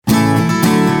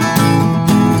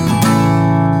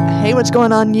what's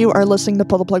going on? You are listening to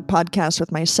Pull the Plug Podcast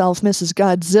with myself, Mrs.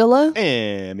 Godzilla.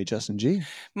 And me, Justin G.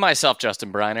 Myself,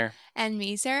 Justin Briner. And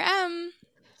me, Sarah M.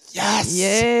 Yes.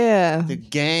 Yeah. The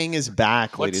gang is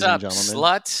back, What's ladies up, and gentlemen.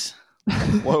 sluts?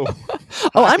 Whoa.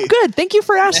 Oh, I'm good. Thank you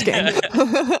for asking.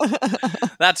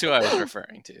 That's who I was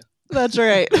referring to. That's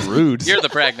right. Rude. You're the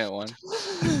pregnant one.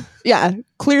 Yeah,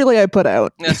 clearly I put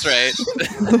out. That's right.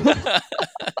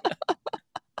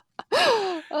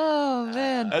 Oh,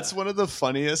 man. That's one of the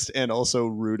funniest and also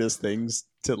rudest things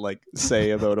to like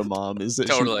say about a mom is that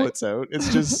Totally. she puts out.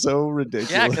 It's just so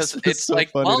ridiculous. Yeah, because it's so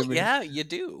like, funny well, to me. yeah, you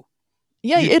do.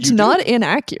 Yeah, You- it's you not do.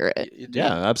 inaccurate. You do.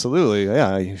 Yeah, absolutely.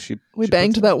 Yeah, We she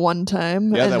banged puts that one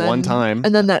time. Yeah, and that then, one time.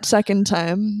 And then that second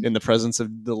time. in the presence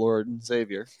of the Lord and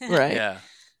Savior. Right. Yeah.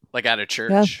 Like at a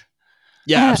church.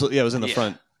 Yeah, Yeah. absolutely. Yeah, it was in the Yeah.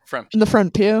 front. From In the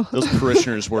front pew. Those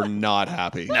parishioners were not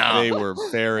happy. No. They were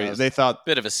very. They thought.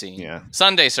 bit of a scene. Yeah.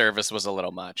 Sunday service was a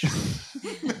little much.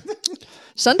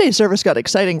 Sunday service got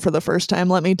exciting for the first time,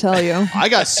 let me tell you. I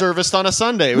got serviced on a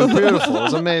Sunday. It was beautiful. It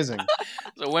was amazing.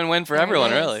 It's a win-win for There it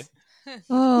everyone, is. really.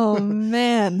 Oh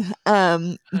man.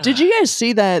 Did you guys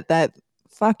see that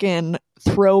fucking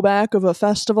throwback of a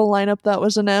festival lineup that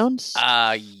was announced?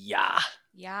 Yeah.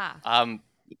 Yeah.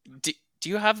 Do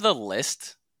you have the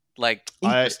list? Like,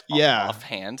 just Yeah.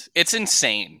 offhand? It's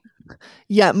insane.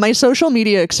 Yeah, my social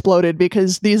media exploded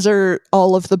because these are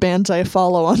all of the bands I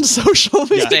follow on social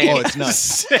media. Yeah. Same. Oh, it's nuts.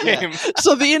 Same.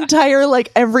 So the entire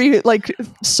every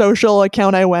social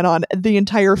account I went on, the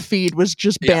entire feed was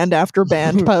just Yeah. band after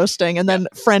band posting, and then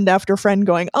friend after friend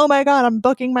going, "Oh my god, I'm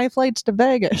booking my flights to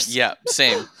Vegas." Yeah,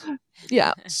 same.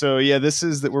 Yeah. So yeah, this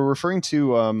is that we're referring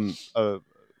to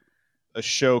a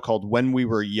show called When We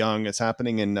Were Young. It's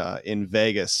happening in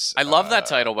Vegas. I love that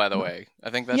title, by the way. I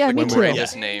think that's Yeah, the me too.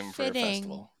 greatest Very name for a fitting.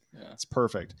 festival. Yeah. It's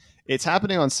perfect. It's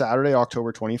happening on Saturday,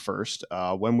 October 21st.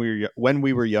 When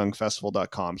we were young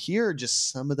festival.com. Here are just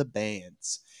some of the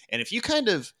bands. And if you kind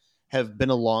of have been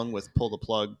along with Pull the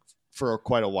Plug for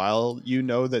quite a while, you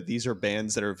know that these are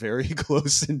bands that are very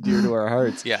close and dear to our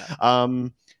hearts. Yeah.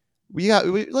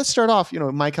 Let's start off,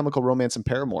 My Chemical Romance and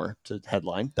Paramore to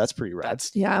headline. That's pretty rad.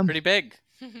 That's Yeah. pretty big.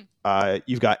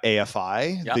 You've got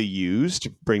AFI, Yeah. The Used,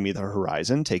 Bring Me the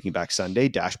Horizon, Taking Back Sunday,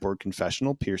 Dashboard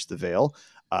Confessional, Pierce the Veil,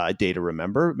 Day to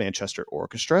Remember, Manchester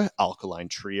Orchestra, Alkaline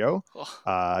Trio,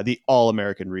 Oh, the All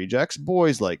American Rejects,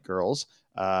 Boys Like Girls.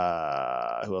 Who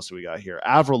else do we got here?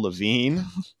 Avril Lavigne,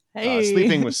 Hey.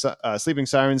 Sleeping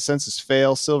Sirens, Census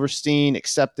Fail, Silverstein,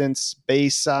 Acceptance,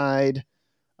 Bayside,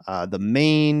 The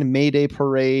Main, Mayday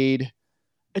Parade,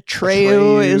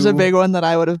 Atreyu is a Atreyu. big one that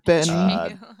I would have been.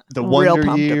 The Real Wonder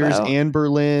pumped Years, about. Anne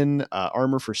Berlin,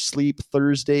 Armor for Sleep,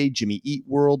 Thursday, Jimmy Eat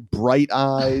World, Bright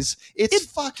Eyes. It's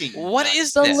fucking what nuts.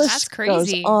 is the this? list That's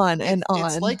crazy. goes on and on.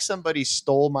 It's like somebody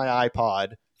stole my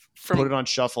iPod, put it From on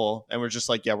shuffle, and we're just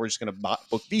like, yeah, we're just gonna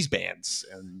book these bands,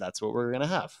 and that's what we're gonna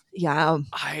have. yeah.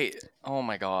 oh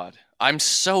my god, I'm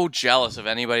so jealous of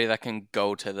anybody that can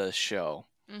go to this show.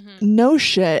 Mhm. No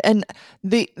shit. And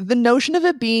the notion of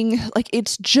it being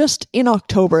it's just in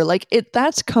October,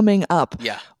 that's coming up.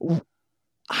 Yeah,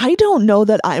 I don't know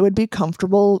that I would be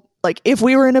comfortable if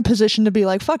we were in a position to be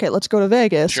like, fuck it, let's go to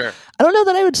Vegas. sure. I don't know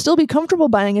that I would still be comfortable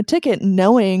buying a ticket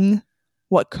knowing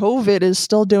what COVID is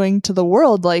still doing to the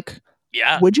world.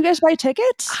 Yeah, Would you guys buy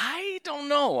tickets? I don't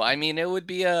know. I mean, it would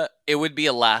be a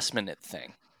last minute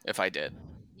thing if I did,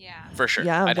 Yeah. for sure.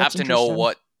 Yeah, I'd have that's to know interesting.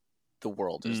 what the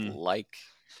world is Mm. like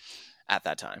at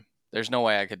that time. There's no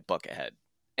way I could book ahead,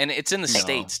 and it's in the No.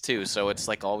 States too, so it's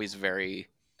always very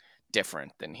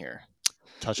different than here.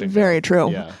 Touching Very true.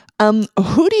 Yeah.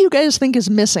 Who do you guys think is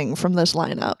missing from this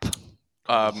lineup?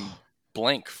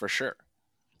 Blink for sure.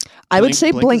 I would Blink-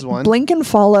 say Blink is one. Blink and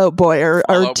Fallout Boy are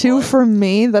Fall Out two Boy. for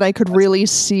me that I could really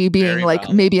see being very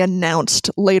valid. maybe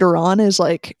announced later on as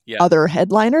Yeah. other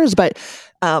headliners. But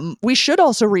we should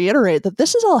also reiterate that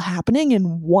this is all happening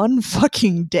in one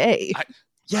fucking day.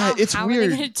 Yeah, Wow, it's how weird. are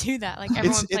they gonna do that? Everyone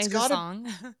it's plays a gotta- song.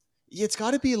 It's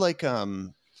got to be like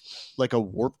a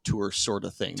Warp Tour sort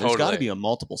of thing. There's got to Totally. be a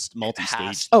has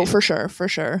multi-stage. to. Oh, for sure, for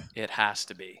sure. It has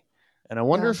to be. And I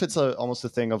wonder Yeah. if it's almost a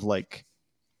thing of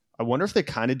I wonder if they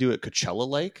kind of do it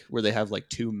Coachella where they have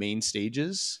two main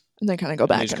stages. And they kind of go And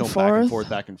they back just and go back and forth. forth,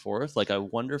 back and forth. I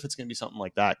wonder if it's going to be something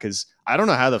like that because I don't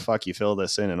know how the fuck you fill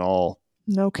this in all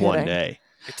No one kidding. day.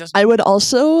 It doesn't. I would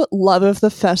also love if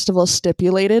the festival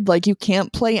stipulated you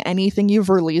can't play anything you've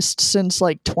released since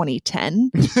 2010.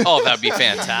 Oh, that'd be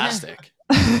fantastic.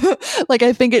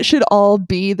 I think it should all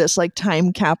be this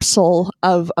time capsule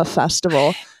of a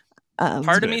festival. Part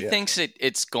good of me idea. thinks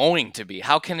it's going to be.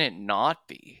 How can it not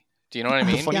be? Do you know what I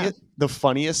mean? The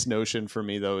funniest notion for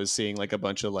me though is seeing a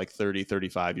bunch of 30,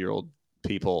 35-year-old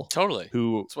people Totally.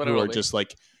 who That's what it are will be. just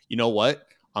like, you know what?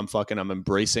 I'm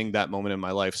embracing that moment in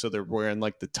my life. So they're wearing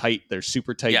like their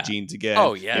super tight Yeah. jeans again.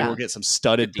 Oh, yeah. Maybe we'll get some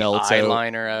studded Get the belts out.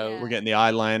 eyeliner out. We're getting the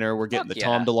eyeliner. We're getting Fuck the yeah.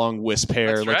 Tom DeLonge wisp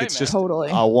hair. That's like right, it's man. just, Totally.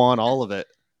 I want all of it.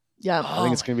 Yeah. I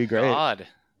think it's going to be great. God.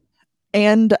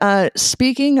 And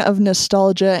speaking of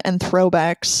nostalgia and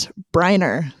throwbacks,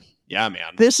 Briner, Yeah,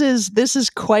 man. this is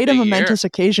quite a Big year. momentous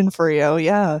occasion for you.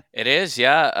 Yeah. It is,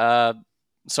 yeah.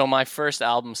 So my first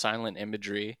album, Silent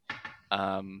Imagery,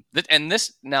 and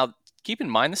this now keep in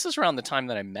mind this is around the time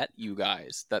that I met you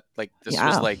guys. That like this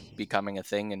was Yeah. like becoming a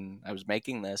thing, and I was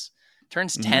making this.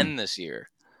 Turns Mhm. 10 this year,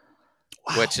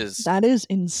 which is That is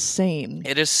insane.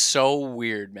 it is so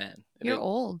weird, man. You're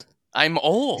old. I'm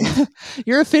old.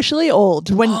 You're officially old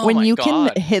when Oh my you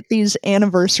God. can hit these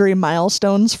anniversary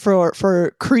milestones for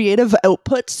creative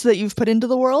outputs that you've put into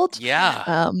the world.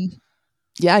 Yeah.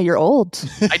 Yeah, you're old.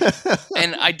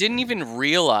 And I didn't even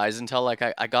realize until like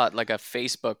I got like a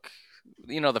Facebook,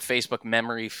 the Facebook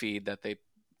memory feed that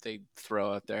they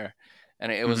throw out there,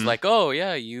 and it was Mhm. like, oh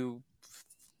yeah,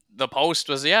 the post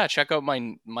was, yeah, check out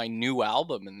my new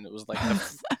album, and it was like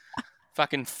the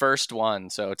fucking first one.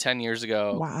 So 10 years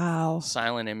ago, Wow.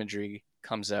 Silent Imagery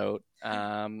comes out,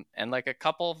 and like a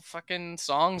couple fucking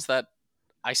songs that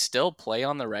I still play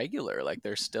on the regular. Like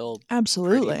they're still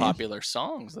Absolutely. pretty popular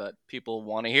songs that people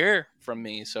want to hear from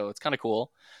me. So it's kind of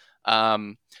cool.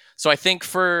 So I think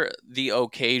for the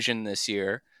occasion this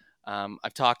year,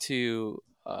 I've talked to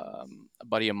a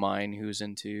buddy of mine who's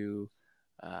into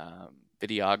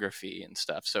videography and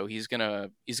stuff. So he's gonna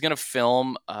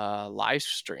film a live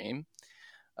stream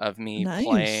of me Nice.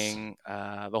 playing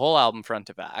the whole album front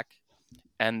to back,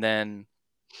 and then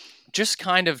just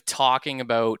kind of talking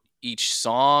about each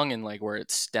song and like where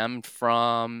it stemmed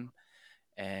from,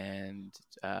 and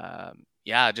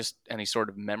just any sort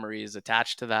of memories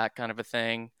attached to that kind of a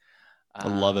thing. I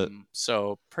love it.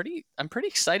 So I'm pretty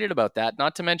excited about that.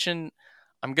 Not to mention,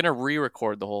 I'm gonna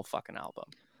re-record the whole fucking album.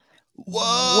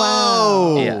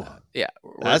 Whoa. Yeah,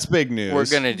 That's big news. we're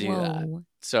gonna do that. Whoa.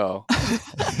 So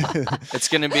it's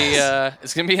gonna be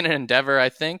an endeavor, I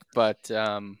think, but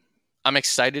I'm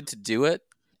excited to do it,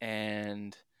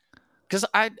 and because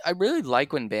I really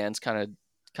like when bands kind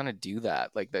of do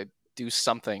that, like they do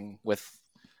something with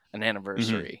an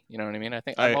anniversary. You know what I mean? I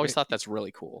think I've always thought that's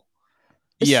really cool.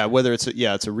 Yeah, whether it's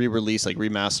a re-release, like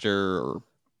remaster or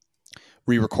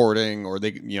re-recording, or they,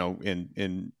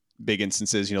 in big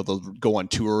instances, they'll go on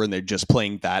tour and they're just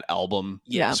playing that album,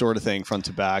 Yeah. sort of thing, front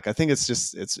to back. I think it's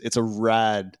just it's a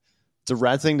rad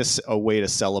thing, a way to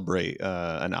celebrate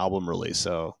an album release.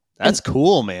 So that's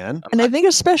cool, man. And I think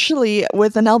especially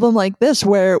with an album like this,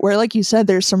 where like you said,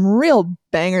 there's some real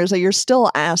bangers that you're still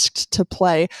asked to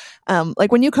play.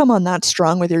 Like when you come on that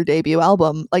strong with your debut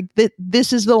album, like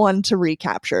this is the one to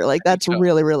recapture. Like that's so.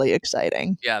 really, really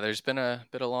exciting. Yeah, there's been a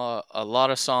lot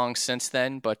of songs since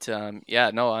then, but I'm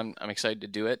excited to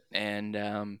do it,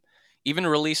 and even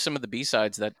release some of the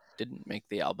B-sides that didn't make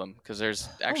the album, because there's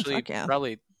actually fuck yeah.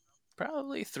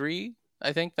 probably 3,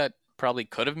 I think, that probably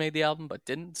could have made the album but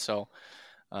didn't. So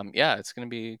it's gonna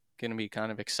be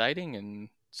kind of exciting, and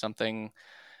something,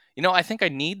 I think I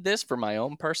need this for my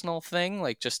own personal thing,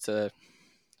 like just to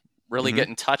really get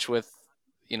in touch with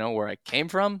where I came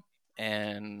from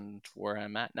and where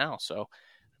I'm at now. So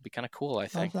it'd be kind of cool, I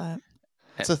think. Love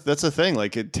that. That's a thing.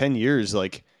 Like in 10 years,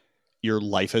 like your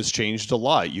life has changed a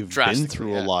lot. You've been Drastically,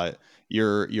 through yeah. a lot.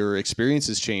 Your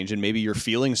experiences change, and maybe your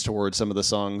feelings towards some of the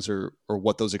songs or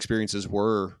what those experiences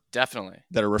were Definitely.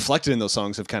 that are reflected in those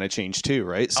songs have kind of changed too,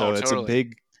 right? So it's totally. a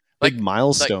big Like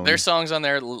milestone. there's songs on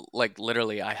there like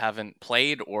literally I haven't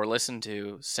played or listened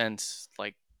to since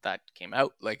like that came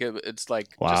out. Like it's like,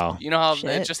 Wow. just, how Shit.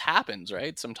 it just happens,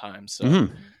 right? Sometimes. So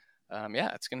Mhm.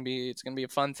 it's gonna be a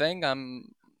fun thing.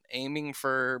 I'm aiming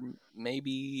for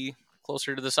maybe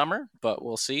closer to the summer, but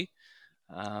we'll see.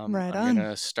 Right I'm on.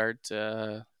 gonna start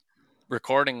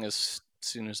recording as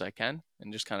soon as I can,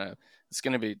 and just kind of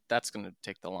that's gonna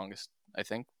take the longest, I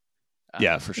think.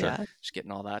 Yeah, for sure. Yeah. Just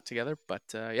getting all that together, but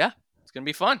it's gonna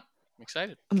be fun. I'm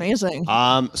excited. Amazing.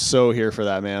 I'm so here for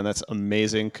that, man. That's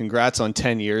amazing. Congrats on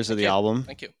 10 years of the album.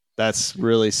 Thank you. That's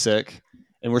really sick.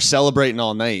 And we're celebrating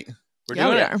all night. We're Yeah,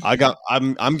 doing we it.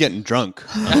 are. I'm getting drunk.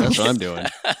 That's what I'm doing.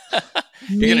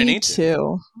 You're gonna Me need to.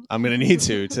 too. I'm gonna need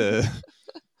to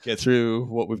get through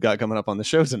what we've got coming up on the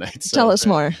show tonight. So. Tell us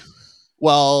more.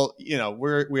 Well,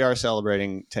 we are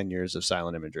celebrating 10 years of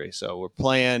Silent Imagery. So we're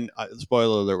playing,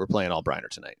 spoiler alert, we're playing all Briner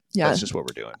tonight. Yeah. That's just what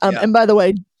we're doing. And by the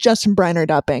way,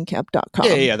 justinbriner.bandcamp.com.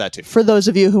 Yeah, that too. For those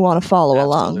of you who want to follow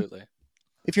along. Absolutely.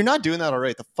 If you're not doing that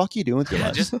already, the fuck are you doing with your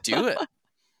life? Just do it.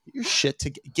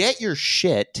 Get your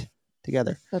shit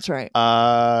together. That's right.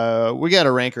 We got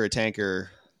a rank or a tanker.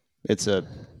 It's a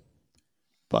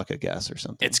bucket gas or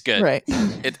something. It's good. Right.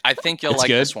 I think you'll It's like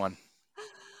good? this one.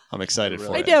 I'm excited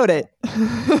for I it. doubt it.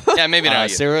 Yeah, maybe not.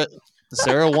 You.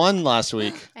 Sarah won last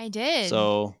week, I did.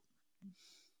 so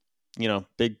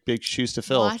big shoes to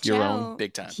fill. Watch Your out. own.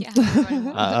 Big time. Yeah. everyone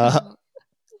watch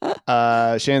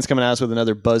out. Shannon's coming at us with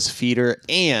another buzz feeder,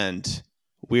 and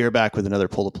we are back with another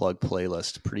Pull the Plug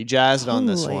playlist. Pretty jazzed on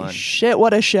this Holy one. shit,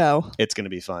 what a show. It's going to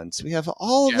be fun. So we have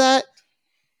all of Yeah. that.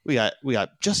 We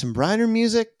got Justin Briner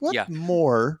music. What Yeah.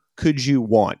 more could you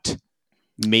want?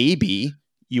 Maybe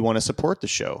you want to support the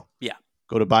show. Yeah.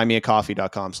 Go to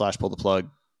buymeacoffee.com/pulltheplug.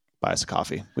 Buy us a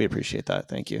coffee. We appreciate that.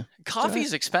 Thank you.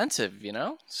 Coffee's expensive,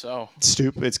 so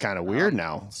Stupid. It's kind of weird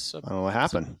now. su- I don't know what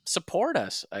happened. support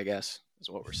us, I guess, is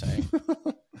what we're saying.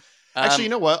 Actually, you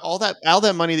know what? All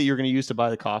that money that you're going to use to buy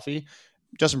the coffee,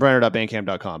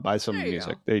 justinbriner.bandcamp.com. Buy some There you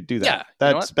music. go. They do that. Yeah, you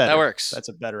know That's what? better. That works. That's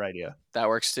a better idea. That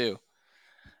works too.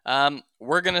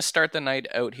 We're gonna start the night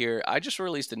out here. I just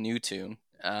released a new tune.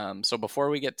 So before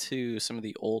we get to some of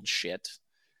the old shit,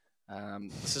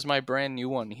 this is my brand new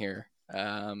one here.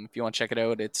 If you want to check it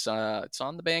out, it's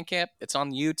on the Bandcamp. It's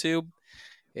on YouTube.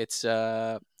 It's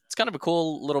kind of a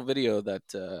cool little video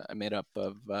that I made up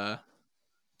of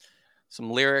some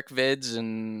lyric vids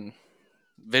and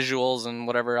visuals and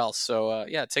whatever else. So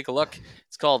yeah, take a look.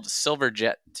 It's called Silver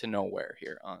Jet to Nowhere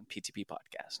here on PTP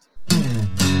Podcast.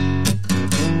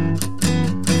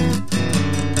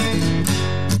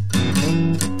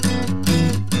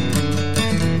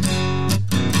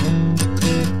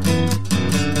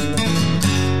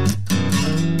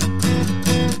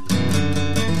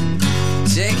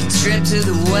 Take a trip to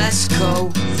the West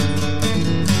Coast,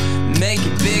 make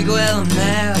it big well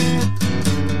now.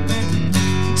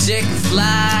 Take a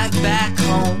flight back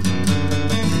home,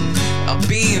 I'll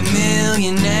be a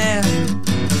millionaire.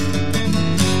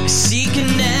 Seek a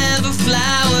never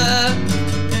flower,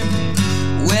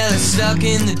 well it's stuck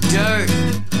in the dirt.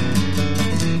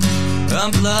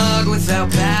 Unplugged without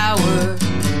power,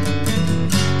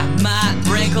 I might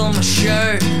wrinkle my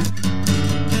shirt.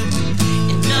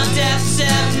 Deaths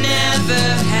have never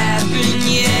happened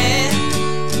yet,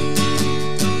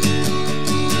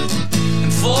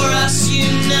 and for us you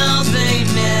know they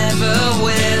never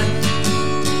will.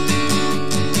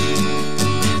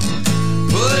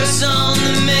 Put us on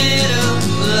the middle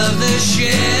of the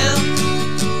shell,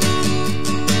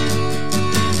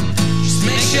 just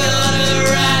make sure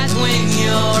to right when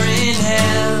you're in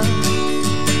hell.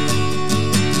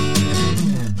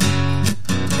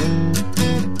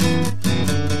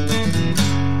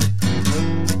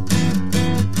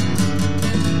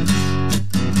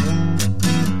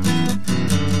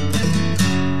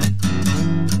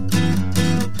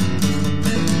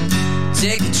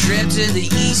 Take a trip to the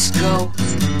East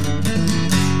Coast,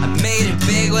 I made it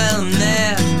big well I'm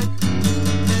there.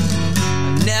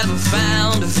 I never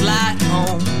found a flight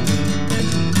home,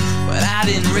 but I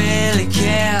didn't really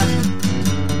care.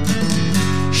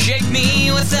 Shake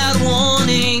me without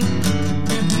warning,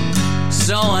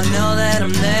 so I know that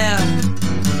I'm there.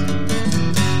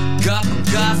 Cup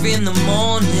of coffee in the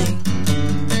morning,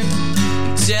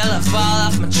 till I fall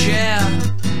off my chair.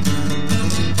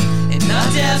 Our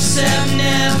deaths have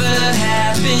never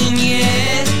happened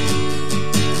yet,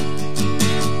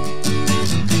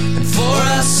 and for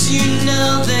us you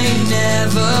know they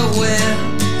never will.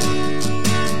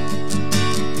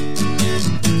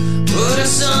 Put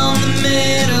us on the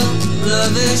middle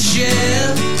of the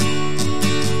shell,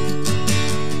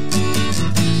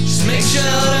 just make sure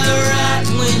to right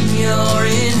when you're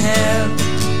in hell.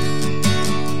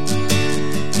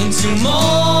 And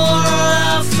tomorrow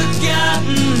I've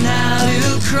forgotten how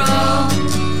to crawl.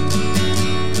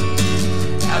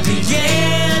 I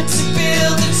began to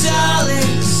build the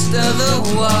tallest of the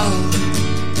walls,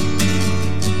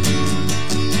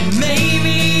 and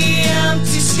maybe I'm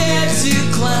too scared to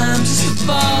climb just to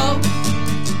fall,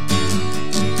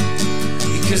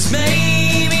 because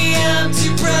maybe I'm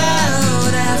too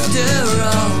proud after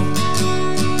all.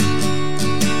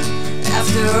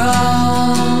 After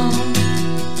all,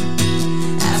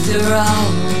 after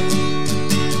all,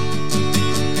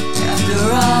 after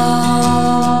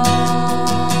all,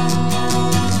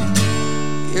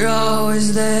 you're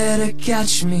always there to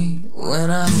catch me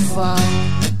when I fall.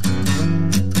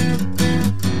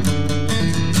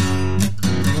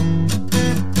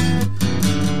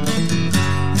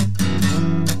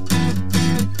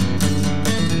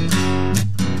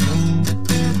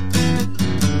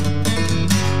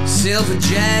 Silver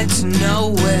jet to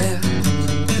nowhere,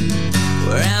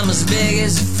 where I'm as big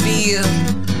as a field.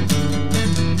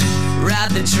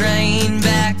 Ride the train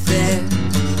back there,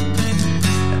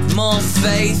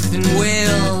 faith and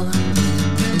will.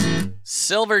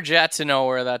 Silver Jet to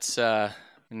Nowhere. That's the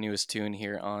newest tune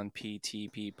here on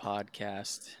PTP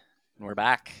Podcast. And we're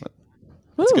back. It's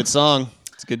a Woo. good song.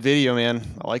 It's a good video, man.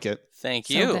 I like it. Thank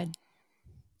So you.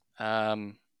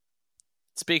 good.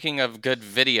 Speaking of good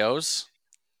videos,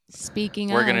 Speaking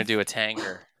we're of, going to do a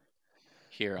tanger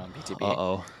here on PTP.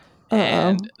 Uh-oh.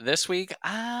 And this week,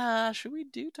 should we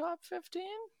do top 15?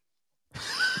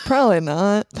 Probably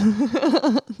not.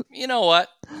 You know what?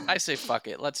 I say fuck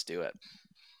it. Let's do it.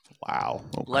 Wow.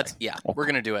 Okay. We're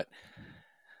going to do it.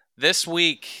 This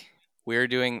week, we're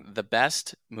doing the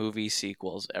best movie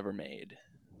sequels ever made.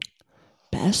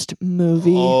 Best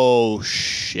movie Oh,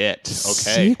 shit.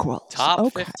 Okay. sequels. Top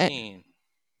Okay. 15.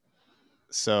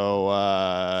 So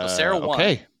Sarah won.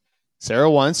 Okay. Sarah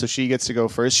won, so she gets to go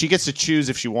first. She gets to choose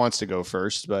if she wants to go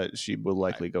first, but she will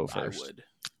likely go first.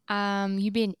 I would.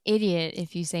 you'd be an idiot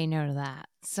if you say no to that.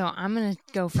 So I'm gonna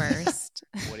go first.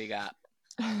 What do you got?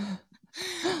 I'm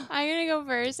gonna go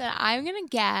first, and I'm gonna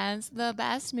guess the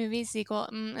best movie sequel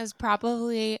is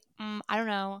probably I don't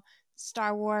know,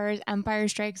 Star Wars: Empire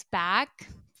Strikes Back.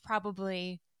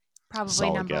 Probably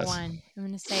Solid number guess. one. I'm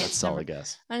gonna say That's it's solid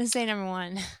guess. I'm gonna say number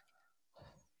one.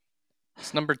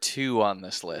 It's number 2 on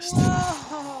this list.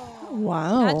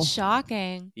 Wow. That's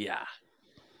shocking. Yeah.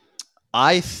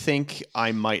 I think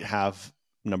I might have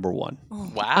number 1.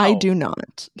 Wow. I do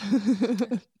not.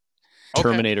 Okay.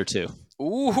 Terminator 2.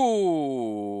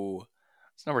 Ooh.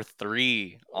 It's number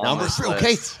 3 on this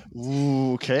Okay. list.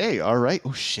 Ooh, okay. All right.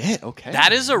 Oh shit. Okay.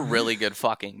 That is a really good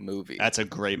fucking movie. That's a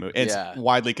great movie. It's Yeah.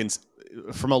 widely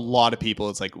from a lot of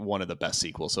people. It's like one of the best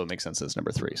sequels, so it makes sense as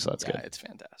number 3. So that's yeah, good. it's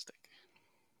fantastic.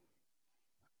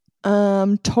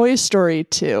 Toy Story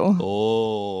 2.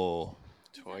 Oh,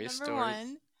 Toy Number Story.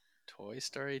 one. Toy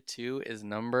Story 2 is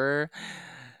number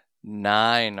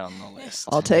 9 on the list.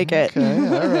 I'll take it. okay.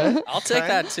 All right. I'll take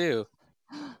that too.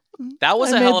 That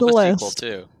was I a made hell of the a sequel list.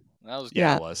 too. That was good.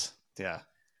 Yeah, Yeah. it was. Yeah.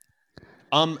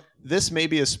 This may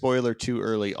be a spoiler too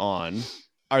early on.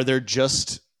 Are there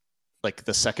just like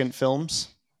the second films?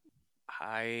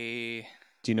 I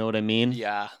Do you know what I mean?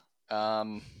 yeah.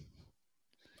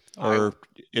 Or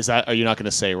is that? Are you not going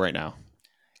to say right now?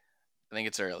 I think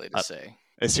it's early to say.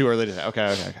 It's too early to say.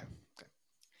 Okay.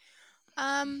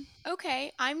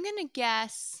 Okay, I'm gonna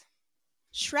guess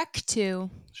Shrek 2.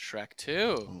 Shrek 2.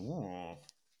 Ooh.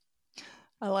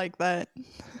 I like that.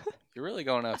 You're really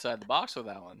going outside the box with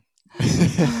that one.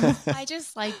 I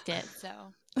just liked it, so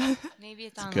maybe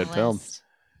it's on good the film. list.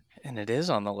 And it is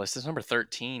on the list. It's number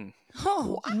 13.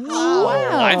 Oh,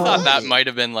 Wow. I thought that might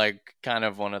have been like kind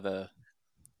of one of the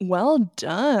Well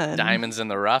done. diamonds in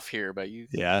the rough here, but you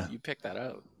Yeah, you picked that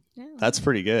out. Yeah. that's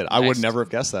pretty good. I would Next. never have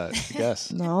guessed that.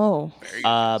 Guess. No. Very good.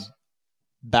 guess.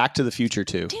 Back to the Future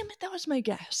 2. Damn it, that was my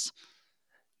guess.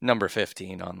 Number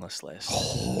 15 on this list.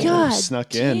 God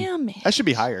snuck in. damn it. That should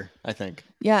be higher, I think.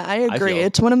 Yeah, I agree. feel-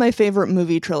 It's one of my favorite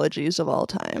movie trilogies of all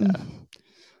time.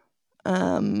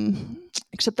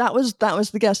 Except that was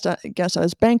the guess I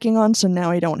was banking on, so now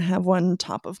I don't have one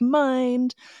top of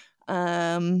mind.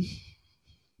 I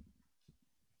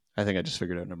think I just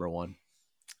figured out number 1.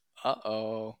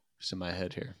 Uh-oh. Just in my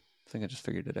head here. I think I just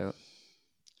figured it out.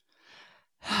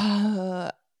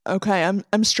 Okay,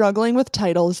 I'm struggling with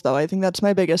titles though. I think that's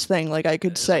my biggest thing. Like I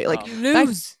could That is say a like problem.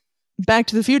 Lose. Back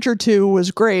to the Future 2 was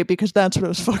great because that's what it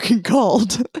was fucking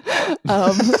called.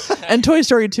 And Toy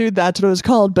Story 2, that's what it was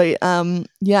called. But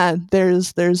yeah,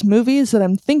 there's movies that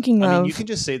I'm thinking I of. mean, you can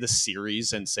just say the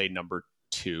series and say number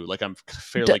 2. Like, I'm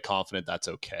fairly confident that's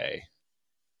okay.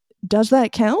 Does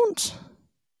that count?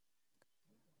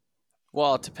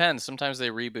 Well, it depends. Sometimes they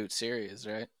reboot series,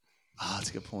 right? Ah, that's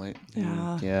a good point.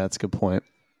 Yeah. Yeah, that's a good point.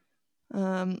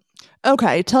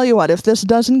 Okay, tell you what, if this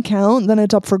doesn't count, then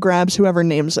it's up for grabs whoever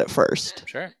names it first.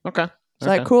 Sure. Okay. Is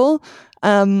that cool?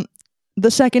 The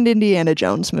second Indiana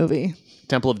Jones movie.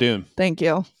 Temple of Doom. Thank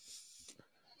you.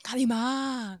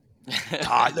 Kalima.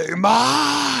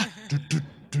 Kalima!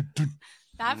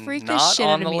 That freaked the Not shit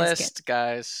on out of the me as a list,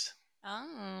 guys. kid.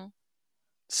 Oh.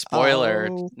 Spoiler,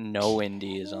 Oh. no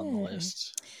indie is on the Okay.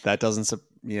 list. That doesn't...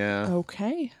 yeah.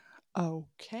 Okay.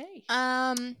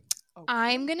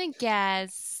 I'm gonna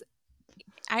guess.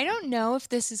 I don't know if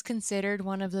this is considered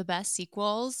one of the best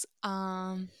sequels, but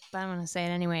I'm gonna say it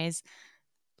anyways.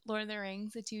 Lord of the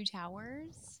Rings: The Two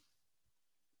Towers.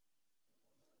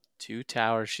 Two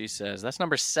Towers, she says. That's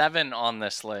number 7 on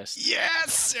this list.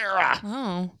 Yes, Sarah!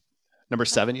 Oh, Number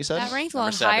 7, you said? that ranked a Number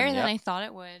lot 7, higher than yep. I thought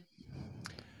it would.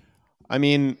 I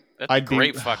mean, That's I'd a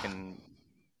great be... fucking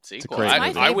sequel. great I,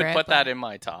 movie. I would favorite, put that but- in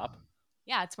my top.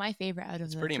 Yeah, it's my favorite out of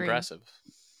It's the pretty three. impressive.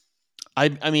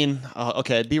 I mean,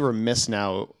 okay, I'd be remiss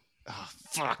now. Oh,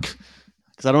 fuck.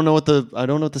 Because I don't know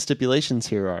what the stipulations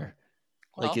here are.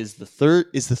 Like, Well- is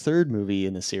the third movie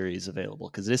in the series available?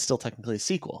 Because it is still technically a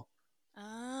sequel.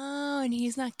 Oh, and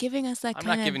he's not giving us that I'm kind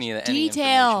not of giving you any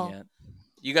detail. information yet.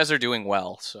 You guys are doing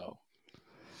well, so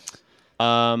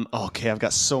Okay, I've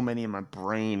got so many in my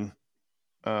brain.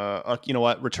 You know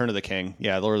what? Return of the King.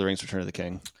 Yeah, Lord of the Rings: Return of the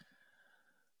King.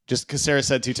 Just because Sarah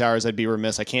said Two Towers, I'd be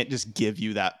remiss. I can't just give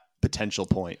you that potential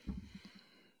point.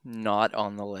 not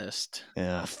on the list.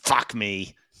 Yeah, fuck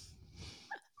me.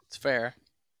 It's fair.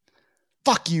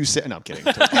 Fuck you, Sarah. No, I'm kidding.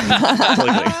 Totally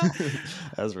kidding.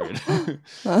 That was rude.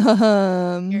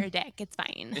 You're a dick. It's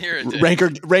fine. You're a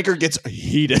dick. Ranker gets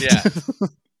heated. Yeah.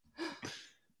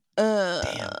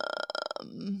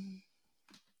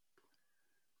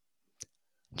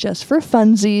 Just for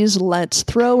funsies, let's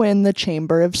throw in the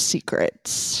Chamber of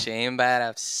Secrets. Chamber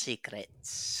of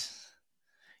Secrets.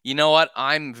 You know what?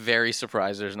 I'm very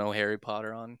surprised there's no Harry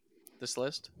Potter on this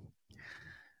list.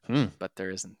 But there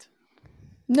isn't.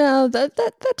 No,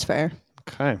 that's fair.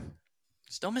 Okay.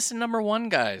 Still missing number 1,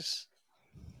 guys.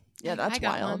 Yeah, that's I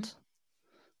got wild. one.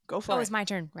 Go for Oh, it. it's my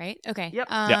turn, right? Okay. Yep.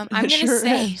 Yeah. I'm It gonna sure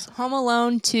say is. Home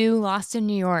Alone 2, Lost in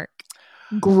New York.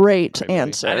 Great Great movie.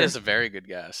 answer. That is a very good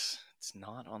guess. It's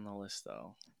not on the list,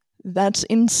 though. That's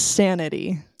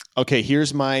insanity. Okay,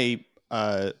 here's my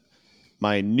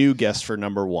my new guess for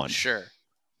number 1. Sure.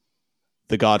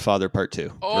 The Godfather Part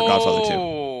 2. Or Godfather 2.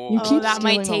 You Oh, keep that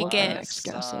might stealing all take of our it. next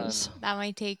guesses. That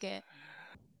might take it.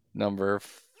 Number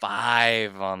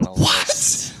 5 on the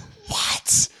list.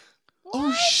 What?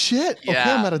 Oh shit. Okay,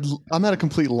 Yeah. I'm at a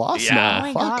complete loss Yeah. now. Oh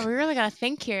my Fuck. god, we really gotta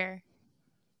think here.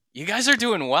 You guys are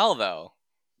doing well, though.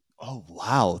 Oh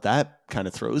wow, that kind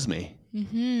of throws me.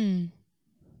 Mm-hmm.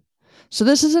 So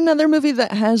this is another movie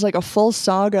that has like a full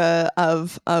saga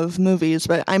of movies,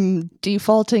 but I'm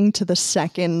defaulting to the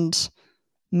second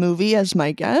movie as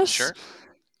my guess. Sure.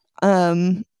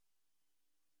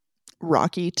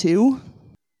 Rocky 2.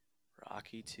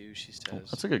 Rocky 2, she says.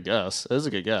 That's a good guess. That is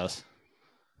a good guess.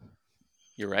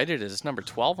 You're right, it is. It's number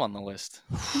 12 on the list.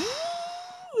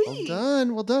 Well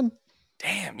done. Well done.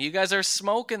 Damn, you guys are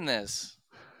smoking this.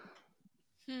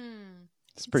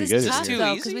 It's pretty This good. is tough Too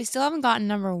though, easy? because we still haven't gotten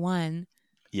number 1.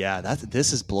 Yeah,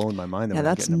 this is blowing my mind. That Yeah, we're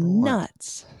not that's getting number 1.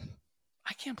 nuts.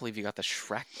 I can't believe you got the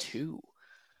Shrek 2.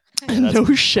 that's No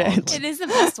shit. It is the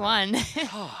best one.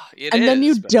 It And then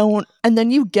you is, but- don't, and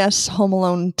then you guess Home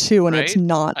Alone 2 and it's Right?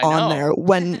 not I on know. there.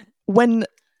 When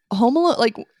Home Alone,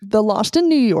 like the Lost in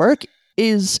New York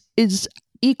is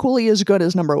equally as good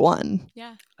as number 1.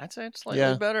 Yeah. I'd say it's slightly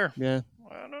Yeah. better. Yeah.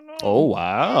 I don't know. Oh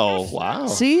wow. Wow.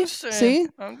 See? Just saying.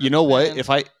 I'm You just know what?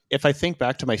 saying. If I think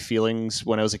back to my feelings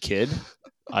when I was a kid,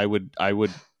 I would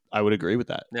agree with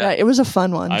that. Yeah, it was a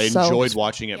fun one. I so enjoyed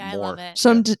watching it Yeah, I more. love it.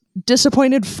 so I'm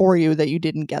disappointed for you that you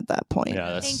didn't get that point.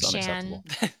 Yeah, that's Thanks, unacceptable.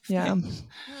 Yeah.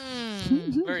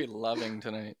 Very loving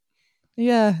tonight.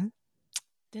 Yeah.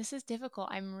 This is difficult.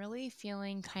 I'm really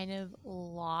feeling kind of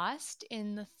lost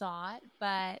in the thought,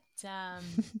 but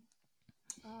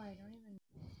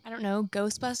I don't know,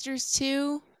 Ghostbusters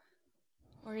 2?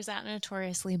 Or is that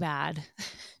notoriously bad?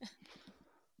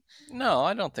 No,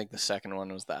 I don't think the second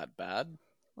one was that bad.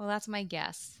 Well, that's my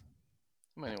guess.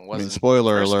 I mean, it I wasn't. mean,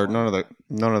 spoiler the first alert, one.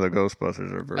 none of the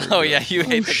Ghostbusters are very Oh good. yeah, you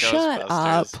hate the Shut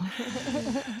up.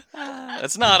 Ghostbusters.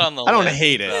 It's not on the I don't list,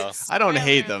 hate it. though. I don't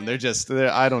hate them.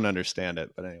 I don't understand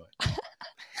it, but anyway.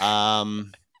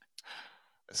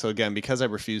 So again, because I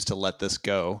refuse to let this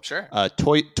go, Sure.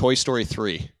 Toy Story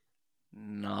 3.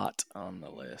 Not on the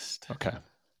list. Okay.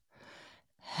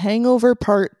 Hangover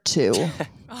Part 2.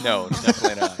 No,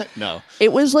 definitely not. No.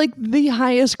 It was like the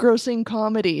highest grossing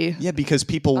comedy. Yeah, because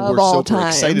people Of were all super time.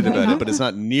 excited about it, but it's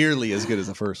not nearly as good as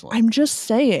the first one. I'm just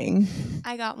saying.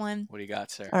 I got one. What do you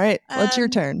got, Sarah? All right, what's your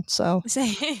Um, turn? So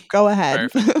Say, go ahead.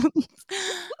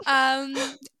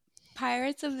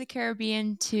 Pirates of the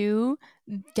Caribbean 2,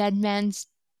 Dead Man's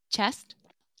Chest.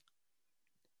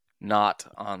 Not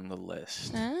on the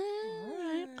list. All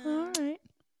right.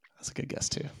 That's a good guess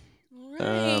too. right.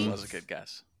 That was a good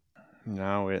guess.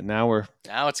 Now we're Now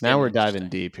it's getting diving interesting.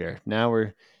 deep here. Now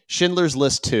we're Schindler's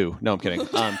List 2. No, I'm kidding.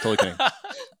 I'm totally kidding.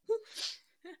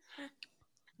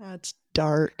 That's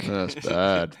dark. That's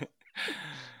bad.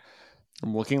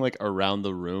 I'm looking like around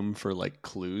the room for like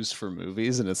clues for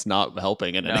movies, and it's not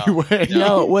helping in No. any way. No.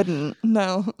 No, it wouldn't.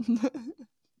 No.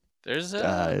 There's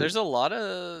God. there's a lot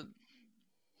of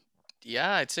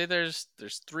I'd say there's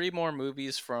 3 more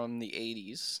movies from the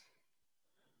 80s.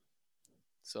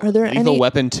 So Are there Lethal any?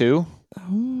 Weapon 2.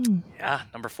 Oh, yeah,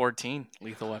 number 14,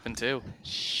 Lethal Weapon 2.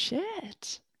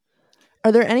 shit.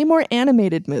 Are there any more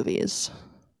animated movies?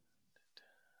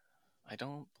 I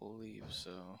don't believe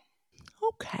so.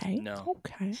 Okay. No.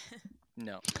 Okay.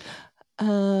 No.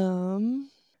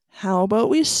 How about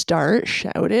we start?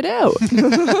 Shout it out.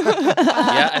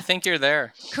 Yeah, I think you're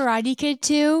there. Karate Kid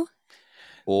 2.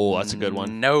 Oh, that's a good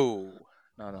one. No,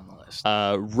 not on the list.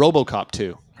 RoboCop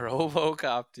 2.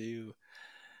 RoboCop 2.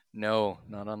 No,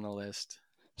 not on the list.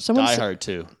 Someone Die say, Hard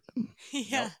 2.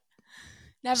 Yeah.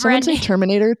 Never someone say ending.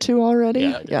 Terminator 2 already?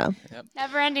 Yeah. Yeah.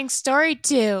 Never ending story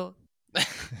 2.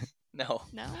 No.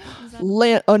 No. Is that-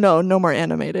 Land. Oh no, no more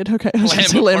animated. Okay, I was Land gonna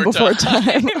say Land Before Before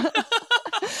Time.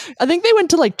 I think they went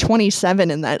to like 27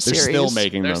 in that They're series. still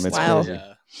making them. It's Wow. crazy.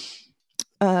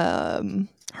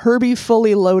 Herbie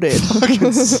Fully Loaded.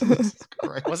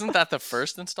 Wasn't that the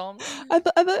first installment? I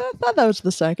thought that was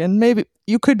the second. Maybe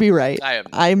you could be right. I have.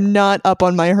 I'm not up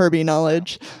on my Herbie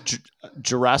knowledge.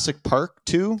 Jurassic Park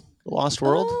 2, Lost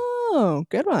World. Oh,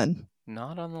 good one.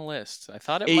 Not on the list. I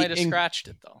thought it A- might have in- scratched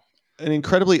it though. An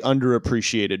incredibly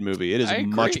underappreciated movie. It is I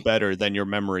agree. much better than your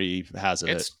memory has of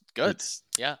It's it. good. It's-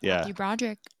 Yeah. Yeah. Matthew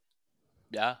Broderick.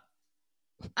 Yeah.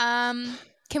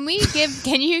 Can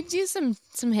you do some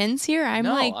hints here? I'm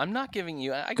no, like, I'm not giving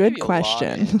you. I Good gave you a lot of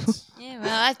question. hints. yeah,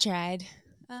 well, I tried.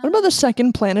 What about the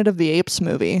second Planet of the Apes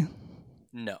movie?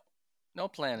 No. No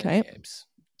Planet Okay. of the Apes.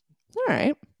 All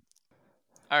right.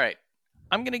 All right.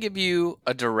 I'm gonna give you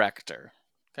a director.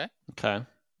 Okay.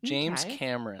 James Okay.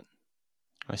 Cameron.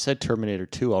 I said Terminator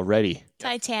 2 already.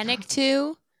 Titanic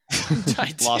 2?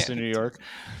 Lost in New York.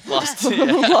 Lost,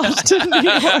 Lost in New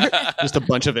York. Just a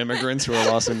bunch of immigrants who are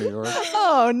lost in New York.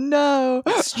 Oh no.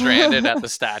 Stranded at the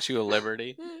Statue of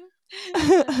Liberty.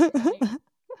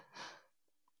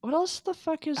 What else the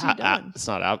fuck has he done? It's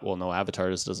not well, no, Avatar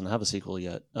doesn't have a sequel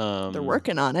yet. They're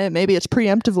working on it. Maybe it's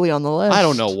preemptively on the list. I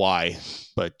don't know why,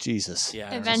 but Jesus.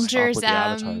 Yeah. Avengers, with the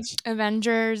Avatars.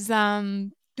 Avengers,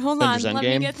 hold Avengers on, let me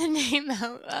Endgame? get the name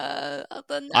out.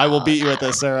 I will beat you at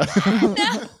this, Sarah. No.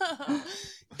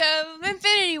 The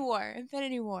Infinity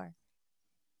War.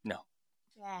 No.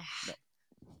 Yeah.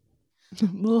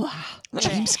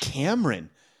 James Cameron.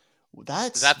 Is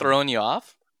That's that throwing you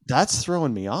off? that's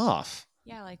throwing me off.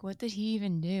 Yeah, like what did he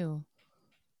even do?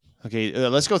 Okay,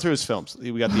 let's go through his films.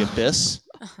 We got The Abyss,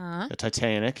 Uh-huh. the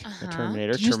Titanic, the Uh-huh.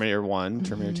 Terminator, Did you- Terminator 1,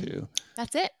 Terminator Mhm. 2,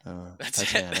 That's it. That's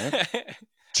Titanic, it.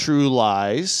 True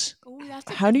Lies. Oh,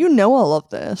 that's a How do you know all of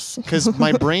this? Because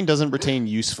my brain doesn't retain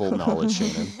useful knowledge,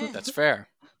 Shannon. That's fair.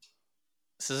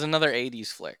 This is another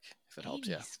 80s flick, if it helps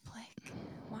you. 80s flick.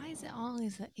 Why is it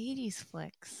always the 80s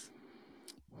flicks?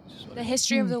 Just what The it-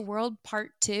 History of the World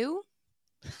Part 2?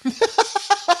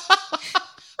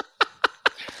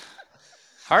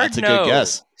 Hard That's a no. good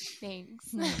guess.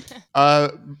 Thanks.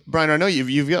 Brian, I know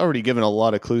you've already given a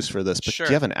lot of clues for this, but Sure.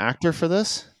 do you have an actor for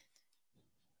this?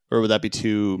 Or would that be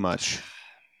too much?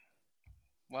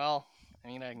 Well, I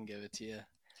mean, I can give it to you.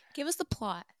 Give us the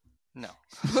plot. No.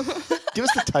 Give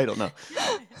us the title. No.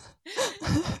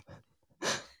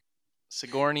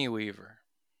 Sigourney Weaver.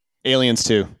 Aliens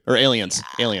 2. Or Aliens.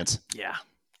 Aliens. Yeah,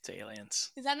 it's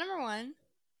Aliens. Is that number 1?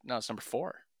 No, it's number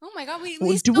 4. Oh my god, we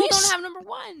Well, still do we don't s- have number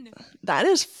 1. That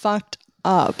is fucked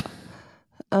up.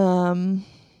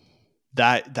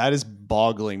 That is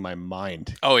boggling my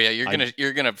mind. Oh yeah,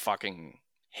 you're gonna fucking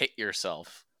hit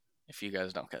yourself if you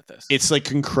guys don't get this. It's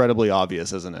like incredibly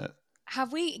obvious, isn't it?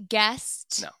 Have we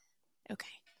guessed? No.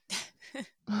 Okay.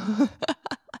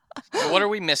 So what are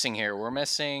we missing here? We're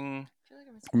missing.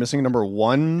 We're missing number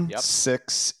 1, Yep.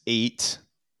 6, 8,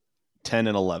 10,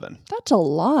 and 11. That's a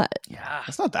lot. Yeah,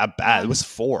 That's not that bad. It was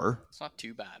 4. it's not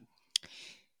too bad.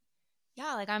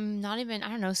 Yeah, like I'm not even, I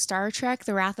don't know, Star Trek,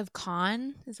 The Wrath of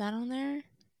Khan. Is that on there?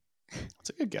 That's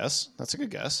a good guess.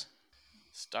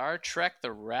 Star Trek: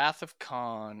 The Wrath of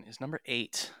Khan is number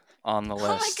 8 on the Oh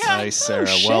my list. God. Nice, Sarah.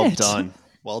 Oh, Well shit. done.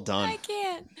 Well done. I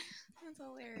can't. That's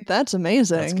hilarious. That's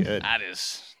amazing. That's good. That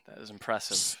is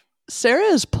impressive. Sarah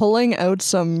is pulling out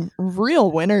some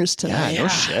real winners Yeah, tonight. no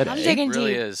shit. I'm eh? digging It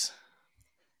really deep. is.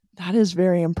 That is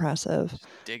very impressive.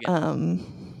 Dig it.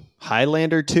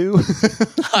 Highlander 2.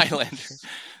 Highlander.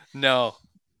 No.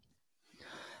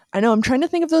 I know. I'm trying to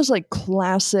think of those like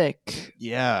classic,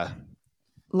 Yeah.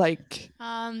 like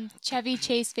Chevy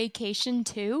Chase Vacation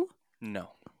 2? No.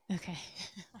 Okay.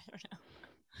 I don't know.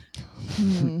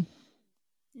 hmm.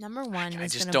 Number 1 I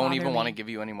is just gonna don't bother even want to me. give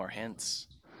you any more hints.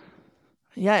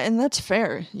 Yeah, and that's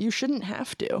fair. You shouldn't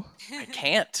have to. I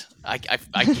can't. I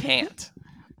can't.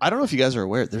 I don't know if you guys are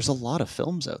aware. There's a lot of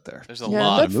films out there. There's a Yeah,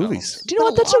 lot of that's- movies. films. Do you know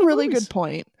what? That's a really good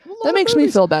point. That makes me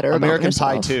feel better. American about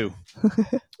Pie myself. 2. Oh, good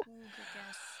guess.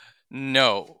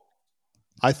 No.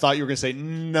 I thought you were going to say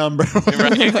number. Right?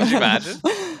 Could you imagine?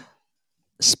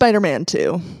 Spider-Man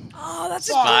 2. Oh, that's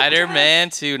a Spider-Man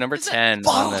 2, number 10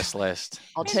 on this list.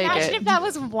 I'll take Imagine it. if that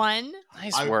was 1.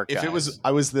 Nice work, If guys. it was,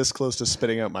 I was this close to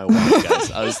spitting out my wine,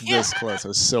 guys. I was this close. I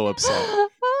was so upset.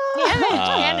 Damn it,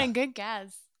 Shannon, good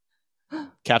guess.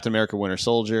 Captain America: Winter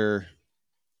Soldier.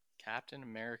 Captain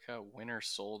America: Winter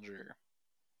Soldier.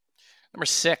 Number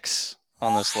 6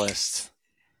 on this list.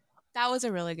 That was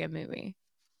a really good movie.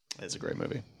 It's a great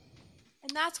movie.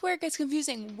 And that's where it gets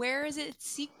confusing. Where is its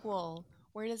sequel?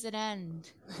 Where does it end?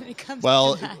 When it comes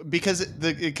Well, to that.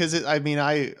 because I mean,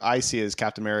 I see it as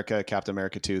Captain America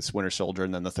 2, it's Winter Soldier,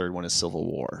 and then the third one is Civil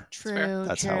War. True,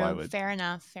 That's true. how I would- Fair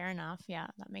enough. Yeah,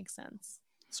 that makes sense.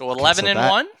 So 11 so and that-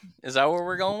 1? Is that what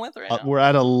we're going with right now? We're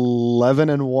at 11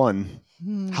 and 1.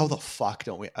 Hmm. How the fuck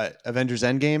don't we? Avengers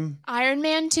Endgame. Iron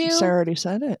Man 2? Sarah already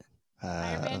said it.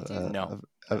 Iron Man 2? No.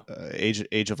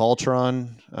 Age of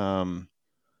Ultron.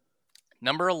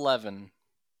 Number 11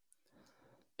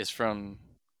 is from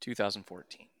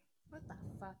 2014. What the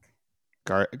fuck?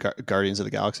 Guardians of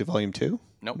the Galaxy Volume 2?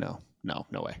 Nope.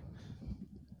 No way.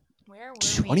 Where were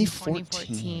 2014. we in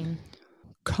 2014?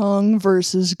 Kong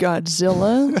versus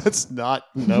Godzilla. That's not.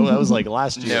 No, that was like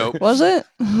last year. Nope. Was it?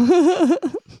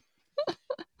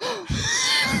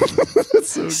 That's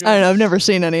so good. I don't know. I've never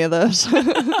seen any of those.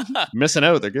 Missing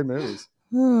out. They're good movies.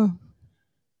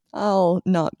 I'll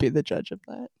not be the judge of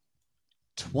that.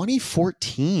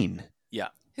 2014.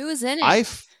 Who was in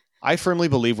it? I firmly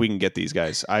believe we can get these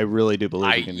guys. I really do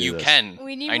believe we can do You this. can.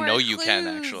 We need I more know you can,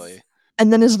 clues. actually.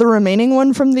 And then is the remaining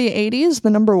one from the 80s the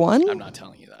number one? I'm not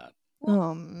telling you that.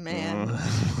 Oh, man.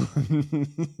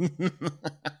 Mm.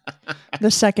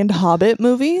 The second Hobbit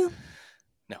movie?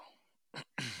 No.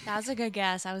 That was a good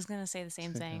guess. I was going to say the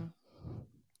same thing.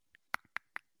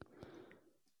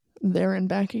 There and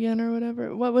Back Again or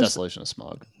whatever. What was Desolation of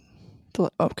Smog.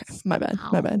 Okay, my bad.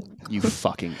 My bad. You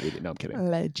fucking idiot. No, I'm kidding.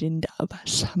 Legend of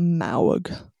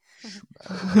Smaug.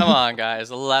 Come on,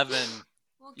 guys. 11.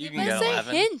 Well, You give can us get a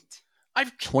 11. hint.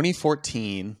 I've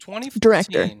 2014. 2014.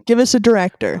 Director. Give us a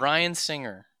director. Ryan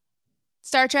Singer.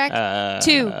 Star Trek?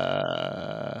 2.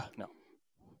 No.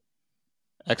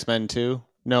 X-Men 2?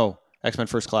 No. X-Men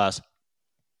First Class.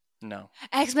 No.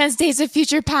 X-Men Days of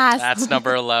Future Past. That's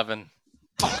number 11.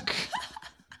 Fuck.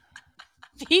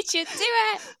 Beat you to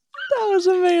it. That was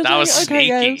amazing. That was okay,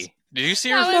 sneaky. guys. Did you see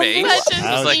That her was face? such a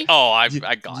I was like, sneaky- oh, I You-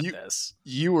 got you- this.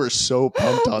 You were so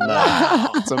pumped on that.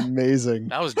 It's amazing.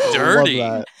 That was I dirty.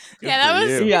 love that. Good Yeah, that for was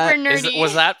you. super Yeah. nerdy.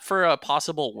 Was that for a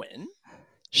possible win?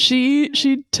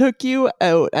 She took you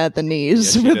out at the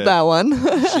knees Yeah, she with did. that one.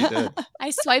 She did. I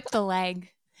swiped the leg.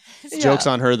 Yeah. Joke's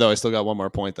on her, though. I still got one more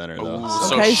point than her, though. Ooh,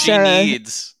 so Okay, she Sarah.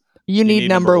 needs. You need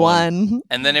number one.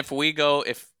 And then if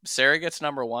Sarah gets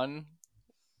number 1,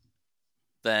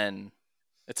 then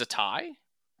it's a tie.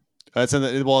 That's in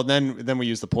the, well, then we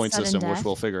use the point Sudden system, which death.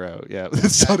 we'll figure out. Yeah,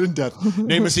 sudden death.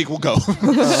 Name a sequel. Go.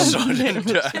 Sudden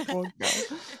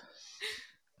death.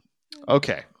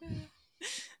 Okay.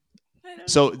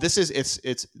 So this is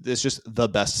it's just the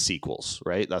best sequels,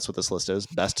 right? That's what this list is.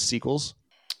 Best sequels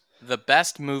The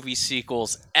best movie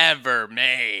sequels ever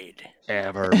made.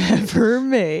 ever. Ever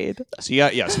made. So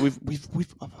yeah. So we've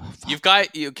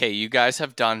You guys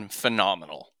have done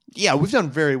phenomenal. we've done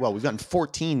very well. We've gotten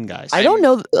 14 guys. I don't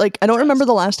know. I don't remember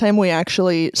the last time we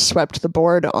actually swept the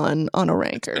board on a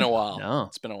ranker. It's been a while. No.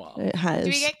 It's been a while. It has Do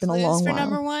we get been a clues long for while.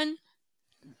 number 1?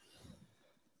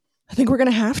 I think we're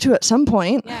gonna have to at some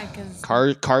point. Yeah,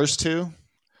 because Cars 2.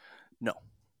 No.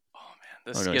 Oh man,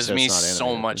 this Oh, no, gives so me it's not so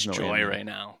animated. much There's no joy animated. right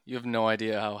now. You have no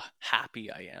idea how happy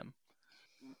I am.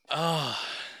 Oh,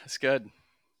 it's good.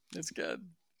 It's good.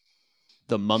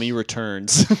 The Mummy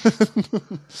Returns.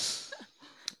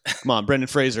 Come on, Brendan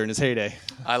Fraser in his heyday.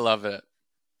 I love it.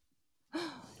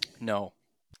 No.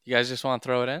 You guys just want to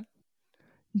throw it in?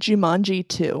 Jumanji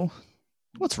 2.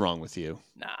 What's wrong with you?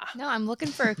 Nah. no, I'm looking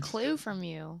for a clue from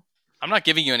you. I'm not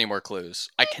giving you any more clues.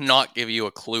 I cannot give you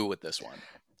a clue with this one.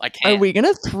 I Are can't. we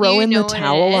gonna throw You in know the what it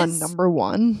towel on is? number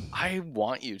one? I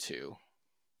want you to.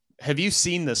 Have you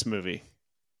seen this movie?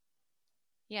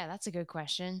 Yeah, that's a good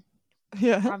question.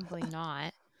 Yeah. Probably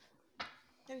not.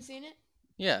 Have you seen it?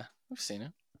 Yeah, I've seen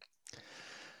it.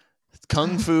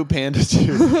 Kung Fu Panda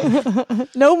 2.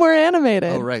 No more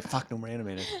animated. Oh right, fuck, no more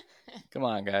animated. Come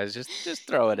on, guys, just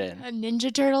throw it in.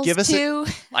 Ninja Turtles Give us 2.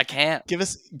 I can't. Give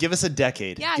us a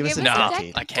decade. Yeah, give us a No,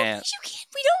 decade. I can't. You can't.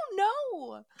 We don't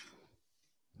know.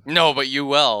 No, but you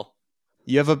will.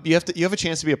 You have a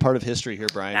chance to be a part of history here,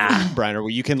 Brian. Nah. Brian, where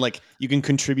you can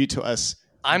contribute to us.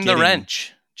 I'm the getting- no.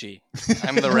 G.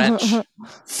 I'm the wrench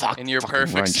Fuck in your fucking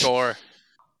perfect wrench. score.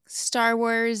 Star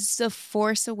Wars: The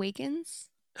Force Awakens.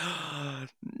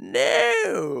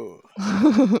 No.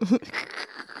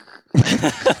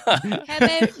 How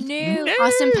about new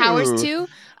Austin Powers 2?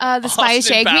 The Spy Who Austin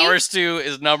Shagged Me? Powers 2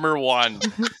 is number 1.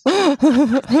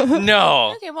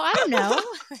 No. Okay, well, I don't know.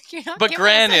 You're not But giving us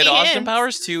granted, any Austin hints.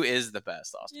 Powers 2 is the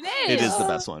best Austin. It is the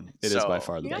best one. It is by So,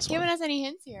 far the You're not best giving one. us any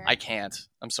hints here. I can't.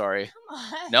 I'm sorry. Come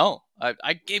on. No,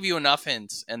 I gave you enough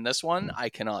hints, and this one I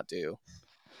cannot do.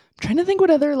 I'm trying to think what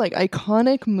other like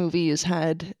iconic movies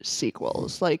had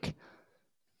sequels. Like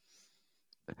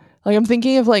I'm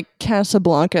thinking of like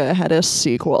Casablanca had a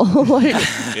sequel, like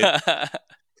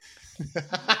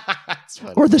That's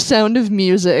funny. or The Sound of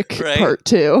Music Right. Part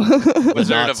 2.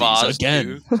 Wizard of Nazis Oz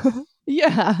again. too.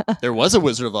 Yeah. There was a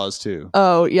Wizard of Oz too.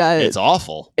 Oh yeah. It's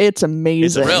awful. It's It's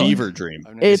amazing. a Really? fever dream.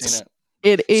 I've never It's- seen it.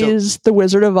 It is The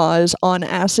Wizard of Oz on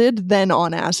acid, then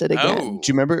on acid again. Oh.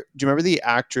 Do you remember the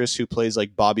actress who plays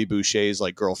like Bobby Boucher's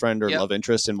like girlfriend or Yep. love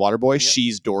interest in Waterboy? Yep.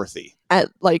 She's Dorothy. At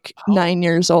like Oh. 9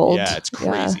 years old. Yeah, it's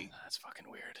crazy. That's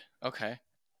fucking weird. Okay.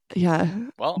 Yeah.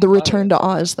 Well, The all Return right. to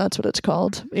Oz, that's what it's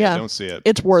called. Yeah. Don't see it.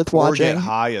 It's worth Or get watching.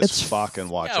 high as It's fuck and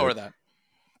watch Yeah, or it. that.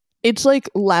 It's like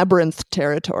labyrinth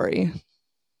territory.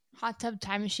 Hot Tub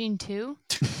Time Machine 2?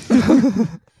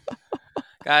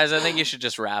 Guys, I think you should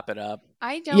just wrap it up.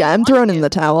 I don't Yeah, I'm want throwing to. in the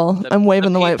towel. I'm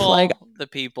waving the white people- flag. The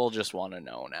people just want to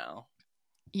know now.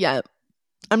 Yeah.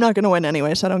 I'm not going to win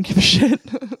anyway, so I don't give a shit.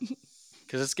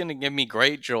 Because it's going to give me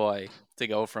great joy to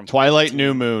go from Twilight 15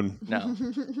 New Moon. No.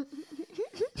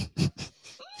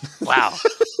 Wow.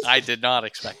 I did not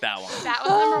expect that one. If that was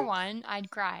number 1, I'd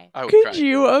cry. I would Could cry.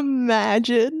 you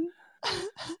imagine?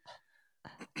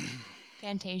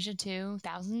 Fantasia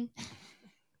 2000?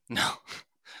 No.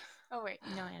 Oh, wait.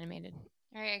 No, animated.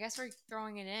 All right, I guess we're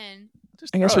throwing it in.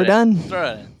 Just I guess throw we're it in. done. Throw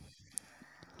it in.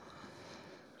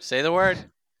 Say the word.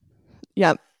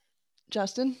 Yep.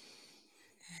 Justin?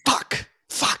 Fuck.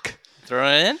 Throw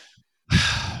it in.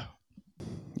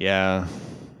 Yeah.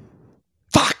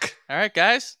 Fuck. All right,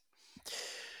 guys.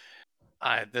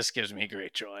 This gives me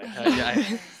great joy.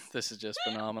 This is just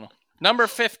phenomenal. Number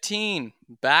 15,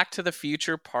 Back to the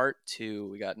Future Part 2.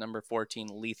 We got number 14,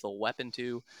 Lethal Weapon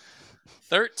 2.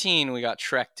 13, we got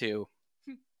Shrek 2.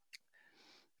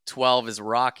 12 is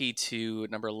Rocky 2.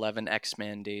 Number 11,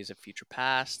 X-Men Days of Future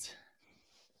Past.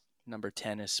 Number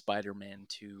 10 is Spider-Man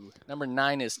 2. Number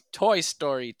 9 is Toy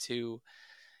Story 2.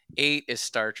 8 is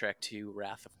Star Trek 2,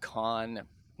 Wrath of Khan.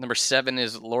 Number 7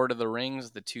 is Lord of the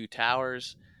Rings, The Two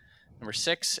Towers. Number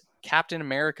 6, Captain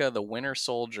America, The Winter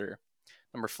Soldier.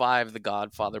 Number 5, The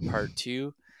Godfather Part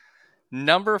 2.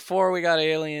 Number 4, we got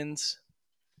Aliens.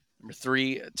 Number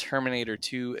 3, Terminator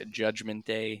 2, Judgment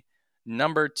Day.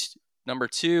 Number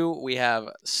 2, we have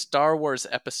Star Wars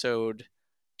Episode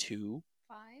 2.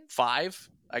 5?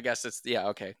 I guess it's, yeah,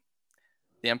 okay.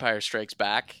 The Empire Strikes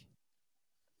Back.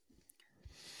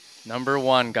 Number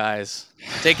 1, guys.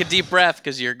 Take a deep breath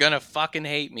because you're going to fucking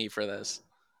hate me for this.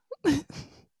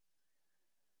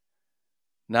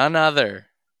 None other.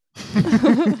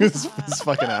 this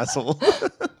fucking asshole.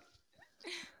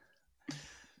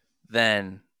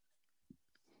 Then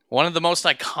one of the most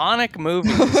iconic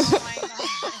movies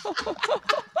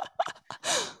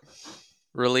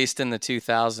released in the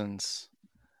 2000s,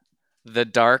 The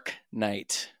Dark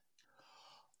Knight.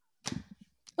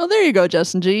 Oh, there you go,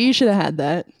 Justin G. You should have had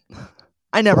that.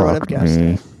 I never would have guessed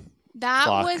it. That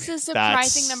Fuck. was a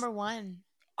surprising That's- number 1.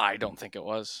 I don't think it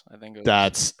was. I think it was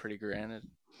That's pretty granted.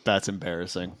 that's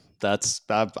embarrassing. I'm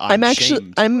I'm actually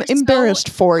ashamed. I'm We're so- embarrassed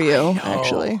for you, I know.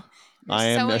 actually. I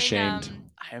am So ashamed.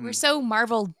 We're so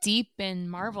Marvel deep in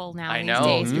Marvel now. I these know.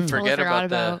 days. You We forget totally about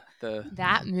forgot the.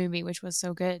 that movie, which was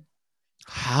so good.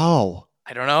 How?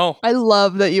 I don't know. I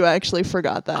love that you actually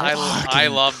forgot that. I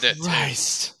Fucking loved it too.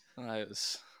 Christ. I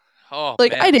was. Oh,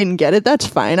 Like, man. I didn't get it. That's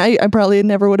fine. I probably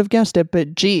never would have guessed it,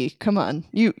 but gee, come on.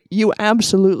 You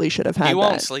absolutely should have had He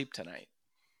won't that. sleep tonight.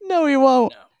 No, he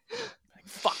won't. No. Like,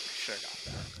 fuck, should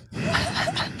have got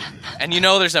that. And you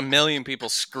know there's a million people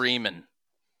screaming.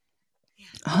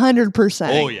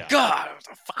 100%. Oh yeah. God, what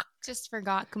the fuck. Just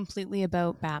forgot completely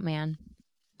about Batman.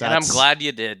 And I'm glad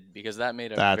you did, because that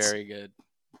made a that's- very good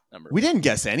number. We didn't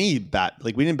guess any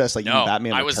we didn't guess like No, even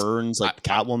Batman I was- Returns, like I-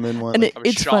 Catwoman one. And like, I was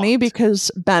it's funny shocked.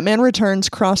 because Batman Returns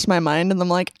crossed my mind, and I'm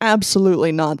like,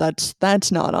 absolutely not.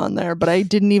 That's not on there. But I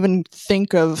didn't even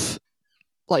think of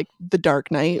like the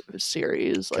Dark Knight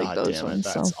series, like God those damn it, ones.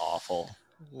 So that's awful.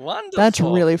 Wonderful. that's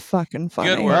really fucking funny.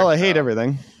 Good work. Well, I hate though.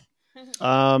 everything.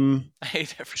 I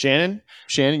hate everything.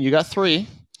 Shannon, you got 3.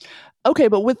 Okay,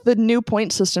 but with the new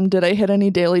point system, did I hit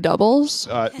any daily doubles?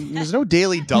 There's no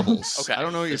daily doubles. Okay. I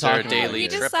don't know what you're Is there a talking daily about. We here.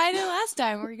 trip? decided last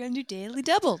time we were going to do daily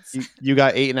doubles. You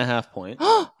got 8.5 points.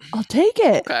 I'll take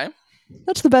it. Okay.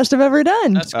 That's the best I've ever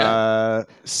done. That's good.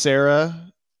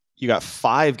 Sarah, you got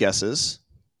 5 guesses.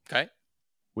 Okay.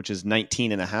 which is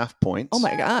 19.5 points. Oh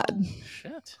my God.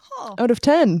 Shit. Oh. Out of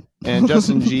 10. And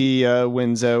Justin G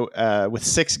wins out with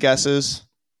 6 guesses,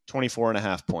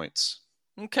 24.5 points.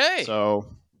 Okay. So,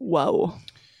 Whoa.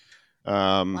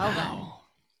 Well done. Wow.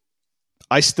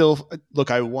 I still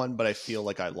I won, but I feel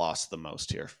like I lost the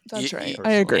most here. That's Y- right. y-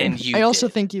 I agree. and you I also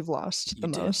did. think you've lost You the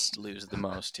did most. lose the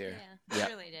most here. Yeah, Yeah.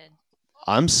 you really did.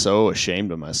 I'm so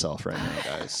ashamed of myself right now,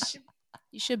 guys.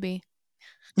 You should be.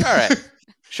 All right.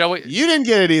 Shall we? You didn't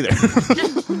get it either.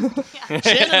 Yeah.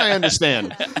 Shannon, I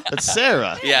understand. But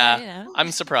Sarah. Yeah. You know.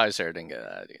 I'm surprised Sarah didn't get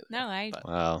that either. No,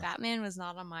 Wow. Batman was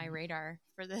not on my radar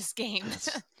for this game.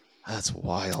 That's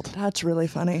wild. That's really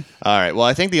funny. All right. Well,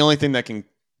 I think the only thing that can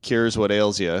cures what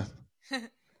ails you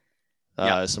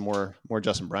Yeah. is some more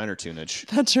Justin Briner tunage.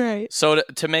 That's right. So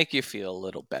to make you feel a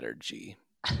little better, G,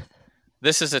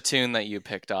 this is a tune that you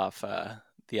picked off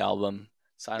the album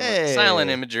Hey. Silent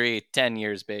Imagery, 10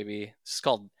 years, baby. This is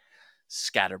called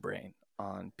Scatterbrain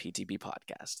on PTB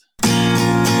Podcast.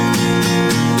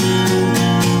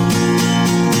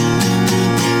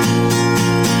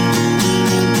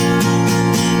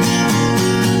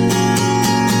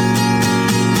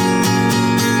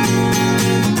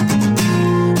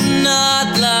 Not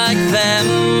like them,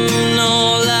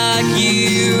 no, like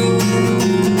you.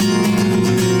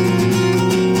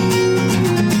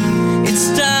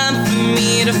 It's time for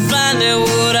me to find out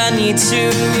what I need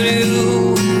to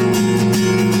do.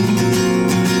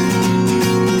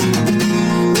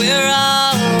 We're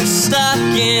all stuck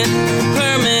in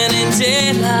permanent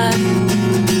daylight,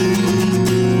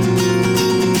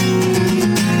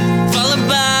 followed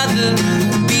by the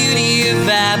beauty of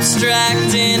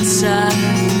abstract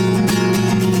insight.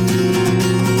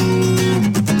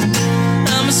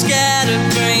 I'm a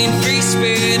scatterbrain,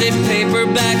 free-spirited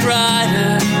paperback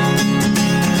writer.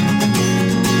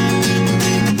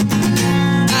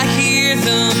 I hear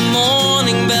the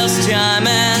morning bells chime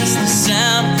as the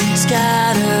sound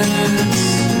scatters.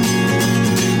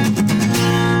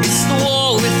 It's the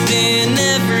war within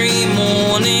every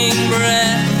morning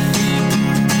breath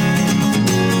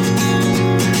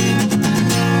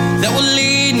that will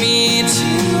lead me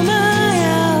to my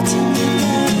ultimate.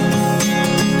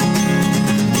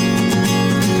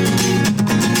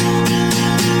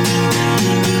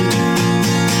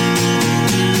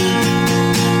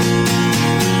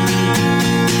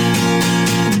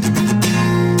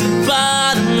 The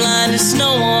bottom line is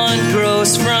no one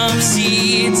grows from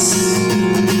seeds,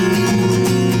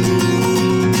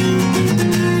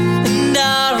 and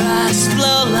our eyes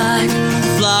flow like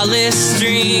flawless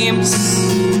streams.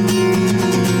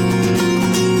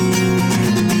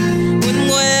 When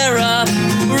we're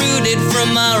uprooted from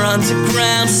our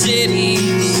underground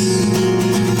cities,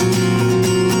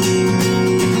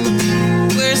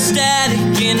 we're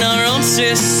static in our own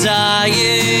societies,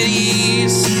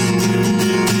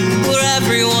 where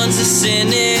everyone's a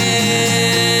cynic.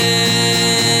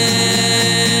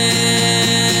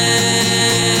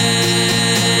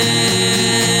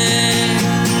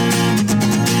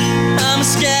 I'm a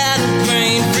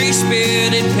scatterbrain,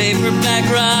 free-spirited paperback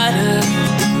writer.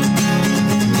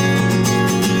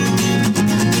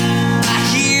 I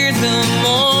hear the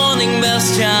morning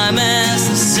bells chime as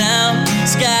the sound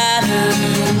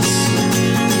scatters.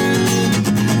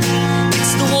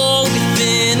 It's the war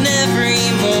within every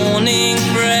morning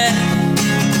breath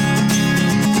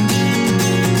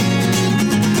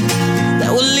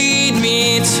that will lead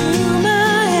me to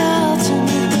my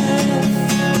ultimate death.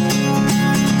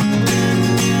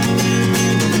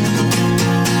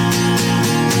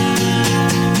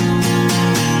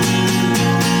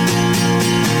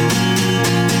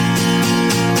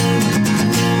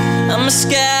 I'm a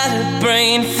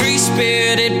scatterbrain,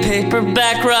 free-spirited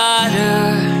paperback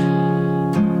writer.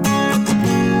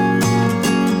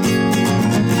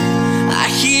 I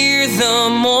hear the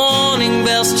morning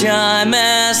bells chime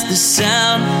as the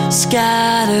sound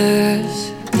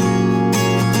scatters.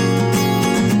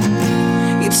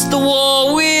 It's the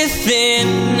war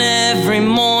within every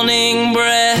morning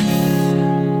breath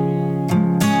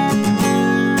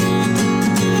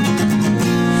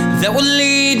that will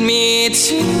lead me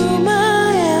to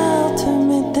my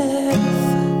ultimate death.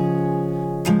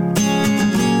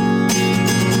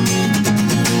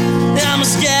 I'm a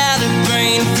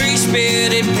scatterbrain,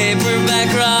 free-spirited paperback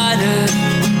writer.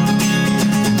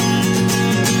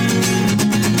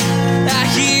 I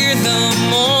hear the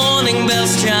morning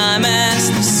bells chime as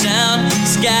the sound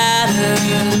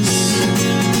scatters.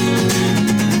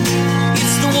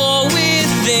 It's the war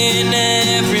within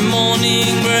every morning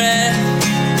breath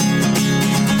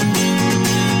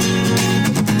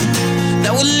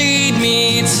that will lead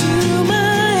me to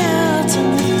my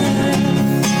ultimate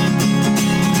death.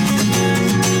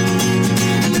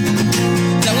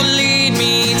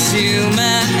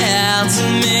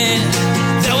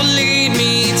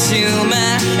 to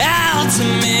my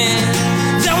ultimate.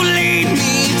 Don't lead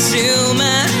me to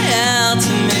my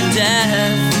ultimate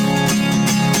death.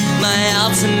 My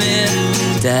ultimate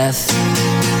death.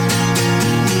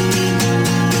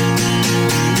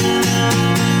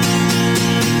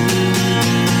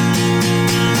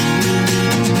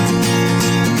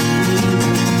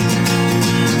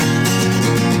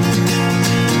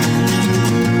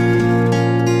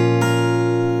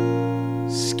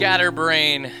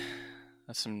 Scatterbrain.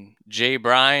 That's some Jay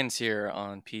Brines here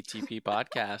on PTP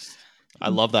Podcast. I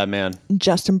love that man.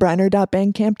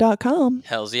 JustinBreiner.bandcamp.com.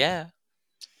 Hells yeah.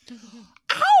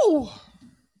 Ow!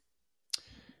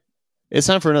 It's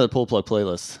time for another Pull Plug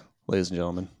playlist, ladies and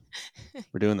gentlemen.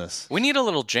 We're doing this. We need a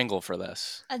little jingle for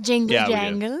this. A jingle Yeah, we do.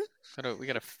 jangle. We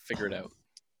gotta figure it out.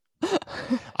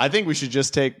 I think we should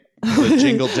just take the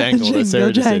jingle jangle that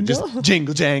Sarah just said. Jingle Just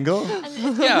jingle jangle.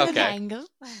 Yeah, okay. Jangle.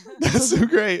 That's so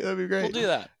great. That'd be great. We'll do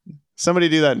that. Somebody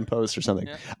do that in post or something.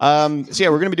 Yeah. So yeah,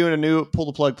 we're going to be doing a new Pull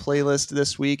the Plug playlist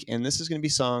this week, and this is going to be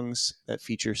songs that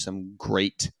feature some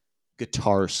great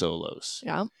guitar solos.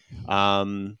 Yeah.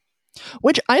 Um,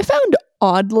 Which I found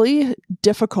oddly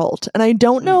difficult, and I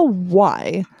don't know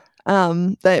why.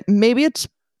 That maybe it's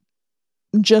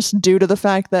just due to the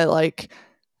fact that like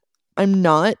I'm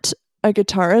not a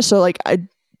guitarist, so like I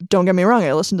don't get me wrong,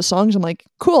 I listen to songs, I'm like,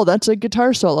 cool, that's a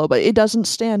guitar solo, but it doesn't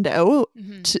stand out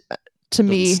Mhm. to doesn't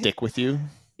me. stick with you.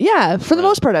 Yeah, for the Right.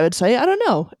 most part, I would say. I don't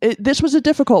know. This was a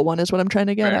difficult one, is what I'm trying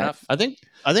to get Fair at. enough. I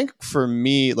think for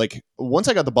me, like once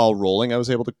I got the ball rolling, I was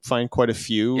able to find quite a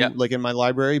few Yeah. like in my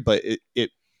library, but it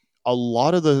a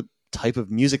lot of the type of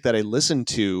music that I listen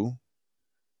to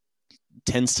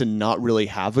tends to not really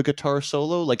have a guitar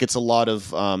solo. Like it's a lot of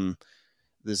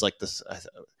there's like this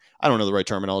I don't know the right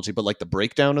terminology, but like the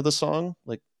breakdown of the song,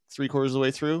 like 3/4 of the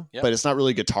way through, Yep. but it's not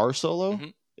really guitar solo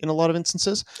Mhm. in a lot of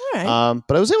instances. All right.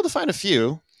 But I was able to find a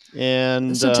few.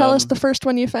 And so tell us the first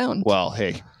one you found. well,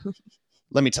 hey,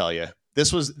 let me tell you,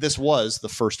 this was the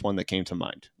first one that came to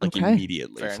mind, like Okay.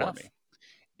 immediately Fair for enough. me.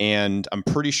 And I'm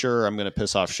pretty sure I'm going to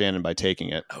piss off Shannon by taking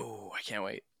it. Oh, I can't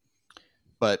wait.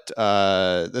 But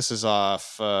this is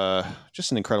off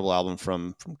just an incredible album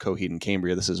from Coheed and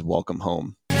Cambria. This is Welcome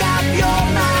Home.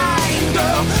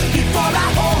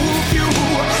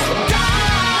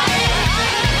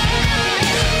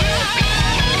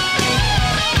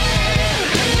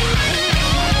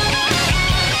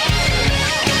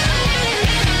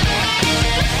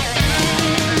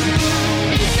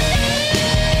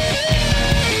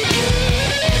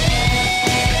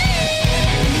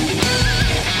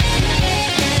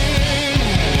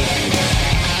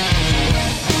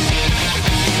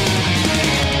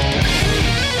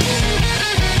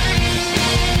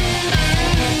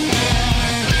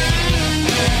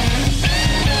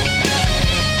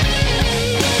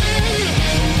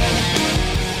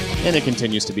 And it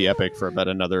continues to be epic for about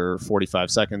another 45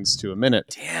 seconds to a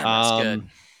minute. Damn, that's good.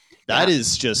 That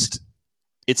is just,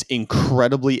 it's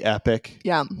incredibly epic.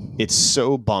 Yeah. It's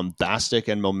so bombastic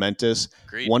and momentous.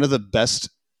 Agreed. One of the best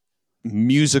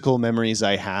musical memories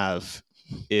I have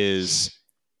is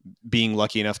being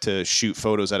lucky enough to shoot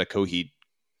photos at a Coheed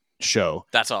show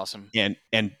That's awesome. and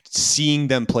seeing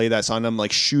them play that song. I'm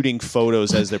like shooting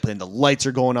photos as they're playing. The lights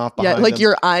are going off behind Yeah, like them.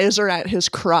 your eyes are at his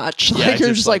crotch. Yeah, Like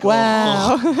you're just like, oh,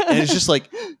 wow. and it's just like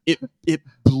it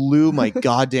blew my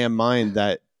goddamn mind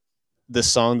that the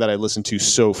song that I listen to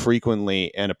so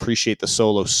frequently and appreciate the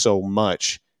solo so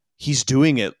much, he's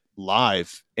doing it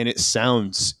live and it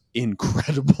sounds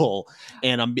incredible.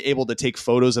 And I'm able to take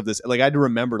photos of this. Like I had to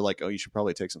remember, like, oh, you should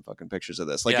probably take some fucking pictures of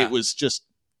this. Like Yeah. it was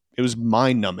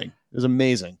mind numbing. It was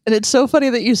amazing. And it's so funny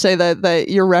that you say that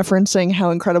you're referencing how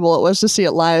incredible it was to see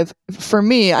it live. For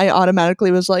me, I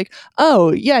automatically was like,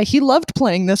 oh, yeah, he loved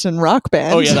playing this in Rock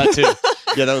Band. Oh yeah, that too.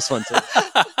 Yeah, that was fun too.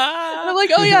 I'm like,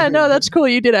 oh, yeah, no, that's cool.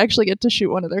 You did actually get to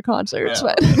shoot one of their concerts.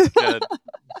 Yeah. But Good.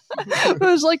 I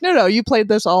was like, no, you played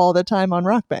this all the time on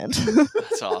Rock Band.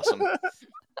 That's awesome.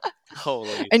 Holy.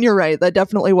 And you're right, that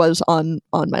definitely was on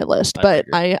my list. I But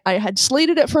figured. I had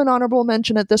slated it for an honorable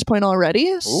mention at this point already.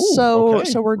 Ooh, so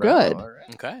okay. we're Right good. on, all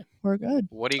right. Okay. We're good.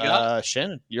 What do you got?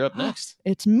 Shannon, you're up next.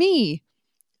 It's me.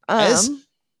 As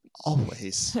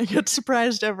always. I get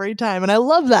surprised every time, and I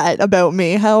love that about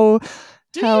me. How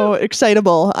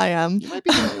excitable I am. You might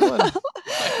be the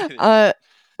only one.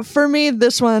 For me,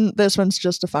 this one's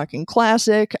just a fucking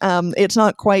classic. It's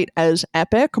not quite as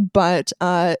epic, but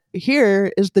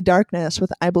here is The Darkness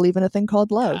with I Believe in a Thing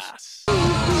Called Love. Yes.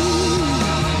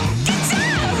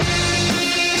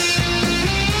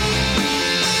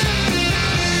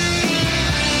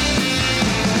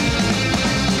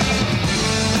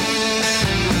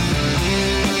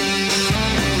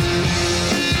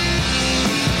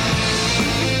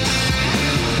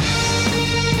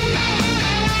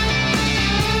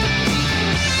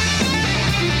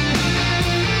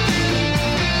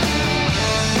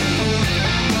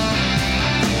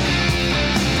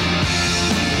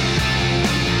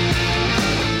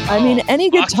 I mean, any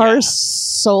fuck guitar yeah.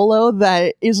 solo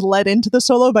that is led into the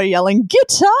solo by yelling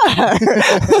guitar.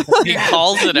 He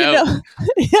calls it You out. know-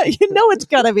 yeah, you know it's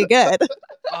gotta be good.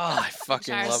 Oh, I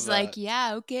fucking Charles love is that. like,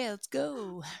 yeah, okay, let's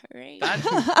go. Right.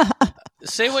 That-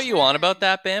 Say what you want about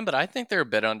that band, but I think they're a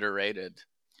bit underrated.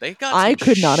 They got. I some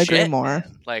could not agree shit, more.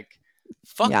 man. Like,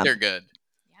 fuck, Yeah. they're good.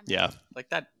 Yeah. Like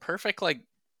that perfect like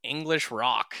English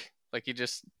rock. Like it's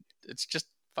just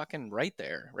fucking right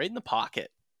there, right in the pocket,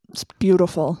 It's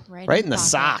beautiful. Right in the pocket.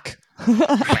 sock.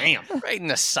 Bam. right in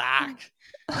the sack.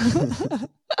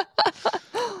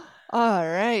 All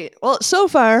right. Well, so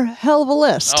far, hell of a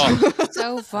list. Oh,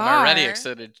 So I'm far. already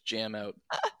excited to jam out.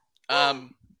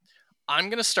 I'm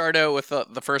gonna start out with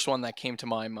the first one that came to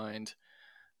my mind,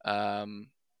 and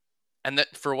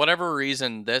that for whatever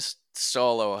reason, this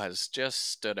solo has just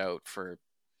stood out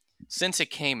since it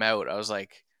came out. I was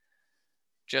like,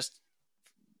 just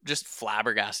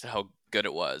flabbergasted how good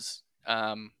it was.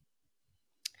 And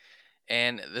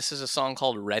this is a song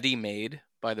called "Ready Made"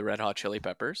 by the Red Hot Chili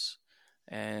Peppers,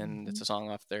 and it's a song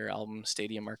off their album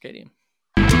Stadium Arcadium.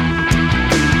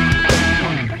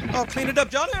 Oh, clean it up,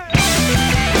 Johnny.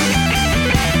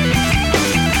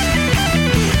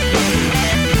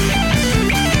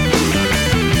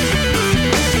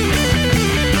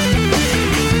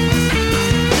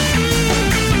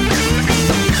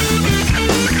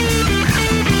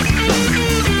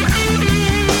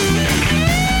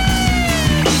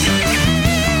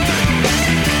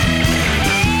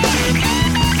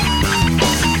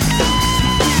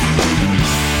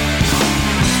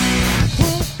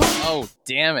 Oh,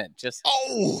 damn it! Just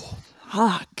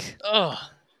Fuck. ugh.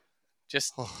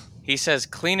 Just he says,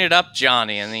 "Clean it up,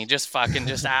 Johnny," and he just fucking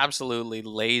just absolutely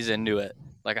lays into it.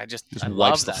 Like I Just I wipes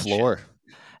love the that floor.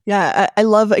 shit. Yeah, I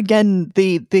love again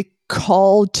the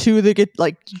call to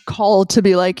call to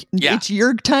be like, Yeah. it's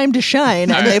your time to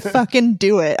shine, and they fucking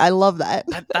do it. I love that.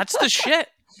 That's the shit.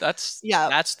 That's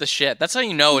the shit. That's how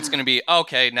you know it's gonna be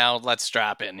okay. Now let's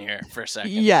strap in here for a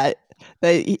second. Yeah,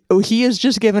 he has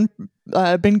just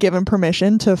been given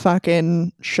permission to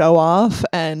fucking show off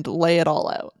and lay it all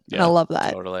out. And I Yeah, love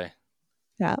that. Totally.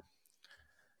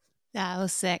 That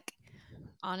was sick.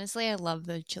 Honestly, I love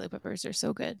the Chili Peppers. They're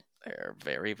so good. They're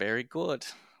very, very good.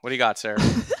 What do you got, Sarah?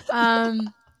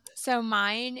 So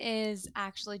mine is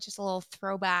actually just a little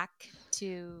throwback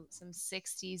to some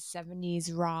 60s,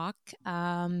 70s rock.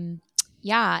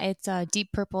 It's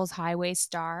Deep Purple's Highway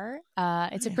Star.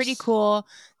 It's a pretty Nice. cool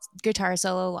guitar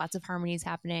solo, lots of harmonies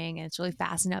happening, and it's really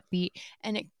fast and upbeat.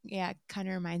 And it kind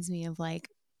of reminds me of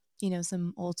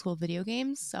some old school video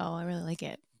games. So I really like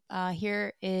it.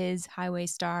 Here is Highway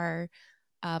Star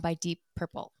by Deep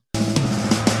Purple.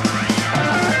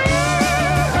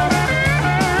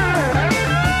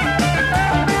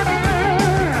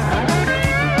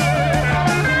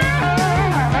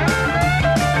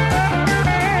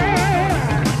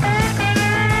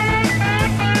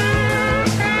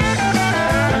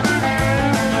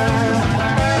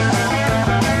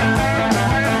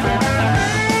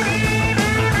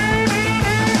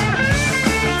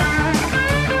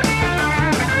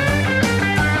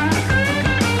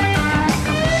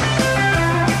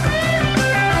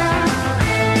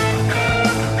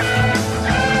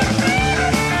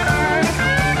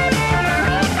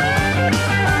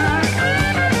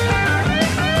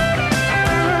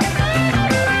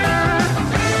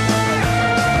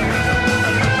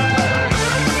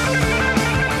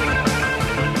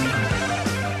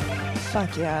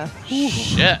 Fuck yeah.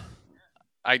 Shit.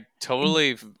 I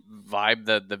totally vibe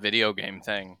the video game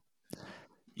thing.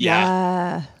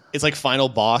 Yeah. It's like final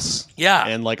boss. Yeah.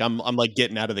 And like I'm like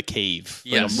getting out of the cave.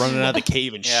 Like Yes. I'm running out of the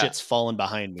cave and Yeah. shit's falling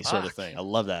behind me, sort of Fuck. thing. I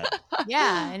love that.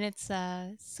 Yeah, and it's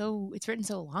it's written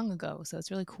so long ago, so it's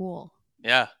really cool.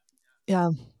 Yeah.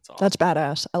 Yeah, It's awesome. that's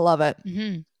badass. I love it.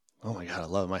 Mm-hmm. Oh my god, I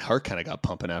love it. My heart kind of got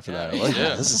pumping after Yeah, that. I me like too.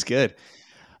 that. This is good.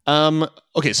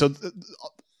 Okay, so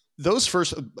those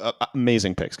first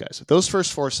amazing picks, guys. Those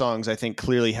first four songs, I think,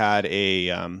 clearly had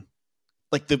a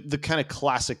like the kind of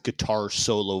classic guitar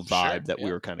solo vibe Sure, that we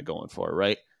yeah. were kind of going for,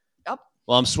 right? Yep.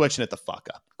 Well, I'm switching it the fuck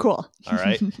up. Cool. All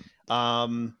right.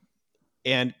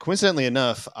 And coincidentally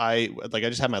enough, I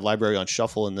just had my library on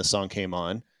shuffle and this song came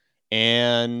on,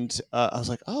 and I was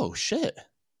like, oh shit,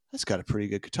 that's got a pretty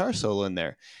good guitar solo in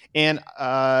there. And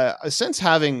since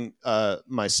having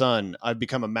my son, I've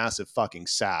become a massive fucking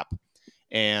sap.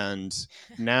 And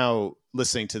now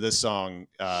listening to this song,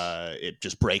 it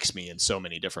just breaks me in so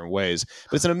many different ways.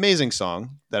 But it's an amazing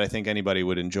song that I think anybody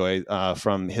would enjoy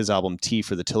from his album Tea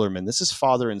for the Tillerman. This is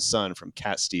Father and Son from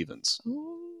Cat Stevens.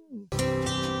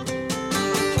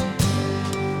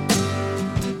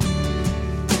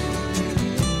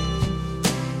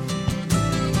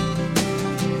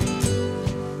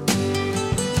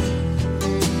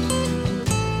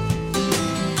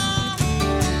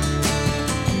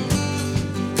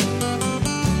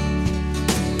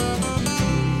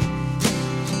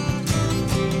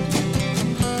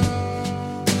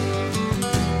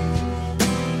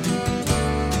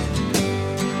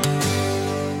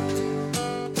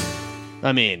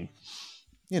 I mean,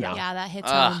 you know, Yeah, that hits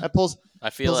Ah. home. that pulls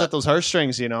I feel at that. those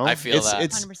heartstrings. You know, I feel that.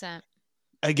 It's 100%.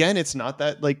 again, it's not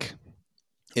that like.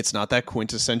 It's not that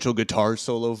quintessential guitar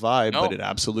solo vibe, No. but it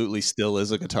absolutely still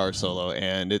is a guitar solo,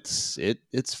 and it's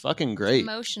fucking great.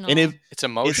 Emotional. And It's it's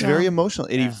emotional. very emotional.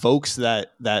 It Yeah. evokes that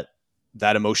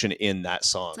emotion in that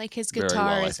song. It's like his very guitar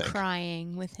well, I is think.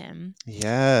 crying with him.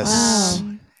 Yes,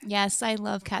 Yes, I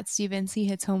love Cat Stevens. He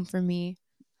hits home for me.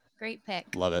 Great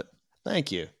pick. love it.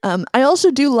 Thank you. I also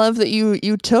do love that you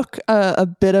took a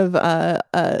bit of a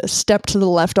step to the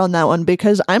left on that one,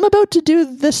 because I'm about to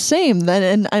do the same. Then,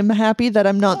 and I'm happy that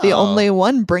I'm not the Oh, only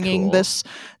one bringing cool.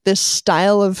 this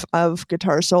style of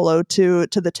guitar solo to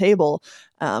the table.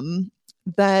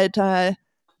 That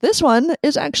this one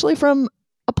is actually from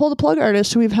a Pull the Plug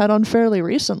artist who we've had on fairly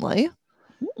recently.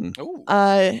 Ooh.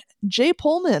 Jay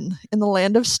Pullman in The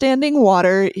Land of Standing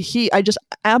Water. I just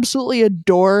absolutely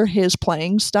adore his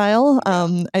playing style.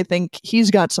 I think he's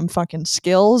got some fucking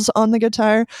skills on the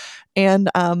guitar, and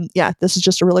this is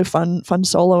just a really fun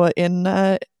solo in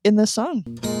this song.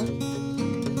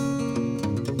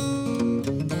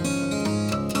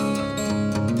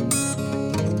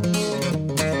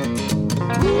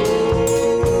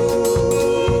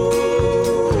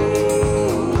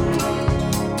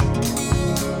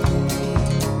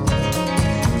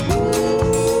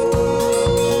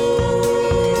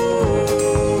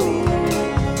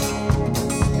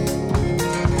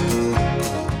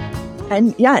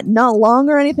 And yeah, not long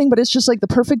or anything, but it's just like the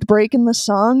perfect break in the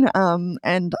song.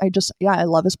 And I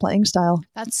love his playing style.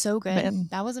 That's so good. Man.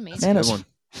 That was amazing. Man, Good it's one.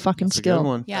 fucking That's a skill. good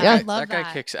one. Yeah, Yeah. I love that that.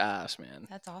 guy kicks ass, man.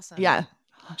 That's awesome. Yeah.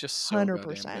 Just so 100%.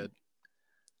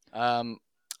 goddamn good.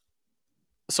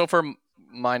 So for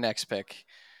my next pick,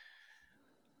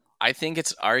 I think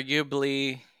it's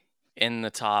arguably in the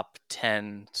top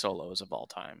 10 solos of all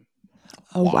time.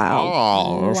 Oh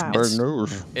wow. that's Wow. bad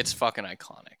news. It's fucking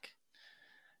iconic.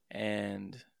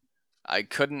 And I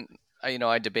couldn't,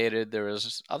 I debated. There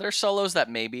was other solos that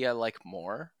maybe I like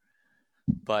more,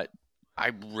 but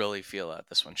I really feel that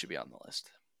this one should be on the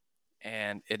list.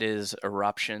 And it is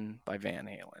Eruption by Van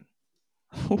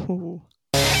Halen.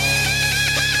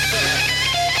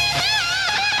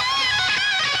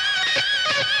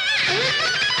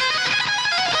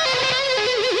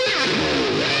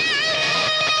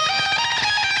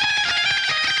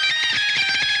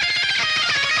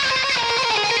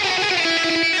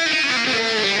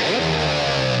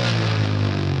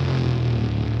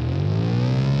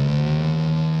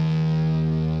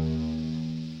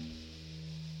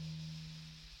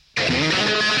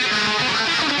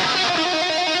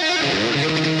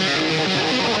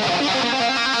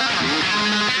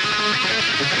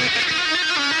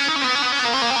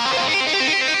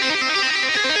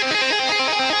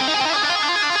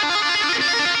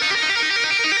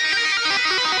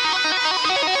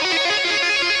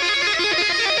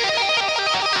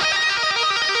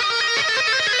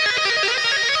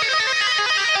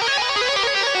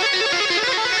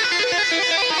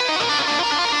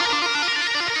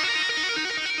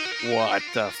 What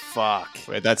the fuck?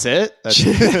 Wait, that's it? That's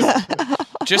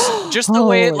Just the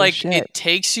way it Holy shit. it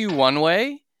takes you one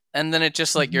way, and then it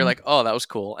just like you're like, oh, that was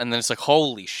cool, and then it's like,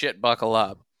 holy shit, buckle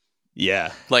up.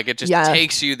 yeah. Like it just Yeah.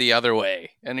 takes you the other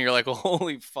way, and you're like,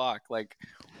 holy fuck, like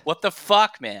what the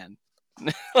fuck, man?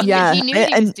 Yeah. He knew what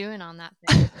he and was doing on that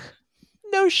thing.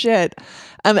 no shit.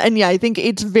 And yeah, I think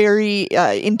it's very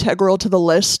integral to the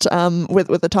list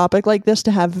with a topic like this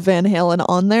to have Van Halen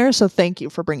on there. So thank you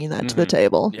for bringing that to the Mhm.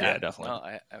 table. Yeah, definitely. No,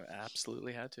 I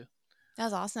absolutely had to. That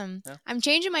was awesome. Yeah. I'm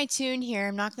changing my tune here.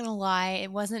 I'm not gonna lie,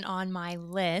 it wasn't on my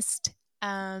list,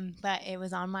 but it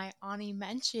was on my Ani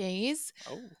Menchie's.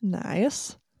 Oh,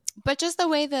 Nice. But just the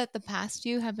way that the past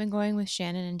few have been going with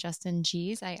Shannon and Justin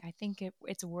G's, I think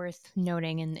it's worth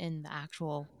noting in the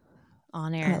actual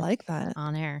on air. I like that.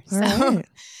 On air. All So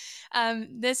right.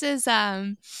 this is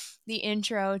the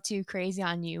intro to Crazy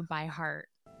on You by Heart.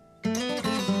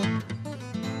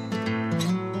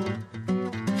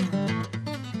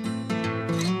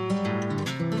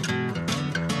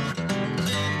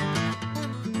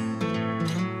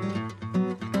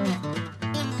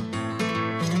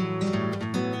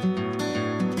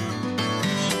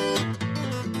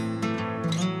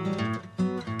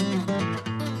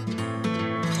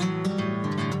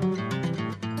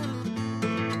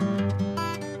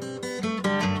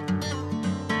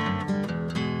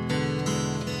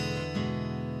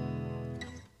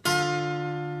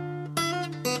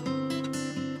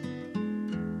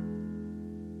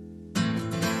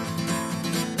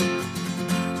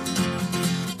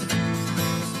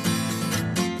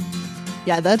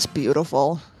 Yeah, that's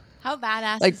beautiful. How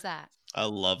badass Like- is that? I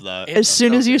love that. As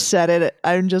soon so as you good. said it,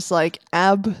 I'm just like,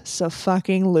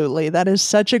 abso-fucking-lutely. That is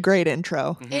such a great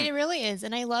intro. Mhm. It really is.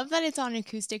 And I love that it's on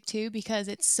acoustic too because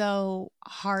it's so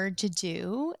hard to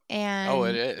do. And Oh,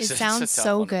 it is. It's It a sounds tough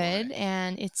so one to good play.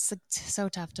 and it's so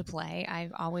tough to play. I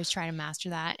always try to master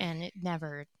that and it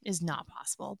never is not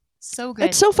possible. So good.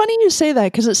 It's so funny you say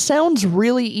that because it sounds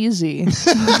really easy.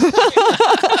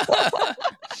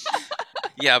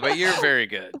 Yeah, but you're very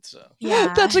good. So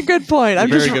yeah. That's a good point. You're I'm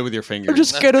very just good with your fingers. I'm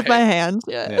just That's good with great. my hands.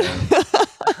 Yeah.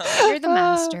 You're the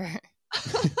master.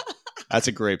 That's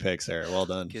a great pick, Sarah. Well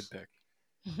done. good pick.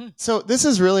 So this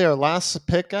is really our last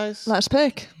pick, guys. Last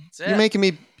pick. That's it.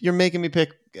 You're making me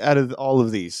pick out of all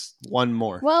of these one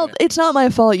more. Well, Yeah. it's not my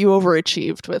fault you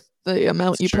overachieved with the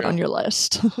amount That's you put true. on your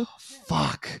list.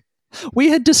 Fuck. We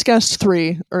had discussed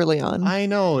 3 early on. I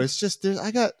know. It's just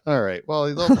all right.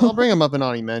 Well, I'll bring them up in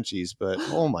Ani Menchie's, but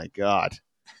oh my god,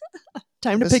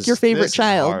 Time to This pick your is- favorite this is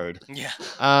child. hard. Yeah.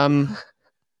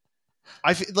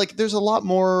 I feel like there's a lot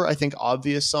more, I think,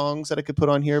 obvious songs that I could put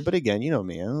on here, but again, you know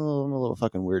me, I'm a little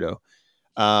fucking weirdo.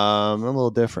 I'm a little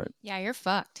different. Yeah, you're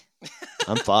fucked.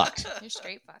 I'm fucked. You're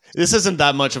straight fucked. This isn't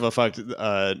that much of a fucked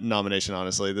nomination,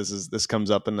 honestly. This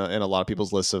comes up in a lot of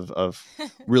people's lists of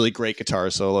really great guitar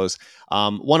solos.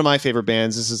 One of my favorite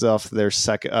bands. This is off their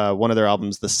second one of their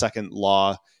albums, The Second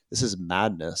Law. This is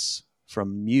Madness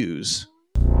from Muse.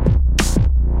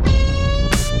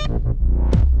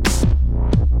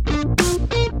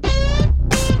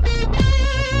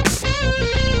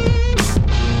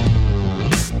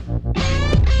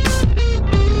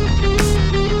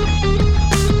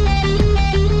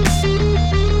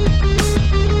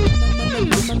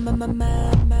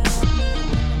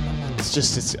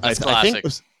 I think classic.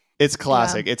 it's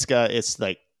classic. It's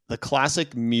like the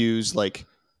classic Muse. Like,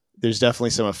 there's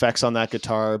definitely some effects on that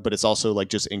guitar, but it's also like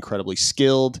just incredibly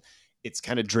skilled. It's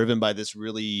kind of driven by this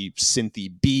really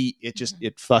synthy beat.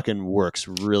 It fucking works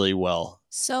really well.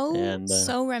 So And,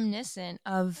 so reminiscent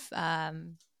of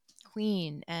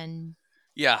Queen and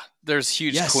Yeah. There's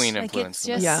huge Yes. Queen like influence. it's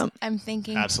in just this. Yeah. I'm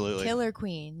thinking Absolutely. Killer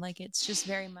Queen. Like it's just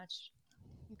very much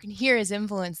you can hear his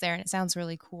influence there and it sounds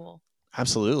really cool.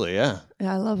 Absolutely, yeah.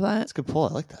 Yeah, I love that. That's a good pull.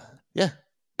 I like that. Yeah.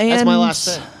 And, That's my last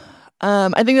pick.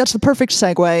 I think that's the perfect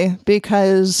segue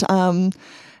because,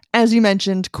 as you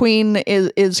mentioned, Queen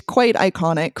is quite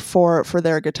iconic for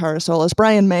their guitar solos.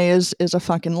 Brian May is a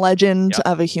fucking legend Yep.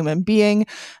 of a human being.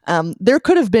 There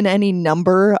could have been any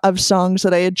number of songs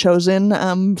that I had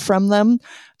chosen from them,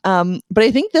 but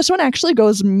I think this one actually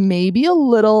goes maybe a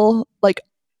little like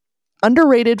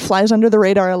underrated, flies under the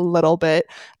radar a little bit.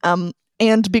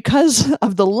 And because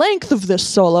of the length of this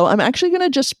solo, I'm actually going to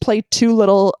just play two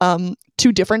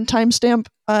different timestamp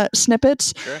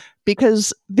snippets Sure.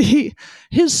 because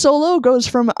his solo goes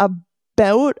from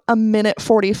about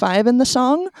 1:45 in the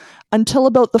song until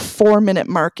about the 4-minute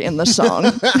mark in the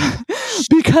song.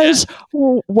 Because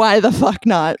why the fuck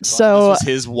not? So, this was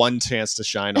his one chance to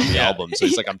shine on the album, so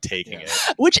he's like, I'm taking it.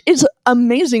 which is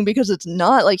amazing because it's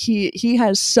not like he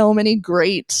has so many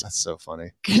great That's so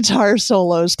funny. guitar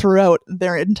solos throughout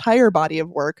their entire body of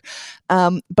work.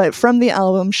 But from the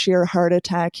album Sheer Heart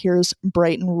Attack, here's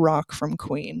Brighton Rock from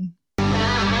Queen.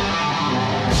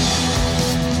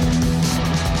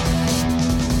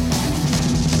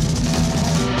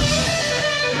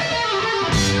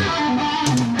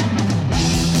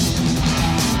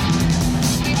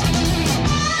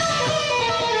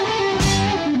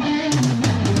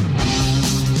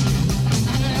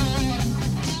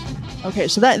 Okay,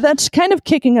 so that's kind of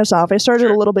kicking us off. I started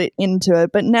Sure. a little bit into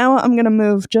it, but now I'm going to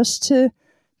move just to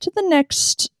the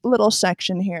next little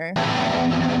section here.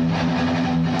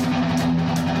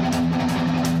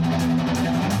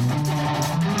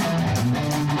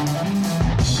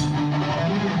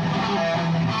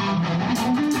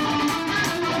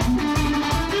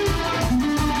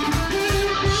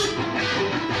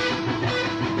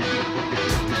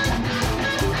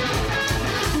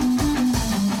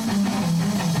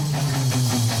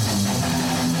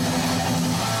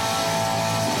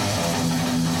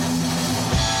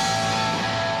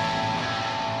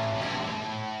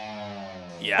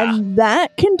 Yeah. And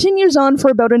that continues on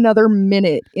for about another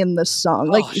minute in the song.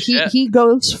 Like shit. he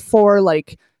goes for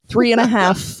like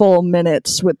 3.5 full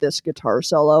minutes with this guitar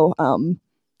solo.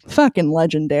 Fucking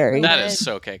legendary. That is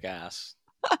so kick ass.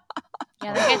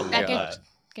 Yeah, that Oh my get God.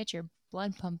 get your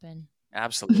blood pumping.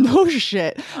 Absolutely. No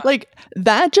shit. Like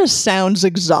that just sounds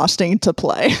exhausting to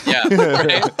play. Yeah.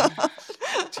 Right?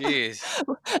 Jeez.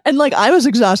 And like I was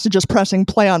exhausted just pressing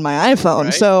play on my iPhone.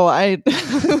 Right? So I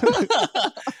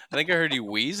I think I heard you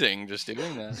wheezing just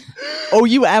doing that. Oh,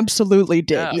 you absolutely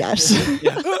did. Yeah. Yes.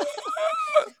 Yeah.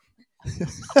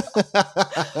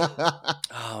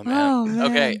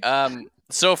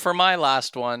 So for my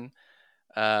last one,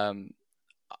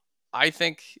 I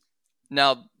think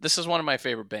now this is one of my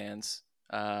favorite bands,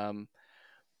 but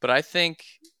I think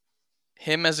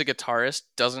him as a guitarist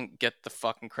doesn't get the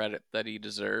fucking credit that he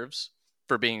deserves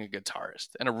for being a guitarist,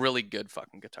 and a really good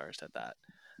fucking guitarist at that.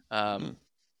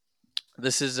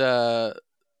 This is the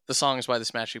song is by the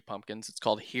Smashing Pumpkins. It's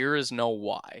called "Here Is No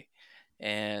Why,"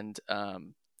 and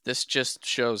this just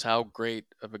shows how great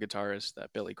of a guitarist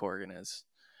that Billy Corgan is.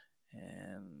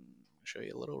 And I'll show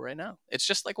you a little right now. It's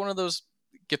just like one of those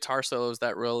guitar solos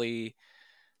that really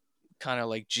kind of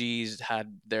like G's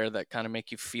had there that kind of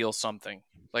make you feel something.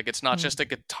 Like it's not just a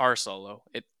guitar solo;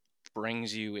 it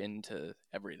brings you into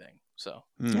everything. So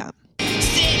Yeah.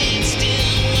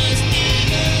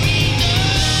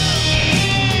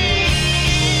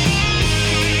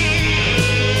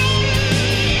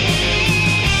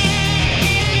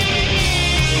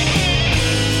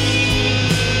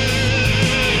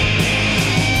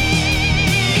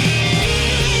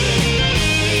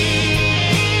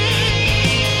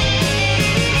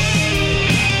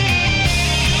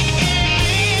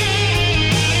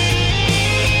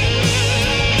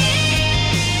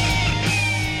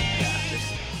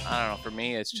 For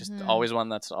me, it's just always one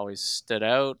that's always stood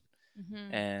out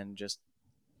and just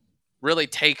really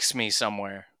takes me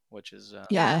somewhere, which is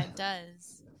Yeah. It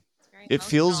does. It's very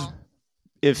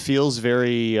It feels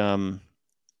very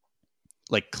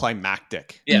like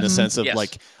climactic in the sense of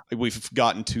like we've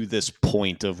gotten to this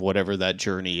point of whatever that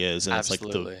journey is, and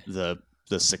Absolutely. it's like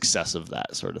the success of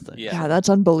that sort of thing. Yeah, that's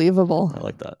unbelievable. I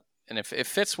like that. And if it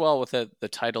fits well with the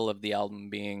title of the album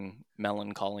being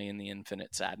Melancholy and the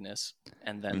Infinite Sadness,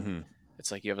 and then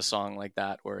it's like you have a song like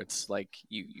that where it's like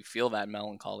you feel that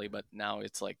melancholy, but now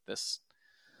it's like this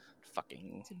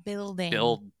fucking building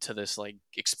build to this like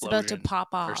explosion it's about to pop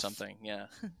off or something. Yeah,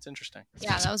 it's interesting.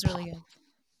 Yeah, that was really good.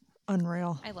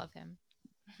 Unreal. I love him.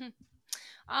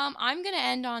 I'm gonna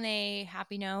end on a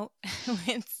happy note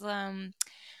with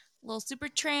little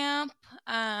Supertramp.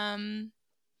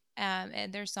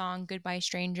 And their song "Goodbye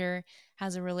Stranger"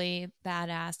 has a really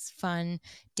badass, fun,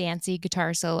 dancey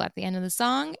guitar solo at the end of the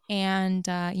song, and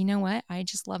you know what? I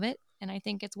just love it, and I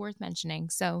think it's worth mentioning.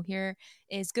 So here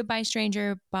is "Goodbye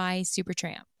Stranger" by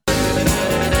Supertramp.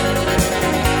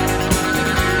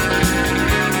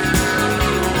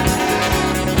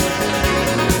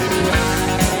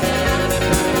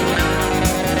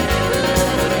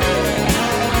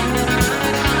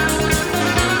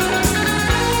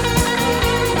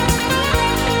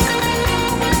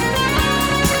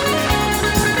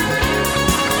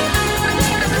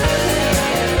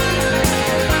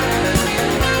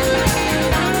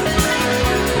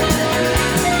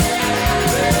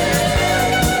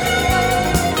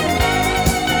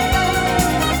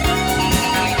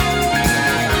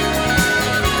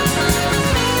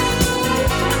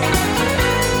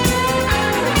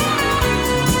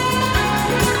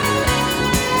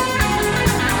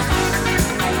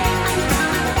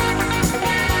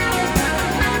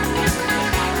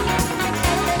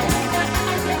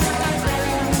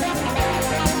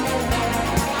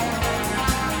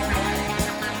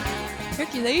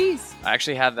 I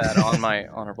actually had that on my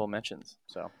honorable mentions.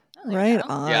 So Right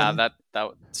on. yeah,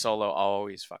 that solo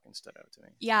always fucking stood out to me.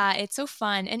 Yeah, it's so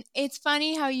fun. And it's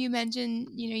funny how you mentioned,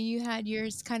 you had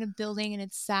yours kind of building and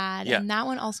it's sad. Yeah. And that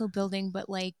one also building, but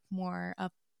like more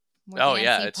up. More Oh, dancey,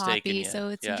 yeah, it's poppy. taken you. So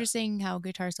it's Yeah. interesting how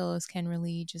guitar solos can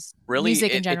really just it,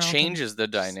 music in it general. changes the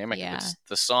dynamic. Yeah. It's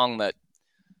the song that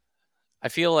I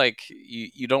feel like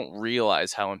you don't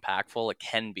realize how impactful it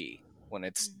can be when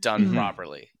it's done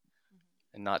properly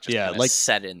and not just kind of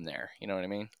set in there. You know what I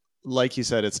mean? Like you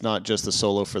said, it's not just the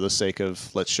solo for the sake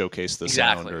of let's showcase the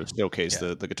sound or showcase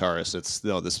the guitarist. It's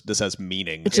this has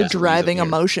meaning. It's a driving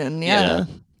emotion. Yeah.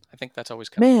 I think that's always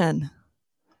kind of Man,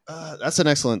 that's an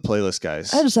excellent playlist,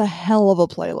 guys. that is a hell of a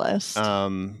playlist.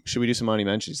 Should we do some money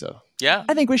mentions though? Yeah.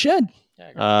 I think we should.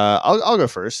 I'll go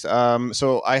first.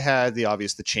 So I had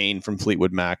the Chain from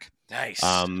Fleetwood Mac. Nice.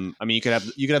 I mean, you could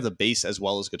have the bass as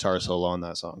well as guitar solo on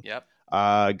that song. Yep.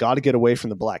 Got to Get Away from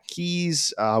the Black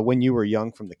Keys. When You Were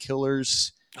Young from the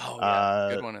Killers. Oh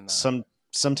yeah, good one in that.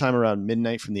 Sometime around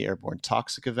midnight from the Airborne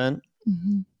Toxic event.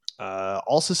 Mm-hmm.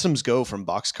 All Systems Go from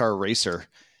Boxcar Racer.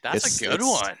 That's a good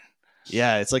one.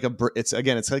 Yeah, it's like it's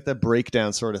like that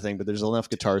breakdown sort of thing, but there's enough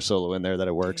guitar solo in there that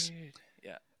it works. Dude.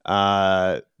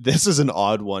 Yeah. This is an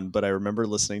odd one, but I remember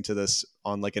listening to this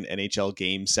on like an NHL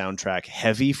game soundtrack,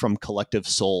 Heavy from Collective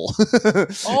Soul.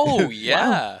 Oh yeah.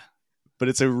 Wow. But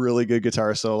it's a really good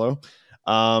guitar solo.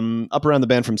 Up Around the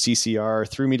Band from CCR,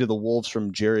 Threw Me to the Wolves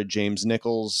from Jared James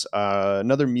Nichols,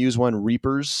 another Muse one,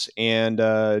 Reapers, and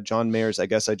John Mayer's I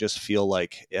Guess I Just Feel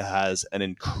Like it has an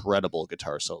incredible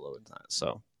guitar solo in that.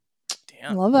 So,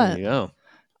 Damn. Love there it. you go.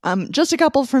 Just a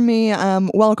couple for me.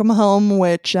 Welcome Home,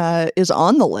 which is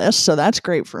on the list, so that's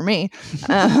great for me.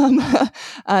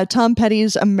 Tom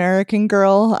Petty's American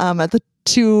Girl at the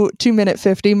 2-minute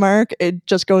 50 mark. It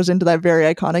just goes into that very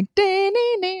iconic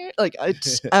like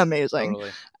it's amazing.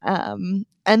 Totally.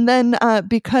 And then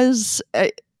because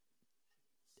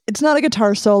it's not a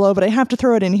guitar solo, but I have to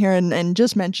throw it in here and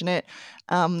just mention it.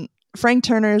 Frank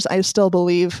Turner's I Still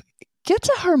Believe gets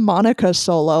a harmonica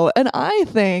solo, and I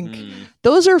think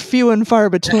those are few and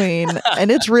far between, and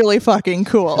it's really fucking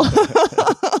cool.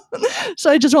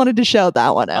 So I just wanted to shout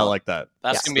that one out. I like that.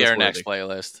 That's going to be our next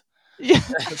playlist. Yeah.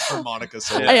 Harmonica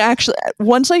solo. I actually,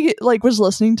 once I was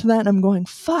listening to that, and I'm going,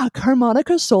 fuck,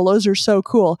 harmonica solos are so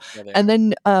cool. Yeah, And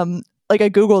then I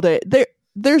Googled it.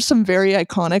 There's some very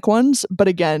iconic ones, but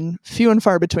again, few and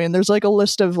far between. There's like a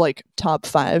list of like top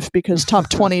 5 because top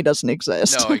 20 doesn't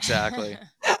exist. No, exactly.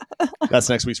 That's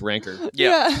next week's ranker.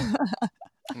 Yeah.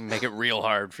 Make it real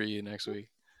hard for you next week.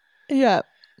 Yeah.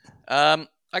 I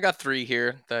got 3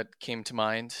 here that came to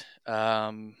mind.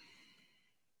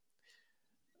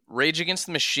 Rage Against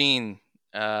the Machine.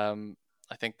 I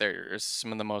think there's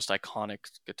some of the most iconic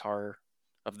guitar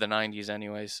of the 90s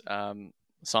anyways. A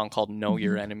song called Know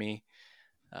Your Enemy.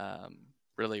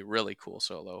 Really, really cool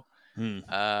solo.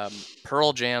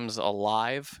 Pearl Jam's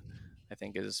Alive, I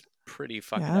think, is pretty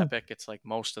fucking epic. It's like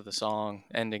most of the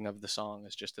ending of the song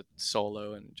is just a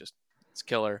solo, and just it's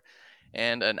killer.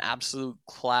 And an absolute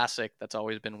classic that's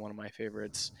always been one of my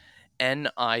favorites,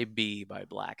 N.I.B. by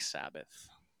Black Sabbath.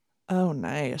 Oh,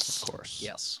 nice. Of course.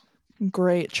 Yes.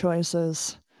 Great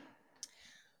choices.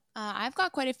 I've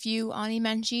got quite a few Ani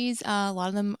Menchies. A lot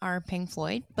of them are Pink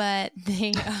Floyd, but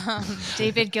they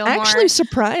David Gilmour. Actually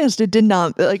surprised it did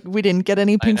not, we didn't get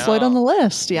any Pink Floyd on the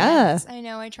list. Yeah. Yes, I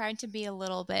know. I tried to be a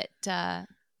little bit out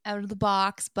of the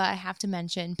box, but I have to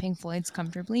mention Pink Floyd's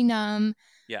Comfortably Numb.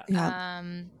 Yeah.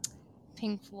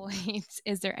 Pink Floyd's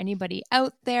Is There Anybody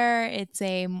Out There? It's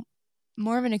a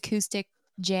more of an acoustic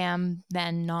jam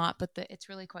than not, but it's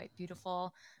really quite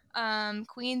beautiful.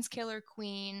 Queen's Killer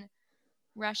Queen,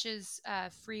 Rush's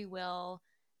Free Will,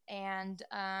 and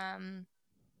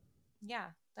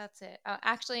that's it.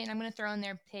 Actually, and I'm gonna throw in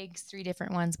there Pigs, 3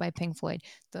 different ones by Pink Floyd.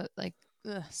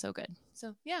 So good.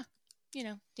 So yeah,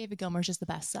 David Gilmour's just the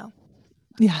best. So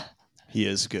yeah, he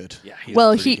is good. Yeah.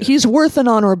 He's worth an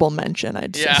honorable mention,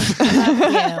 I'd say.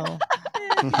 Yeah.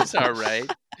 It's all right.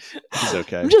 He's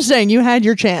okay. I'm just saying you had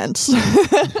your chance.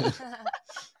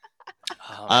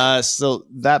 So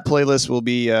that playlist will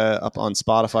be up on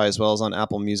Spotify as well as on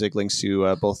Apple Music. Links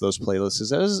to both those playlists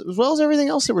as well as everything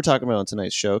else that we're talking about on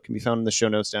tonight's show can be found in the show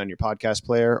notes down in your podcast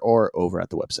player or over at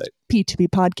the website.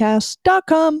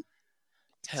 p2ppodcast.com.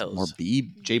 Hells. More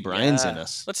Jay Bryan's in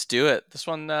us. Let's do it. This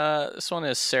one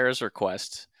is Sarah's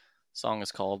request. The song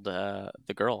is called The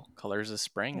Girl, Colors of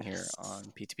Spring, here on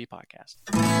P2P Podcast.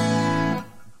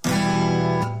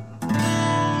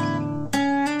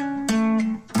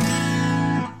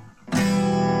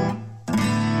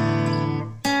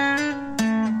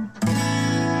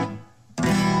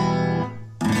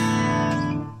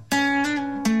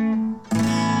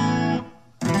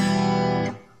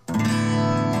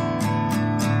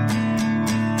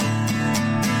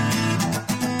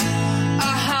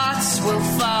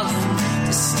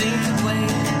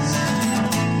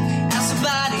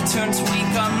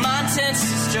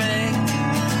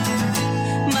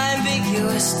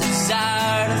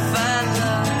 Desire to find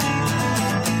love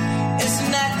is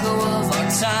an echo of our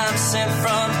time sent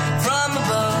from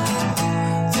above.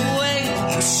 The way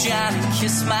you shine and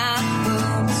kiss my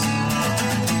bones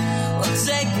will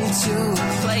take me to a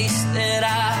place that I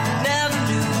never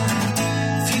knew.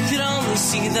 If you could only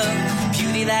see the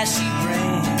beauty that she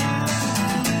brings,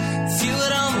 if you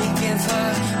would only give her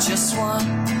just one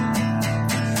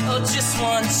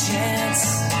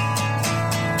chance.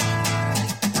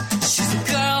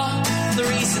 The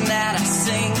reason that I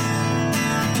sing.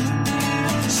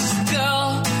 She's a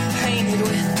girl painted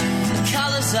with the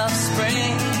colors of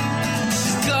spring.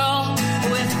 She's a girl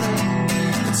with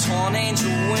the torn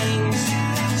angel wings.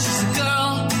 She's a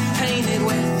girl painted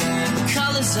with the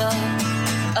colors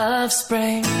of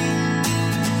spring.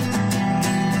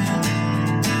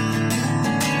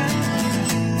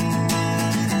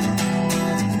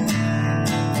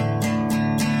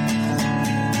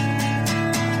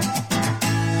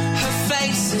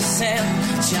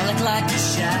 Angelic like a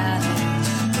shadow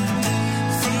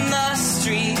from the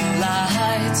street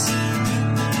lights.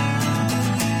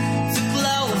 The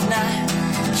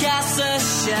cast a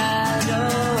shadow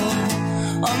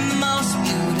on the most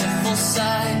beautiful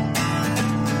sight.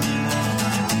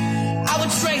 I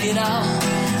would trade it all,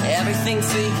 everything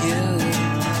for you.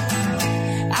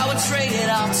 I would trade it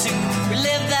all to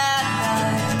relive that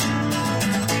night.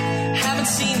 Haven't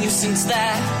seen you since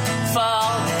that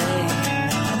fall day,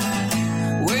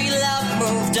 where your love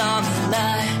moved on the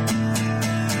night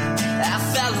I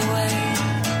fell away.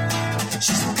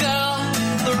 She's a girl,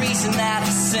 the reason that I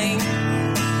sing.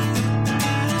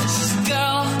 She's a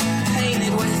girl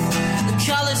painted with the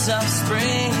colors of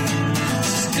spring.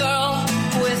 She's a girl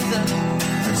with the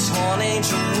torn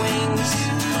angel wings.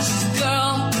 She's a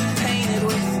girl painted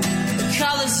with the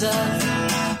colors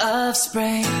of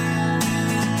spring.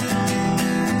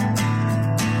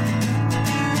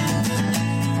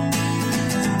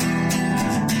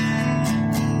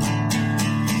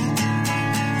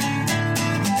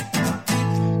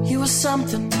 You were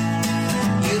something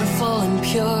beautiful and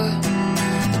pure.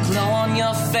 The glow on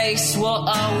your face will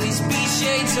always be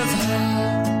shades of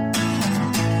her.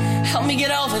 Help me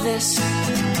get over this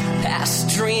past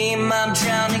dream. I'm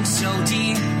drowning so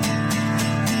deep,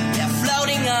 yeah,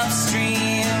 floating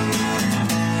upstream.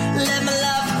 Let my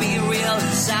love be real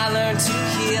as I learn to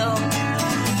heal.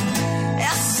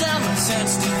 As summer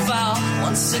turns to fall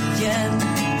once again,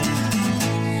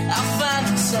 I'll find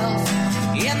myself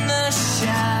in the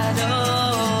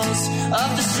shadows of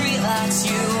the streetlights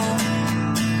you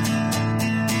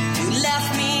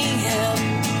left me in.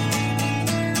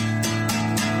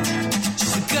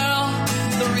 She's a girl,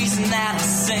 the reason that I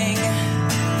sing.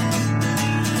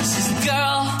 She's a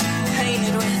girl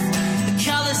painted with the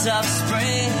colors of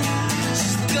spring.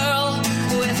 She's a girl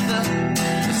with the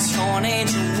torn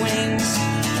angel wings.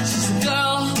 She's a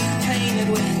girl painted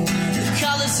with the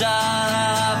colors of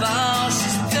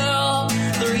she's a girl,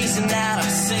 the reason that I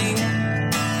sing.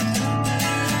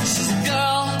 She's a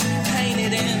girl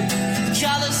painted in the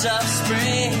colors of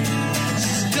spring.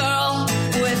 She's a girl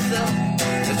with the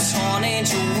torn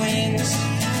angel wings.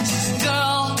 She's a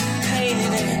girl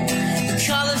painted in the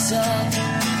colors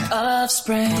of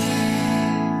spring.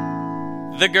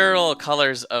 The Girl,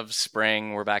 Colors of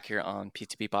Spring. We're back here on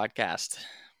P2P Podcast.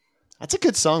 That's a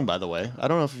good song, by the way. I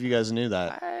don't know if you guys knew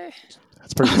that.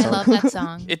 That's a pretty good I song. love that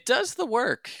song. It does the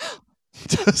work.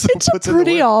 It's a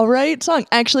pretty all right song.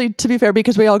 Actually, to be fair,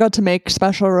 because we all got to make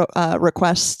special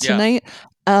requests Yeah. tonight,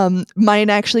 mine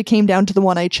actually came down to the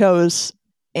one I chose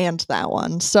and that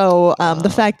one. So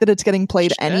the fact that it's getting played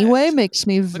Shit. anyway makes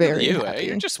me Look very at you, happy.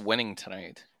 You're just winning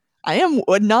tonight. I am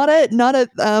not at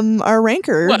our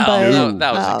ranker, Well, but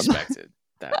that was expected.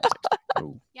 That was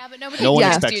expected. Yeah, but nobody No one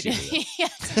Yeah. expects you to do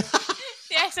Yes.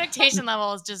 The expectation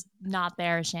level is just not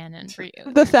there, Shannon, for you.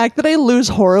 the fact that I lose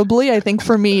horribly, I think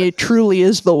for me truly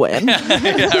is the win.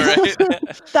 Yeah,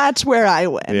 right. That's where I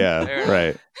win. Yeah, Fair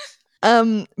right.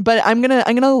 But I'm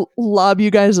gonna lob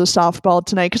you guys a softball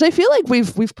tonight because I feel like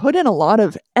we've put in a lot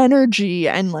of energy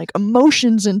and like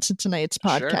emotions into tonight's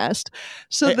Sure. podcast.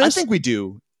 So Hey, I this, think we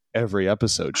do every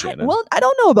episode, Shannon. I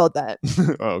don't know about that.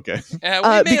 Oh, okay. Yeah, we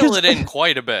mail because- it in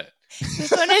quite a bit.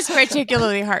 This one is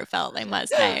particularly heartfelt, I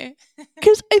must say.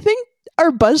 Because I think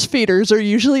our BuzzFeeders are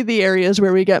usually the areas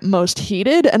where we get most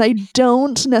heated, and I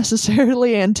don't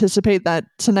necessarily anticipate that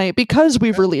tonight because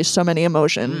we've released so many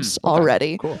emotions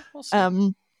already. Cool. We'll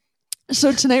see.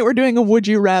 So tonight we're doing a Would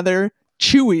You Rather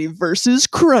Chewy versus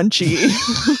Crunchy.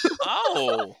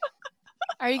 Oh,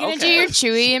 Are you going to Okay. do your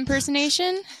Chewy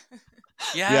impersonation?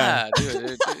 yeah,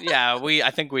 dude, yeah. I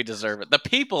think we deserve it. The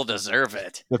people deserve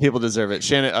it. The people deserve it.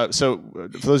 Shannon, so for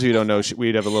those of you who don't know,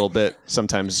 we'd have a little bit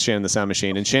sometimes Shannon the Sound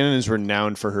Machine, and Shannon is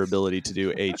renowned for her ability to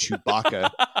do a Chewbacca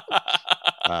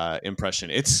impression.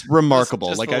 It's remarkable.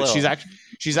 Just Like a little.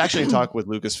 she's actually talked with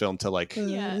Lucasfilm to like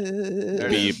Yeah.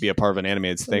 be a part of an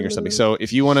animated thing or something. So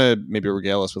if you want to maybe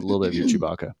regale us with a little bit of your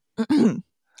Chewbacca.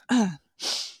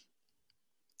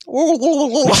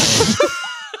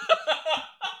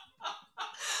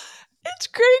 It's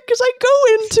great because I go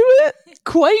into it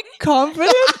quite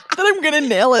confident that I'm going to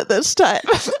nail it this time.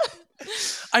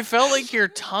 I felt like your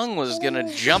tongue was gonna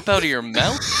jump out of your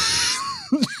mouth.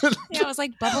 Yeah, it was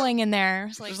like bubbling in there. It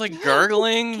was There's like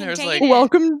gurgling. There's like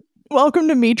contain Welcome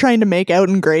to me trying to make out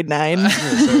in grade 9.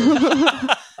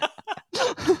 I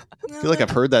feel like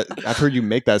I've heard you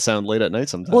make that sound late at night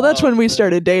sometimes. Well, that's when we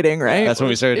started dating, right? That's when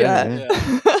we started Yeah. doing it.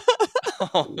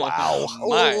 Oh, Wow.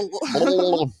 My.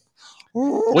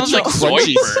 What's Sounds like your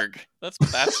crunchies? Zoidberg? That's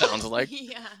what that sounds like.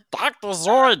 Yeah. Dr.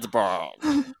 Zoidberg.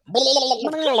 All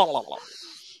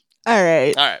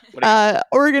right. All right. What do you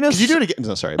We're going Could you do it again?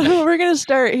 No, sorry. We're going to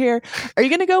start here. Are you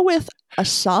going to go with a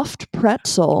soft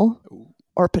pretzel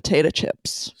or potato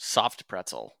chips? Soft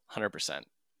pretzel, 100%.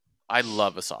 I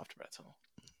love a soft pretzel.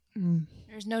 Mm.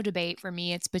 There's no debate for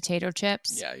me. It's potato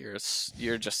chips. Yeah,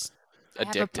 you're just I have a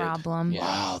addicted. problem. Yeah.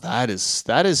 Wow, that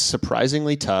is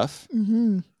surprisingly tough.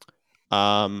 Mm-hmm.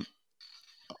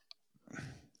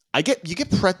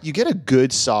 You get a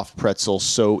good soft pretzel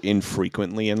so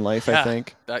infrequently in life, I Yeah.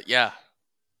 think. Yeah.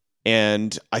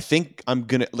 And I think I'm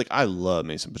gonna I love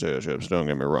me some potato chips, don't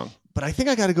get me wrong. But I think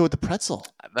I gotta go with the pretzel.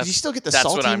 Because you still get the That's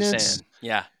saltiness. what I'm saying.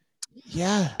 Yeah.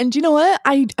 Yeah. And you know what?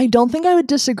 I don't think I would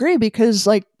disagree because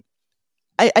like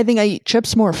I think I eat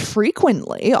chips more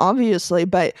frequently, obviously,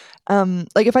 but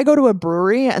like if I go to a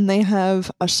brewery and they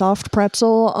have a soft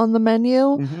pretzel on the menu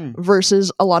Mm-hmm.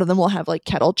 versus a lot of them will have like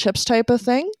kettle chips type of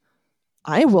thing,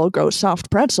 I will go soft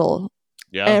pretzel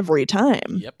Yeah. every time.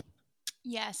 Yep.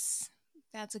 Yes,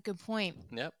 that's a good point.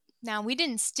 Yep. Now, we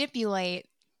didn't stipulate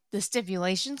the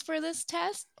stipulations for this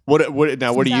test. What are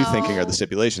you thinking are the So-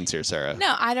 stipulations here, Sarah?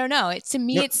 No, I don't know. To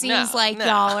me, No, it seems like no.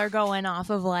 y'all are going off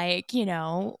of like,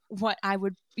 what I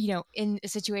would, in a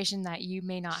situation that you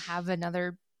may not have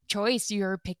another choice,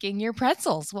 you're picking your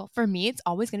pretzels. Well, for me, it's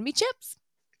always going to be chips.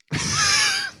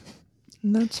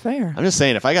 That's fair. I'm just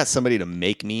saying, if I got somebody to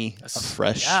make me a That's-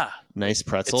 fresh, Yeah. nice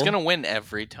pretzel, It's gonna win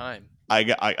every time. I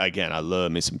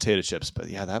love me some potato chips, but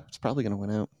yeah, that's probably gonna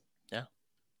win out.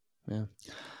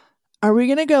 Are we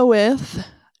going to go with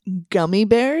gummy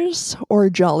bears or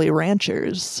Jolly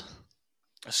Ranchers?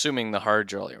 Assuming the hard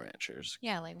Jolly Ranchers.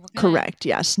 Yeah, like what kind of- Correct.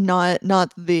 Yes, not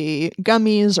the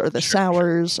gummies or the Sure, sure.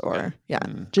 sours or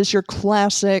Mm. just your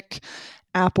classic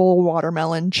apple,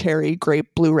 watermelon, cherry,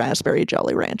 grape, blue raspberry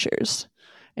Jolly Ranchers.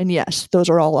 And yes, those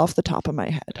are all off the top of my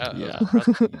head. Yeah.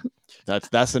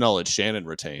 That's the knowledge Shannon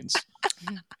retains.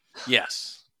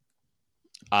 Yes.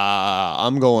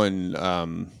 I'm going.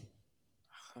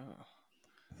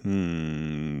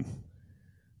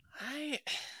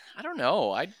 I don't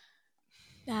know.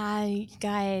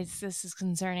 Guys, this is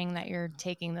concerning that you're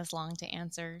taking this long to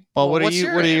answer. Well, Well, what's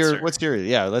your answer? what's your?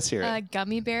 Yeah, let's hear it.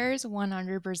 Gummy bears,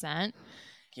 100%.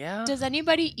 Yeah. Does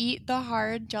anybody eat the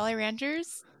hard Jolly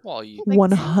Ranchers? Well, you,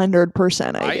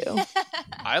 100% I do.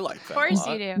 I like that. Of course a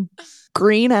lot. you do.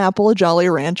 Green apple Jolly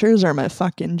Ranchers are my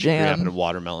fucking Green apple jam. and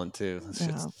watermelon too. That's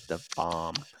Yeah. just the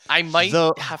bomb. I might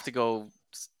Though- have to go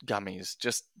gummies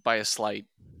just by a slight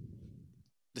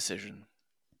decision.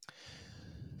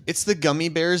 It's the gummy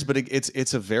bears, but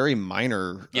it's a very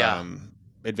minor Yeah.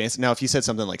 advance. Now, if you said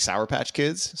something like Sour Patch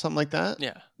Kids, something like that,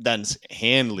 Yeah. then it's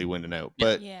handily winning out.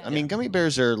 But Yeah. I mean, gummy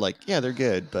bears are like, yeah, they're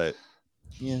good, but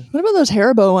yeah, What about those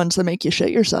Haribo ones that make you shit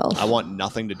yourself? I want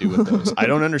nothing to do with those. I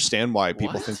don't understand why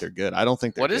people What? think they're good. I don't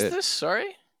think they're What is good. this?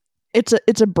 Sorry?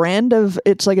 It's a brand of,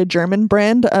 it's like a German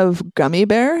brand of gummy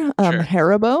bear, Sure.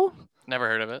 Haribo. Never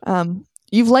heard of it.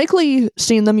 You've likely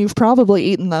seen them. You've probably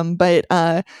eaten them, but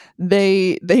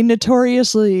they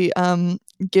notoriously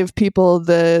give people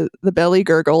the belly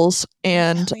gurgles,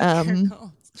 and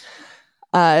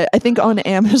I think on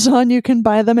Amazon you can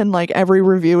buy them, and like every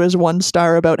review is 1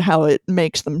 star about how it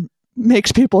makes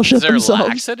people shit Is there themselves.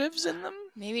 laxatives in them?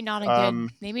 Maybe not a Um,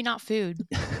 good. Maybe not food.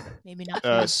 Maybe not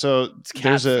food. So It's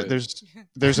cat food.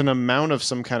 there's an amount of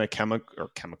some kind of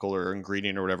chemical or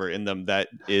ingredient or whatever in them that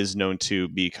is known to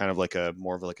be kind of like a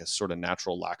more of like a sort of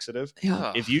natural laxative.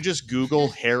 Yeah. If you just Google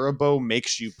Haribo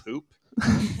makes you poop,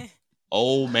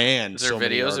 oh man, Is there so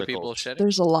many videos of people articles. shitting?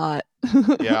 There's a lot.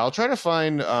 Yeah, I'll try to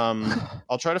find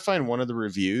one of the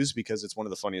reviews because it's one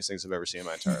of the funniest things I've ever seen in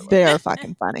my entire life. They are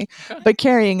fucking funny. But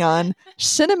carrying on,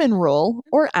 cinnamon roll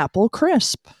or apple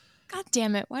crisp? God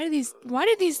damn it! Why do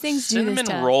these things do Cinnamon this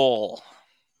to us? roll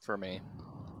for me.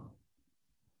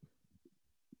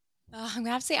 I'm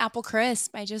gonna have to say apple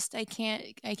crisp. I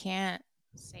can't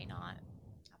say not.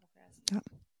 Apple crisp.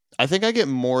 I think I get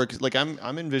more like I'm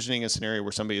envisioning a scenario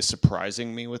where somebody is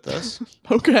surprising me with this.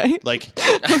 Okay. Like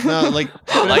no, like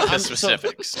I like the I'm-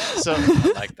 specifics. So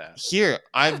I like that. here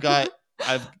I've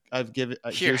given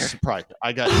Here. here's surprise.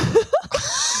 I got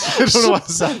I don't know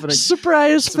what's happening.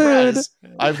 Surprise food. Surprise.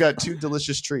 I've got 2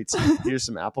 delicious treats. Here's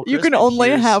some apple You crisp, can and only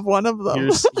here's- have one of them.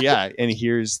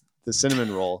 here's the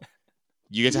cinnamon roll.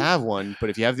 You get to have one,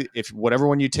 but if whatever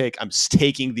one you take, I'm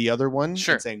taking the other one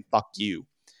Sure. and saying fuck you.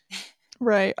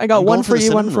 Right. I got I'm one going for the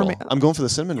you, one cinnamon for roll. me. I'm going for the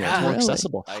cinnamon roll. It's Yeah. more Really?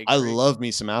 accessible. I I agree. love me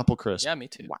some apple crisp. Yeah, me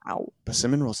too. Wow. But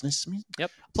cinnamon rolls nice to me.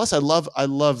 Yep. Plus, I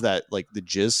love that like the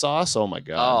jizz sauce. Oh my Oh,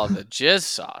 god. the jizz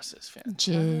sauce is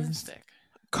fantastic.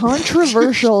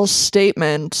 Controversial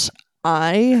statement.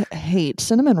 I hate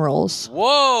cinnamon rolls.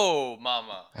 Whoa,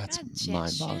 mama. That's God, shit,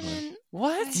 mind-boggling. Shannon.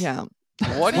 What? Yeah.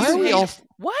 What Why is are we hate- all?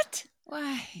 What?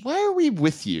 Why? Why are we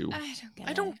with you? I don't get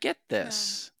I don't get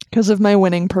this. Because of my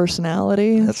winning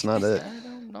personality. That's not it. I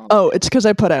don't no. Oh, it's because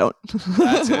I put out.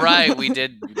 That's right. We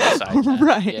did decide that.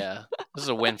 Right. Yeah. This is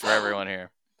a win for everyone here.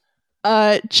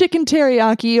 Chicken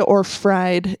teriyaki or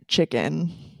fried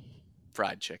chicken?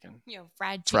 Fried chicken.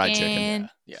 Fried chicken. Fried chicken.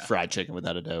 Yeah. Fried chicken,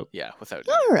 without a doubt. Yeah. Without.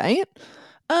 All right.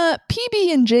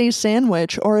 PB&J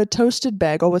sandwich or a toasted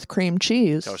bagel with cream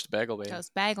cheese? Toast bagel, baby.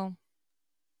 Toast bagel.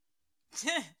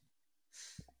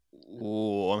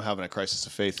 Ooh, I'm having a crisis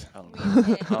of faith. Oh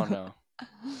no. Oh no.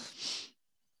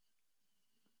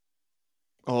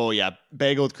 Oh yeah,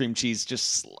 bagel with cream cheese, just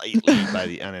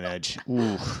slightly on an edge.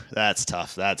 Ooh, that's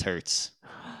tough. That hurts.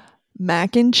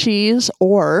 Mac and cheese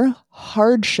or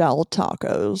hard shell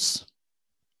tacos?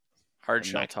 Hard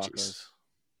shell Mac and tacos. cheese.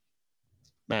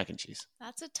 Mac and cheese.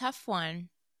 That's a tough one.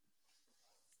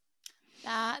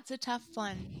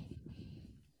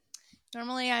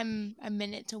 Normally I'm a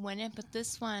minute to win it, but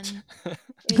this one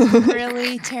is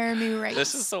really tearing me right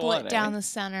This is the split one, down eh? the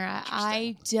center.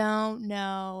 I don't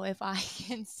know if I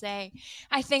can say.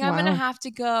 I think I'm gonna Wow. have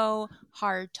to go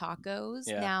hard tacos.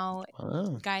 Yeah. Now,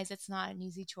 Oh. guys, it's not an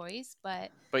easy choice, but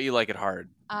But you like it hard.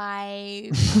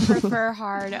 I prefer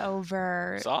hard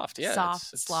over Soft, yeah. soft,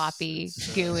 it's- sloppy,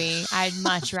 it's, gooey. I'd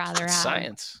much rather it's have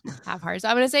science. hard. So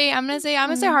I'm gonna say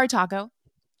hard taco.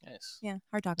 Nice. Yeah,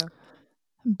 hard taco.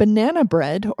 Banana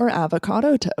bread or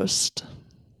avocado toast?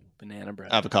 Banana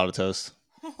bread. Avocado toast.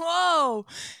 Whoa,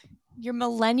 your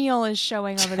millennial is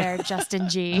showing over there, Justin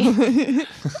G.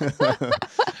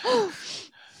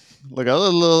 Look, I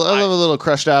love a little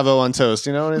crushed avo on toast.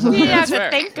 You know what I'm You saying? have That's to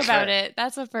fair. think That's about fair. it.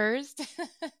 That's a first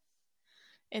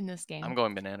in this game. I'm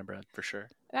going banana bread for sure.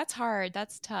 That's hard.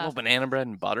 That's A little tough. banana bread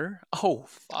and butter. Oh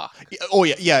fuck. Oh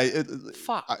yeah.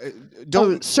 Fuck. Oh,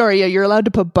 Don't sorry. Yeah, you're allowed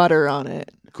to put butter on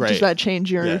it. Great. Does that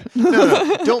change your? Yeah.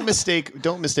 No. Don't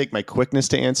mistake my quickness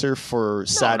to answer for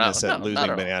sadness no, at losing not at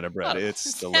all. banana bread. Not at all.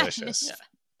 It's delicious.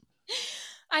 Yeah.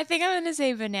 I think I'm gonna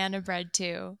say banana bread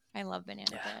too. I love banana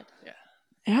bread. Yeah.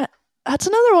 Yeah, that's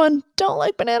another one. Don't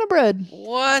like banana bread.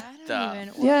 What I the? don't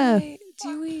even. Yeah. Why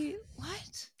do we?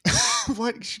 What?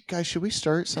 What, guys? Should we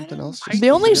start something else? The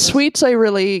only sweets I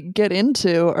really get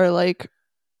into are like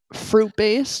fruit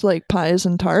based, like pies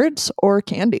and tarts, or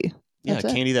candy. Yeah, That's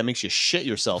it. candy that makes you shit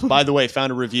yourself. By the way,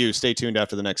 found a review. Stay tuned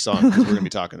after the next song because we're going to be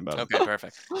talking about it. Okay,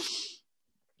 perfect.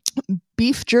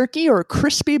 Beef jerky or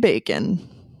crispy bacon?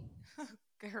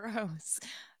 Gross.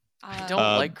 I don't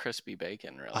like crispy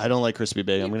bacon really. I don't like crispy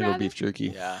bacon. I'm You'd going to go rather- beef jerky.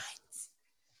 Yeah.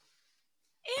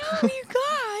 Ew, you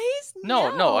guys.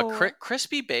 No. A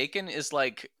crispy bacon is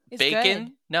like It's bacon.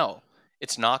 good. No,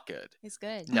 it's not good. It's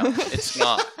good. No, it's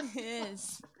not. It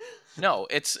is. No,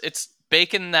 it's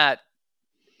bacon that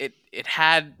it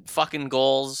had fucking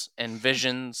goals and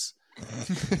visions,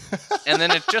 and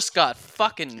then it just got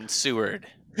fucking sewered.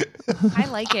 I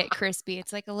like it crispy.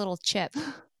 It's like a little chip.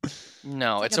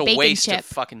 No, It's it's like a a bacon waste chip. of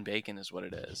fucking bacon, is what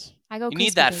it is. I go. You need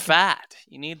crispy that bacon. fat.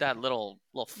 You need that little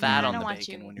fat I on don't the want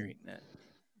bacon you. when you're eating it.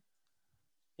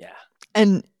 Yeah,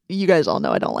 And you guys all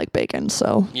know I don't like bacon,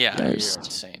 so yeah, there's you're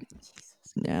insane.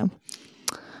 yeah.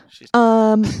 She's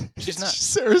She's not.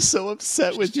 Sarah's so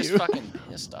upset She's with just you. fucking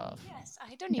pissed off. Yes,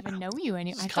 I don't even know you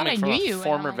anymore. This I is thought I coming from knew a you. and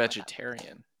former I'm like,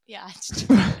 vegetarian. Yeah. It's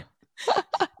true.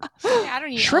 I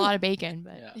don't eat Shrimp- a lot of bacon,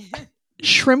 but Yeah.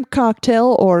 Shrimp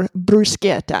cocktail or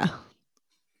bruschetta?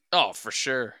 Oh, for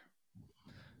sure.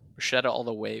 Bruschetta all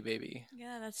the way, baby.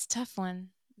 yeah, that's a tough one.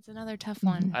 It's another tough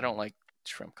one. I don't like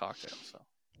shrimp cocktails, so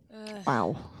Ugh.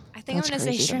 Wow. I think That's I'm gonna say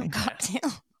crazy to shrimp me.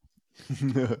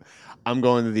 cocktail. I'm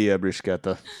going to the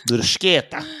bruschetta.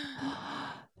 Bruschetta.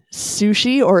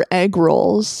 Sushi or egg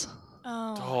rolls?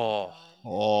 Oh. oh,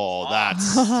 Oh,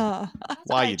 that's Why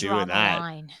why I you draw doing the that?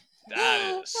 line.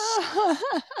 that is.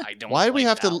 I don't. Why do we like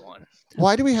have to- that one.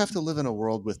 Why do we have to live in a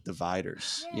world with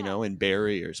dividers, Yeah. and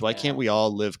barriers? Why can't we all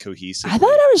live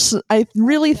cohesively? I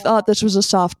really thought this was a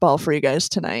softball for you guys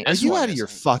tonight. Are This you one out of your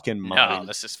isn't. fucking No, mind?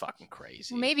 this is fucking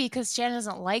crazy. Well, maybe because Shannon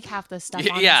doesn't like half the stuff.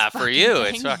 Y- on yeah, this for fucking you,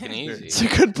 thing. it's fucking easy. It's a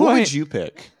good What point. would you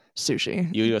pick?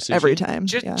 Sushi. You go sushi? Every time.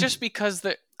 Just, yeah. just because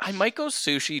I might go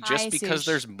sushi just I because sushi.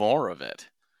 there's more of it.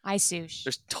 I sushi.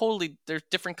 There's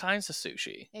different kinds of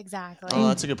sushi. Exactly. Oh,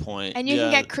 that's a good point. and you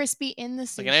Yeah. can get crispy in the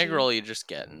sushi. Like an egg roll, you just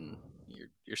get in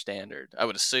your standard. I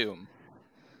would assume.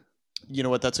 You know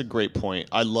what? That's a great point.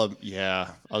 I'll go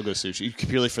sushi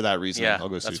purely for that reason. Yeah, I'll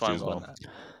go that's sushi why I'm as going well.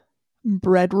 that.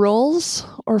 Bread rolls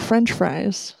or French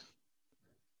fries?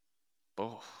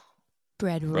 Oh,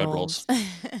 bread Bread rolls.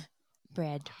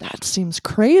 bread. That seems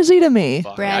crazy to me.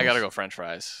 fuck. Bread. I gotta go French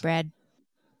fries. Bread.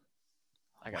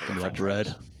 I gotta go Yeah, French bread.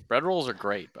 fries. Bread rolls are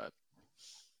great, but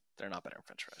They're not better than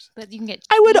French fries. But you can get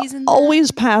I would cheese in always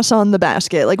them. pass on the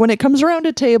basket. Like when it comes around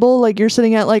a table, like you're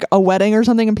sitting at like a wedding or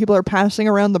something and people are passing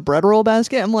around the bread roll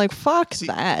basket. I'm like, fuck See,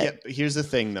 that. yeah, here's the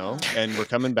thing, though, and we're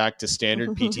coming back to standard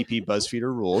PTP BuzzFeeder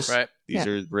rules. Right. These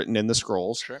are written in the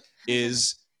scrolls. Sure.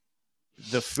 Is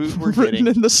the food we're Written getting?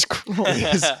 in the scroll.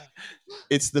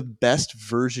 It's the best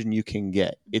version you can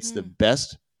get. It's the Mhm.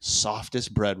 best,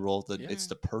 softest bread roll. Yeah. It's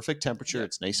the perfect temperature. Yeah.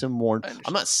 It's nice and warm. I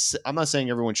I'm not saying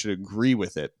everyone should agree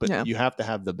with it, but Yeah. you have to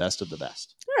have the best of the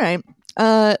best. All right.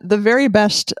 The very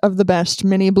best of the best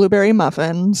mini blueberry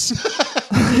muffins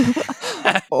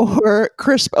or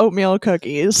crisp oatmeal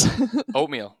cookies.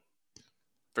 Oatmeal,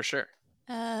 for sure.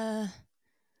 Uh,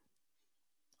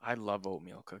 I love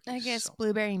oatmeal cookies. I guess so-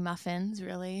 blueberry muffins,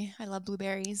 really. I love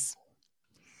blueberries.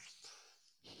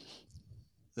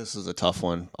 This is a tough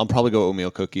one. I'll probably go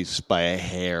oatmeal cookies by a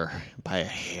hair. By a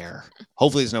hair.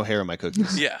 Hopefully, there's no hair in my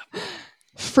cookies. Yeah,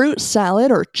 Fruit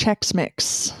salad or Chex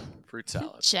Mix. fruit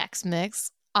salad. Chex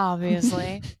Mix,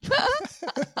 obviously.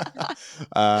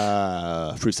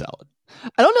 Fruit salad.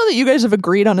 I don't know that you guys have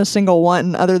agreed on a single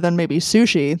one other than maybe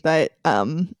sushi. That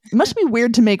it must be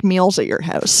weird to make meals at your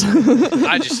house.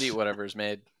 I just eat whatever's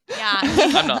made. Yeah.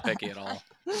 I'm not picky at all.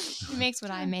 He makes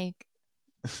what I make.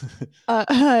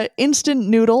 Instant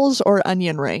noodles or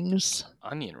onion rings.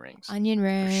 Onion rings. Onion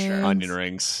rings. sure. Onion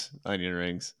rings. Onion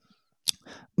rings.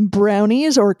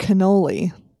 Brownies or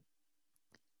cannoli.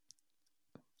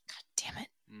 Damn it.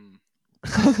 Mm.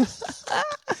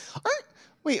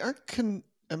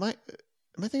 Am I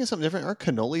thinking of something different? Aren't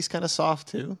cannolis kind of soft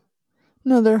too?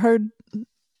 No, they're hard.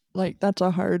 Like that's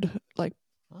a hard like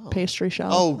Oh. pastry shell.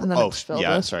 Oh, and then it's filled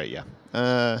yeah, with. sorry, yeah.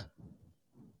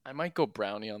 I might go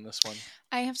brownie on this one.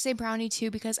 I have to say brownie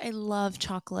too because I love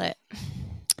chocolate.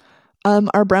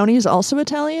 Are brownies also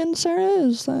Italian, Sarah?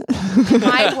 Is that In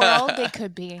my world, they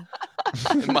could be.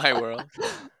 In my world.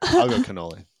 I'll go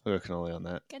cannoli. I'll go cannoli on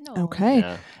that. Okay.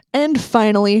 Yeah. And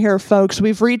finally, here, folks,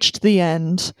 we've reached the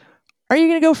end. Are you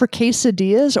going to go for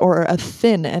quesadillas or a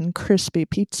thin and crispy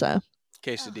pizza?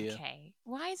 Quesadilla. Okay.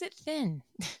 Why is it thin?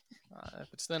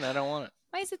 If it's thin, I don't want it.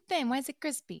 Why is it thin? Why is it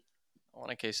crispy? I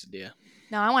want a quesadilla.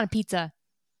 No, I want a pizza.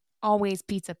 Always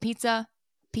pizza. Pizza.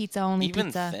 Pizza only Even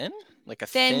pizza. thin? Like a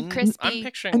Thin, crispy I'm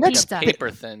picturing And like that's a pizza.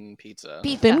 paper thin pizza.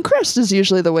 Pizza. Thin crust is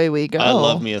usually the way we go. I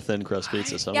love me a thin crust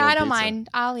pizza. So Yeah, I don't pizza. mind.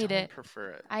 I'll eat Don't it.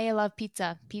 prefer it. I love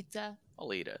pizza. Pizza.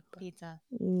 I'll eat it. but- Pizza.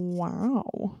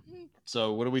 Wow.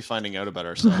 So what are we finding out about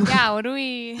ourselves? Yeah, what do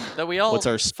we... That we all What's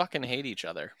our- fucking hate each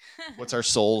other. What's our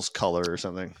soul's color or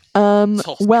something?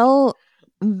 Well,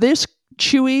 this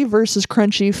chewy versus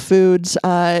crunchy foods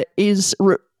is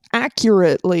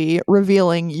accurately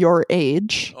revealing your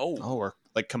age. Oh, Oh, we're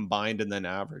like combined and then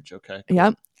average. Okay.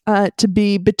 Yep. To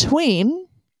be between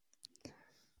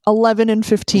 11 and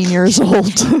 15 years old.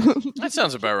 that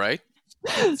sounds about right.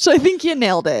 So I think you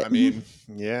nailed it. I mean,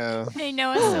 yeah. They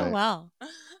know us so Right. well.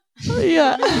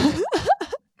 Yeah.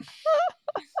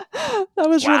 That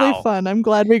was really Wow. fun. I'm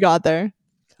glad we got there.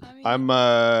 I mean,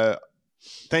 I'm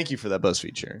thank you for that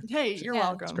BuzzFeed share. Hey, you're Yeah.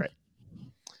 welcome. That's great.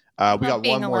 We Love got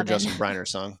being one more 11. Justin Briner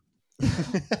song.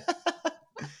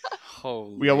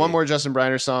 Holy. We got one more Justin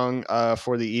Briner song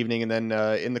for the evening, and then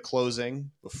in the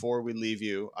closing, before we leave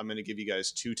you, I'm going to give you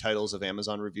guys 2 titles of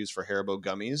Amazon reviews for Haribo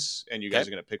gummies, and you guys Okay.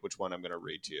 are going to pick which one I'm going to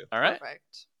read to you. All right.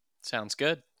 Perfect. Sounds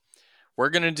good. We're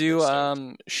gonna do Good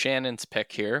start. Shannon's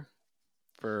pick here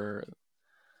for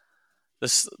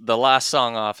this, the last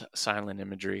song off Silent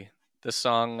Imagery. This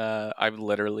song I've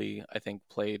literally, I think,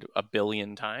 played 1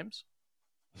 billion times,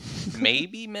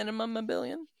 maybe minimum 1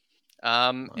 billion.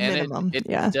 And Minimum, it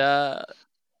yeah.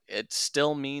 it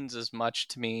still means as much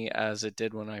to me as it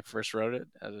did when I first wrote it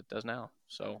as it does now.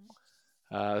 So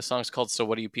the song's called "So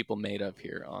What Are You People Made Of"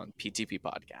 here on PTP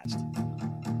Podcast.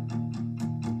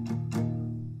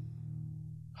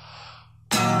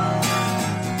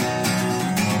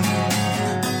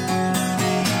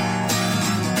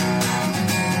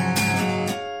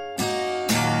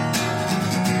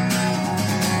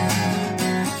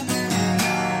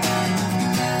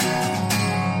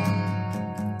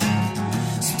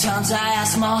 Sometimes I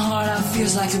ask my heart how it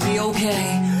feels like to be okay.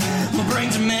 My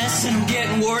brain's a mess and I'm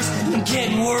getting worse, and I'm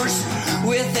getting worse.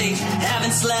 With age,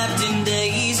 haven't slept in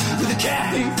days. With a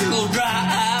caffeine fueled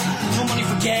drive, no money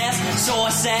for gas, so I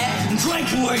sat and drank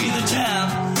away the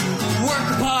time. Work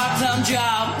a part-time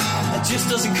job that just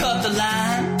doesn't cut the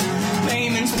line.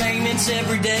 Payments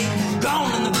every day,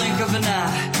 gone in the blink of an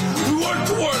eye. We work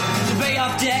to work to pay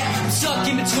off debt. I'm stuck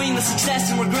in between the success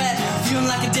and regret, feeling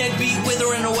like a deadbeat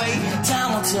withering away.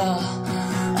 Time will tell.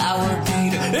 I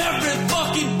repeat every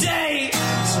fucking day.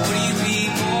 So what are you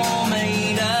people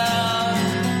made of?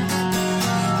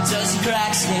 Does Just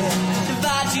cracks skin,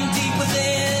 divide you deep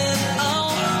within. Oh,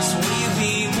 so what are you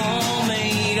people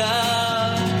made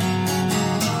of?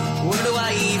 Where do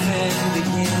I even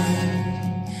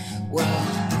begin? Well,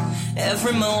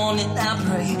 every morning I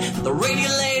pray for the radio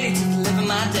lady to deliver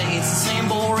my day. It's the same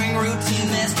boring routine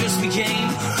that's just became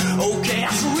okay. I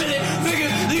should really figure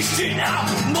this shit out,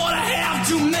 but I have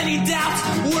too many doubts.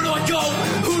 Where do I go?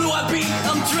 Who do I be?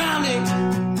 I'm drowning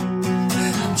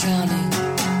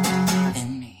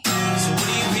in me. So what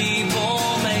are you people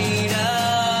made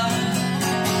of?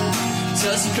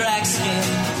 Just crack skin,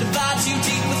 divides you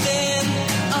deep within.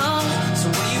 Oh, so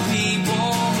what are you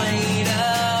people made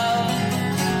of?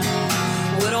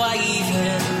 Where do I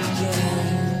even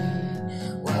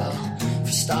begin? Well,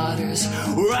 for starters,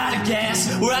 we're out of gas,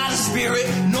 we're out of spirit,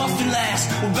 nothing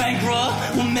lasts. We're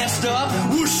bankrupt, we're messed up,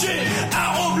 we're shit,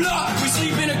 out of luck. We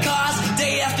sleep in our cars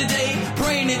day after day,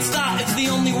 praying it's not, it's the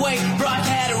only way. Brock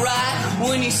had it right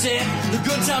when he said, the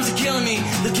good times are killing me,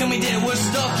 they kill me dead. We're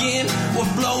stuck in, we're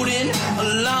floating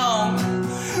along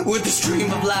with the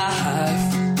stream of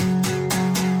life.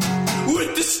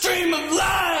 With the stream of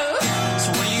life. So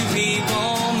what are you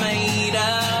people made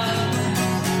of?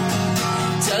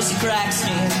 Does a crack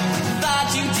skin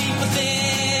divide you deep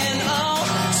within? Oh,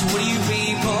 so what are you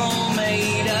people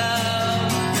made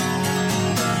of?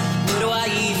 Where do I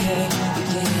even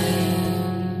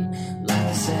begin? Like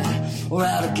I said, we're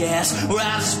out of gas, we're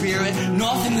out of spirit,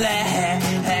 nothing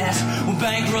lasts. We're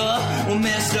bankrupt, we're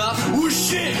messed up, we're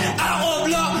shit, out of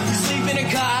luck. We sleep in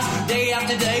our cars day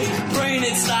after day, praying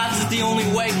it stops, it's the only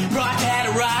way. Brock had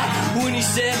it right when he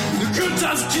said, the good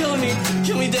times are killing me,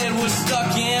 kill me dead. We're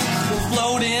stuck in, we're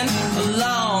floating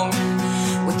along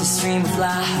with the stream of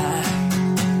life.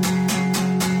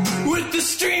 With the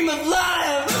stream of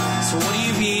life. So what are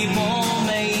you people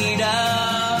made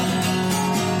of?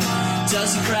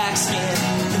 Does a crack skin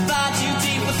divide you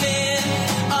deep within?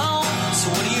 Oh, so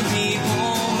what are you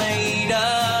people made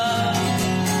of?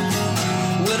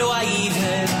 Where do I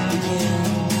even begin?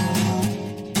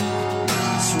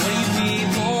 So what are you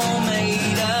people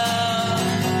made of?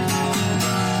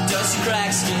 Does a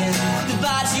crack skin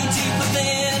divide you deep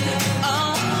within?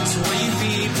 Oh, so what are you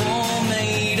people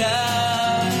made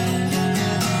of?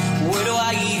 Where do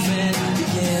I even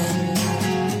begin?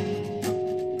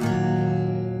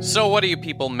 So, what are you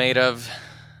people made of?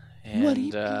 And What are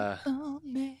you there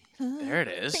it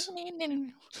is.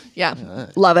 Yeah, Yeah.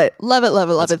 love it, love it, love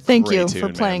it, love That's it. Thank great you tune, for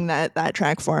man. playing that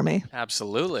track for me.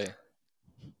 Absolutely.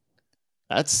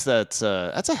 That's a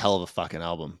hell of a fucking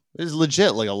album. There's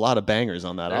legit like a lot of bangers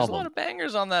on that There's album. a lot of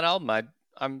bangers on that album.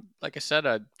 I'm like I said,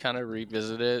 I kind of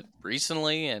revisited it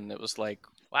recently, and it was like,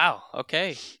 wow,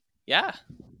 okay, yeah,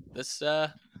 this.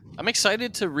 I'm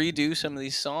excited to redo some of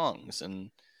these songs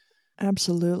and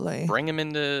Absolutely. bring them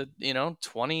into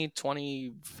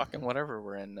 2020 fucking whatever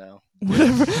we're in now.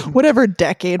 Whatever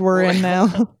decade we're in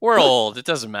now. We're old. It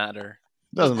doesn't matter.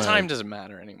 Doesn't matter. Time doesn't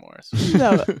matter anymore. So.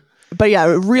 No, but yeah,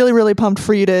 really, really pumped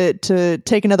for you to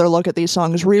take another look at these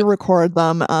songs, re-record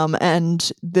them,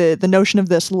 and the notion of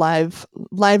this live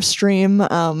stream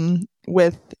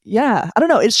with I don't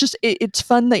know, it's just it's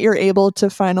fun that you're able to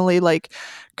finally like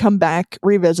come back,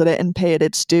 revisit it, and pay it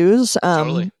its dues.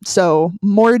 Totally. So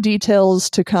more details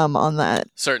to come on that.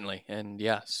 Certainly, and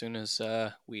yeah, as soon as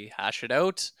we hash it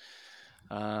out,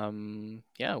 we'll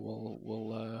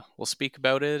speak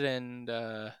about it, and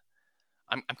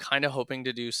I'm kind of hoping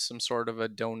to do some sort of a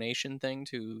donation thing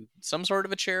to some sort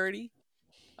of a charity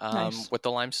Nice. with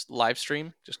the live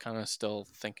stream. Just kind of still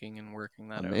thinking and working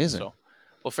that Amazing. out. So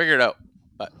we'll figure it out.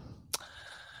 But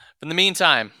in the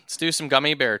meantime, let's do some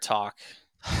gummy bear talk.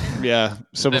 Yeah.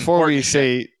 So The before we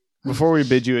important before we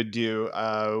bid you adieu,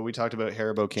 we talked about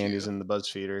Haribo candies in the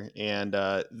BuzzFeeder, and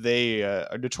they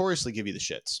notoriously give you the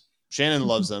shits. Shannon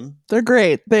loves them. They're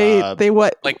great. They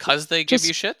what? Like, cause they give Just-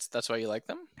 you shits. That's why you like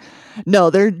them. No,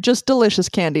 they're just delicious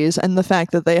candies, and the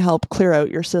fact that they help clear out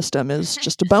your system is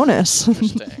just a bonus.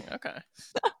 Interesting. Okay.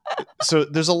 So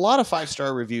there's a lot of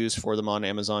 5-star reviews for them on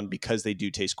Amazon because they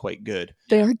do taste quite good.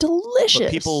 They are delicious.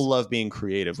 But people love being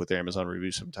creative with their Amazon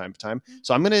reviews from time to time.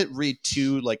 So I'm going to read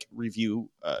two like review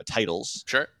titles.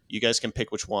 Sure. You guys can pick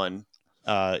which one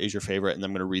is your favorite, and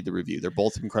I'm going to read the review. They're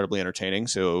both incredibly entertaining,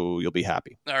 so you'll be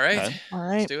happy. All right. Okay. All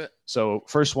Let's right. do it. So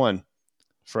first one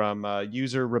from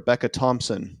user Rebecca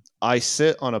Thompson. I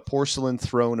sit on a porcelain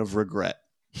throne of regret.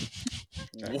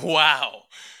 Wow.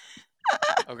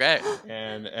 Okay.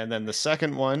 And then the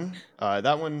second one,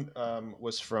 that one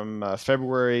was from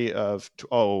February of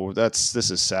this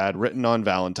is sad. Written on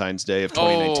Valentine's Day of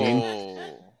 2019. Oh.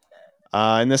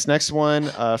 And this next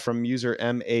one from user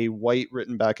M.A. White,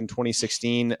 written back in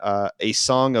 2016, A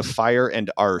Song of Fire and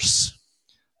Arse.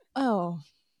 Oh,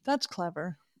 that's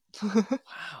clever.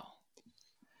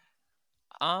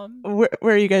 Wow. Where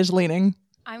are you guys leaning?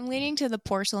 I'm leaning to the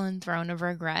porcelain throne of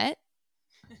regret.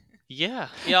 Yeah,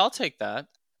 I'll take that.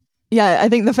 Yeah, I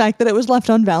think the fact that it was left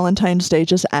on Valentine's Day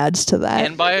just adds to that.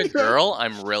 And by a girl,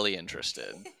 I'm really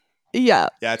interested. Yeah.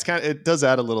 Yeah, it does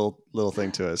add a little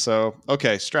thing to it. So,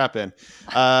 okay, strap in.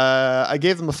 I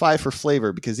gave them a 5 for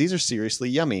flavor because these are seriously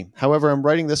yummy. However, I'm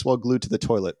writing this while glued to the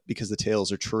toilet because the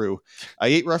tales are true. I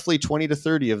ate roughly 20 to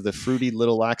 30 of the fruity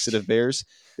little laxative bears.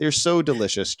 They are so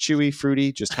delicious, chewy,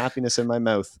 fruity, just happiness in my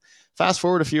mouth. Fast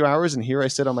forward a few hours, and here I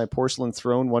sit on my porcelain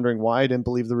throne wondering why I didn't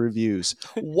believe the reviews.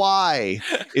 Why?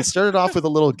 It started off with a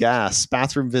little gas,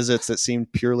 bathroom visits that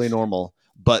seemed purely normal.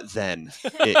 But then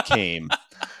it came.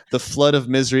 The flood of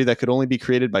misery that could only be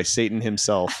created by Satan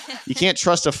himself. You can't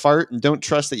trust a fart, and don't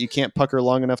trust that you can't pucker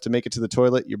long enough to make it to the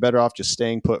toilet. You're better off just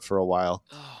staying put for a while.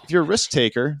 If you're a risk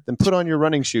taker, then put on your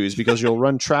running shoes because you'll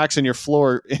run tracks in your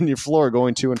floor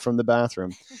going to and from the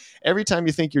bathroom. Every time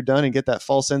you think you're done and get that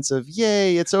false sense of,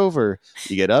 yay, it's over,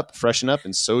 you get up, freshen up,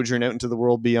 and sojourn out into the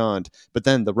world beyond. But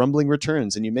then the rumbling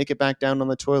returns, and you make it back down on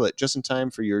the toilet just in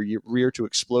time for your rear to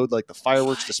explode like the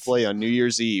fireworks display on New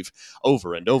Year's Eve,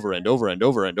 over and over and over and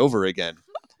over and over again.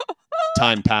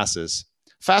 Time passes.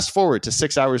 Fast forward to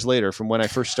 6 hours later from when I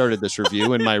first started this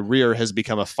review, and my rear has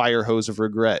become a fire hose of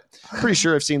regret. Pretty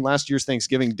sure I've seen last year's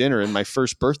Thanksgiving dinner and my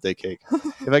first birthday cake.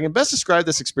 If I can best describe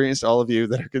this experience to all of you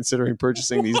that are considering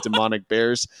purchasing these demonic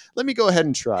bears, let me go ahead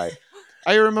and try.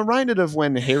 I am reminded of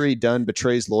when Harry Dunn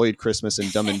betrays Lloyd Christmas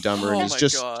in Dumb and Dumber and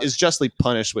is justly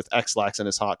punished with X-Lax in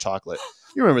his hot chocolate.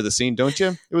 You remember the scene, don't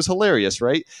you? It was hilarious,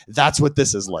 right? That's what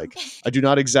this is like. I do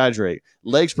not exaggerate.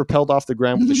 Legs propelled off the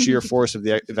ground with the sheer force of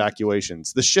the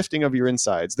evacuations, the shifting of your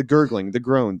insides, the gurgling, the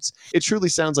groans. It truly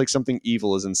sounds like something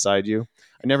evil is inside you.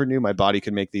 I never knew my body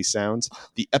could make these sounds.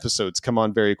 The episodes come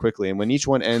on very quickly, and when each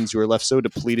one ends, you are left so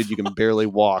depleted you can barely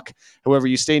walk. However,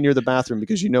 you stay near the bathroom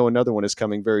because you know another one is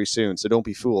coming very soon, so don't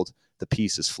be fooled. The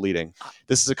peace is fleeting.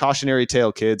 This is a cautionary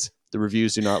tale, kids. The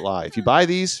reviews do not lie. If you buy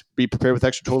these, be prepared with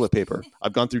extra toilet paper.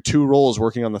 I've gone through 2 rolls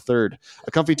working on the 3rd.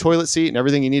 A comfy toilet seat and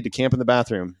everything you need to camp in the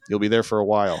bathroom. You'll be there for a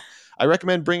while. I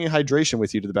recommend bringing hydration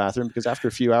with you to the bathroom because after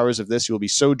a few hours of this, you will be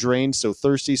so drained, so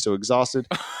thirsty, so exhausted,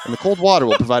 and the cold water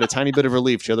will provide a tiny bit of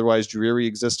relief to your otherwise dreary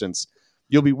existence.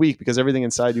 You'll be weak because everything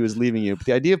inside you is leaving you, but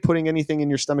the idea of putting anything in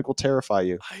your stomach will terrify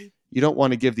you. You don't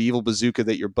want to give the evil bazooka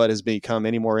that your butt has become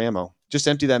any more ammo. Just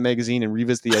empty that magazine and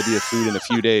revisit the idea of food in a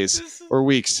few days or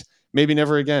weeks. Maybe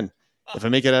never again. If I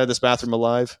make it out of this bathroom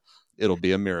alive, it'll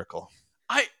be a miracle.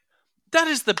 That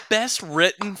is the best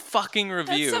written fucking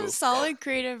review. That's some solid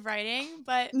creative writing,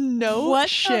 but No what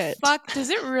shit. the fuck? Does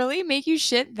it really make you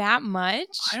shit that much?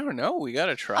 I don't know. We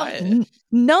gotta try it.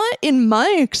 Not in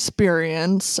my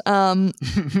experience, but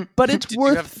it's Did you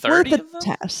worth have 30 a of them?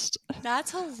 test.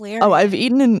 That's hilarious. Oh, I've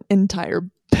eaten an entire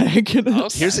bag. In a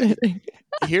Okay. sitting.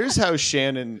 Here's how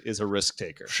Shannon is a risk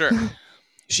taker. Sure.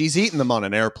 She's eaten them on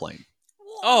an airplane.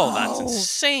 Oh, that's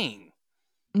insane.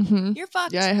 Mhm. You're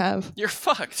fucked. Yeah, I have. You're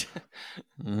fucked.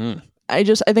 Mm-hmm. I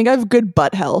think I have good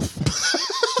butt health.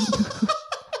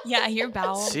 Yeah, your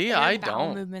bowel. See, your I bowel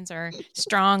don't. movements are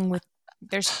strong with.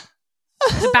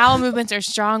 The bowel movements are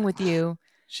strong with you.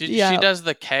 She Yeah. does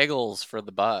the kegels for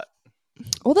the butt,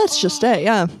 Well, that's just it.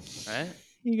 Yeah, right?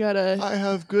 you gotta. I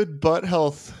have good butt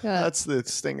health. Yeah. That's the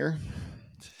stinger.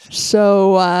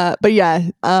 So, but yeah,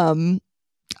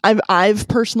 I've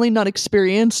personally not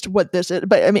experienced what this is,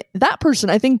 but I mean that person,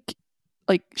 I think,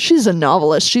 like she's a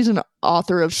novelist, she's an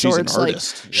author of She's an sorts, like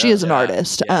artist. she Yeah. is an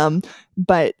artist. yeah.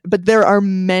 But there are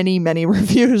many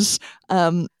reviews,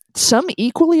 some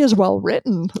equally as well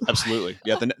written. Absolutely.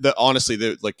 Yeah. Honestly,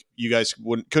 like you guys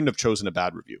couldn't have chosen a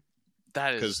bad review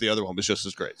That because is the other one was just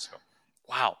as great. So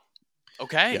wow.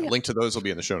 Okay. yeah, link to those will be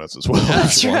in the show notes as well. Yeah,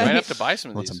 That's I right. might have to buy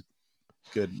some of Want these. some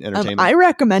good entertainment. I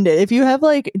recommend it if you have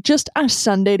like just a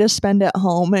Sunday to spend at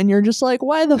home and you're just like,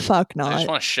 why the fuck I just not?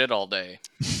 want to shit all day.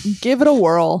 Give it a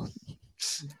whirl.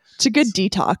 It's a good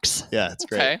detox. Yeah, it's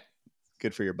great. Okay.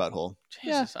 Good for your butthole.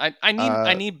 Yeah. Jesus.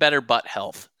 I need better butt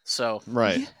health. So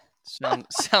Right.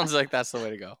 sounds like that's the way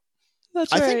to go.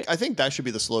 That's I right. think that should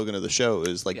be the slogan of the show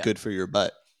is like Yeah. good for your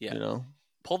butt. Yeah. You know,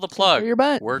 Pull the plug. For your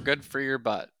butt. We're good for your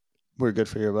butt. we're good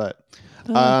for your butt. If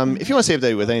you want to save the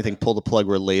day with anything pull the plug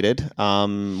related,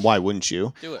 why wouldn't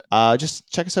you? Do it. Just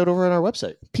check us out over on our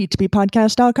website.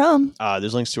 P2Ppodcast.com.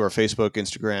 There's links to our Facebook,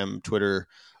 Instagram, Twitter,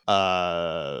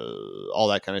 all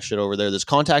that kind of shit over there. There's a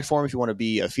contact form if you want to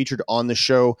be featured on the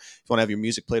show. If you want to have your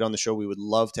music played on the show, we would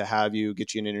love to have you,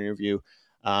 get you in an interview.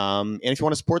 And if you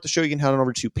want to support the show, you can head on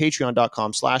over to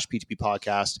patreon.com/P2P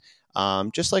podcast.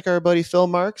 Just like our buddy Phil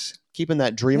Marks, keeping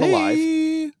that dream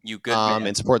alive. You good man.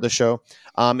 and support the show.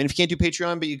 And if you can't do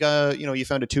Patreon, but you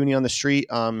found a toonie on the street,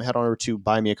 head on over to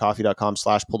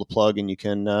buymeacoffee.com/pulltheplug and you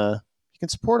can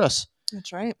support us.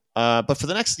 That's right. But for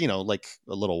the next, like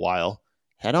a little while,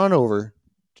 head on over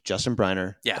to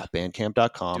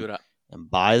justinbriner.bandcamp.com Do it up. and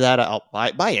buy that out.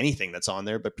 Buy anything that's on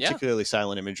there, but Yeah. particularly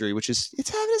Silent Imagery, which it's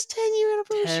having its 10-year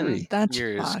anniversary. 10 That's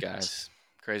years, fucked. guys.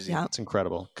 Crazy. Yeah. That's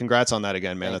incredible. Congrats on that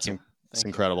again, man. Thank That's you. it's Thank you.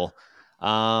 incredible.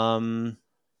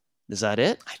 Is that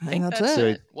it? I think that's that's it.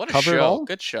 it. What a Cover it show. all?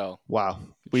 Good show. Wow,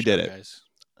 Good we show, did it. guys.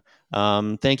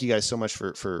 Thank you guys so much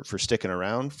for sticking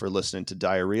around, for listening to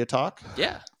Diarrhea Talk,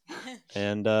 Yeah.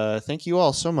 and thank you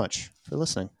all so much for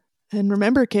listening. And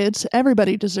remember, kids,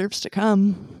 everybody deserves to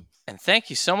come. And thank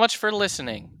you so much for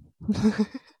listening.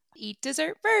 Eat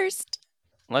dessert first.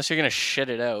 Unless you're going to shit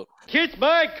it out. Kiss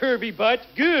my curvy butt.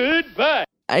 Goodbye.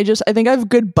 I think I have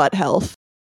good butt health.